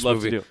Which do a I Mel would Brooks love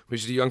movie. to do. We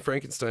should do Young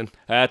Frankenstein.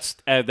 That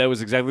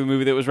was exactly the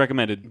movie that was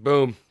recommended.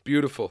 Boom.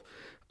 Beautiful.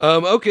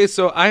 Okay,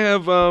 so I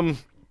have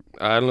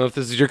I don't know if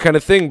this is your kind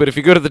of thing, but if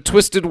you go to the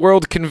Twisted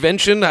World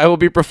Convention, I will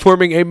be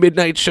performing a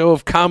midnight show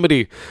of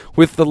comedy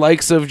with the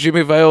likes of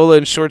Jimmy Viola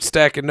and Short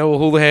Stack and Noah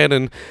Houlihan.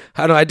 And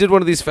I don't know, I did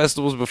one of these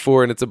festivals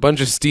before, and it's a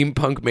bunch of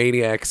steampunk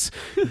maniacs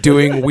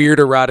doing weird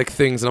erotic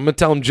things, and I'm going to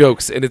tell them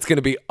jokes, and it's going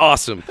to be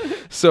awesome.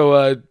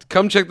 So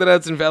come check that out.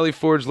 It's in Valley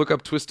Forge. Look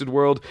up Twisted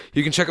World.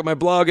 You can check out my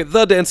blog at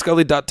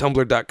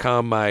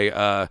thedanscully.tumblr.com,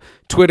 my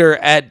Twitter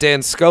at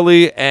Dan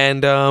Scully,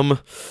 and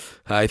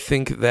I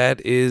think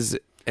that is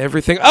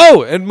everything.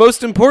 Oh, and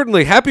most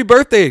importantly, happy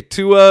birthday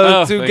to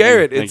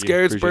Garrett. It's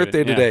Garrett's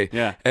birthday today.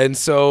 Yeah. And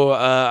so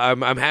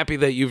I'm happy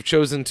that you've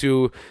chosen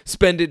to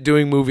spend it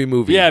doing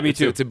movie. Yeah, me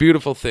too. It's a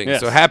beautiful thing. Yes.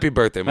 So happy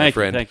birthday, my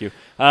friend. Thank you.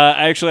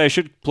 Actually, I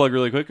should plug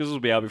really quick because this will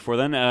be out before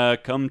then.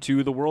 Come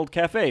to the World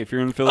Cafe if you're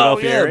in the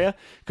Philadelphia area.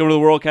 Come to the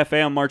World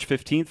Cafe on March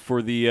 15th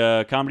for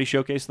the comedy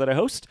showcase that I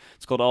host.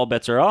 It's called All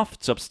Bets Are Off.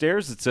 It's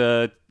upstairs. It's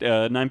a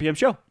 9 p.m.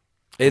 show.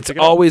 It's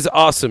always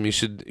awesome. You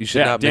should not miss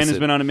it. Dan has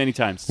been on it many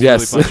times. It's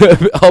yes, really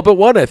fun. all but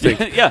one, I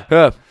think. Yeah.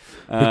 But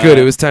good.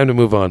 It was time to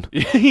move on.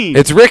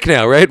 It's Rick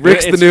now, right?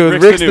 Rick's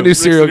the new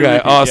serial guy.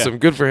 Awesome.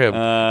 Good for him.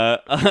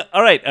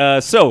 All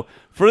right. So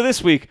for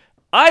this week,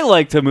 I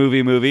like to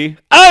movie.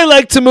 I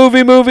like to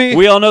movie.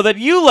 We all know that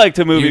you like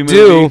to movie. You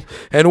do,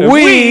 and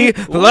we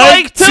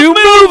like to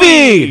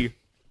movie.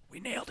 We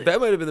nailed it. That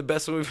might have been the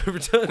best one we've ever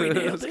done.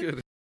 That was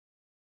good.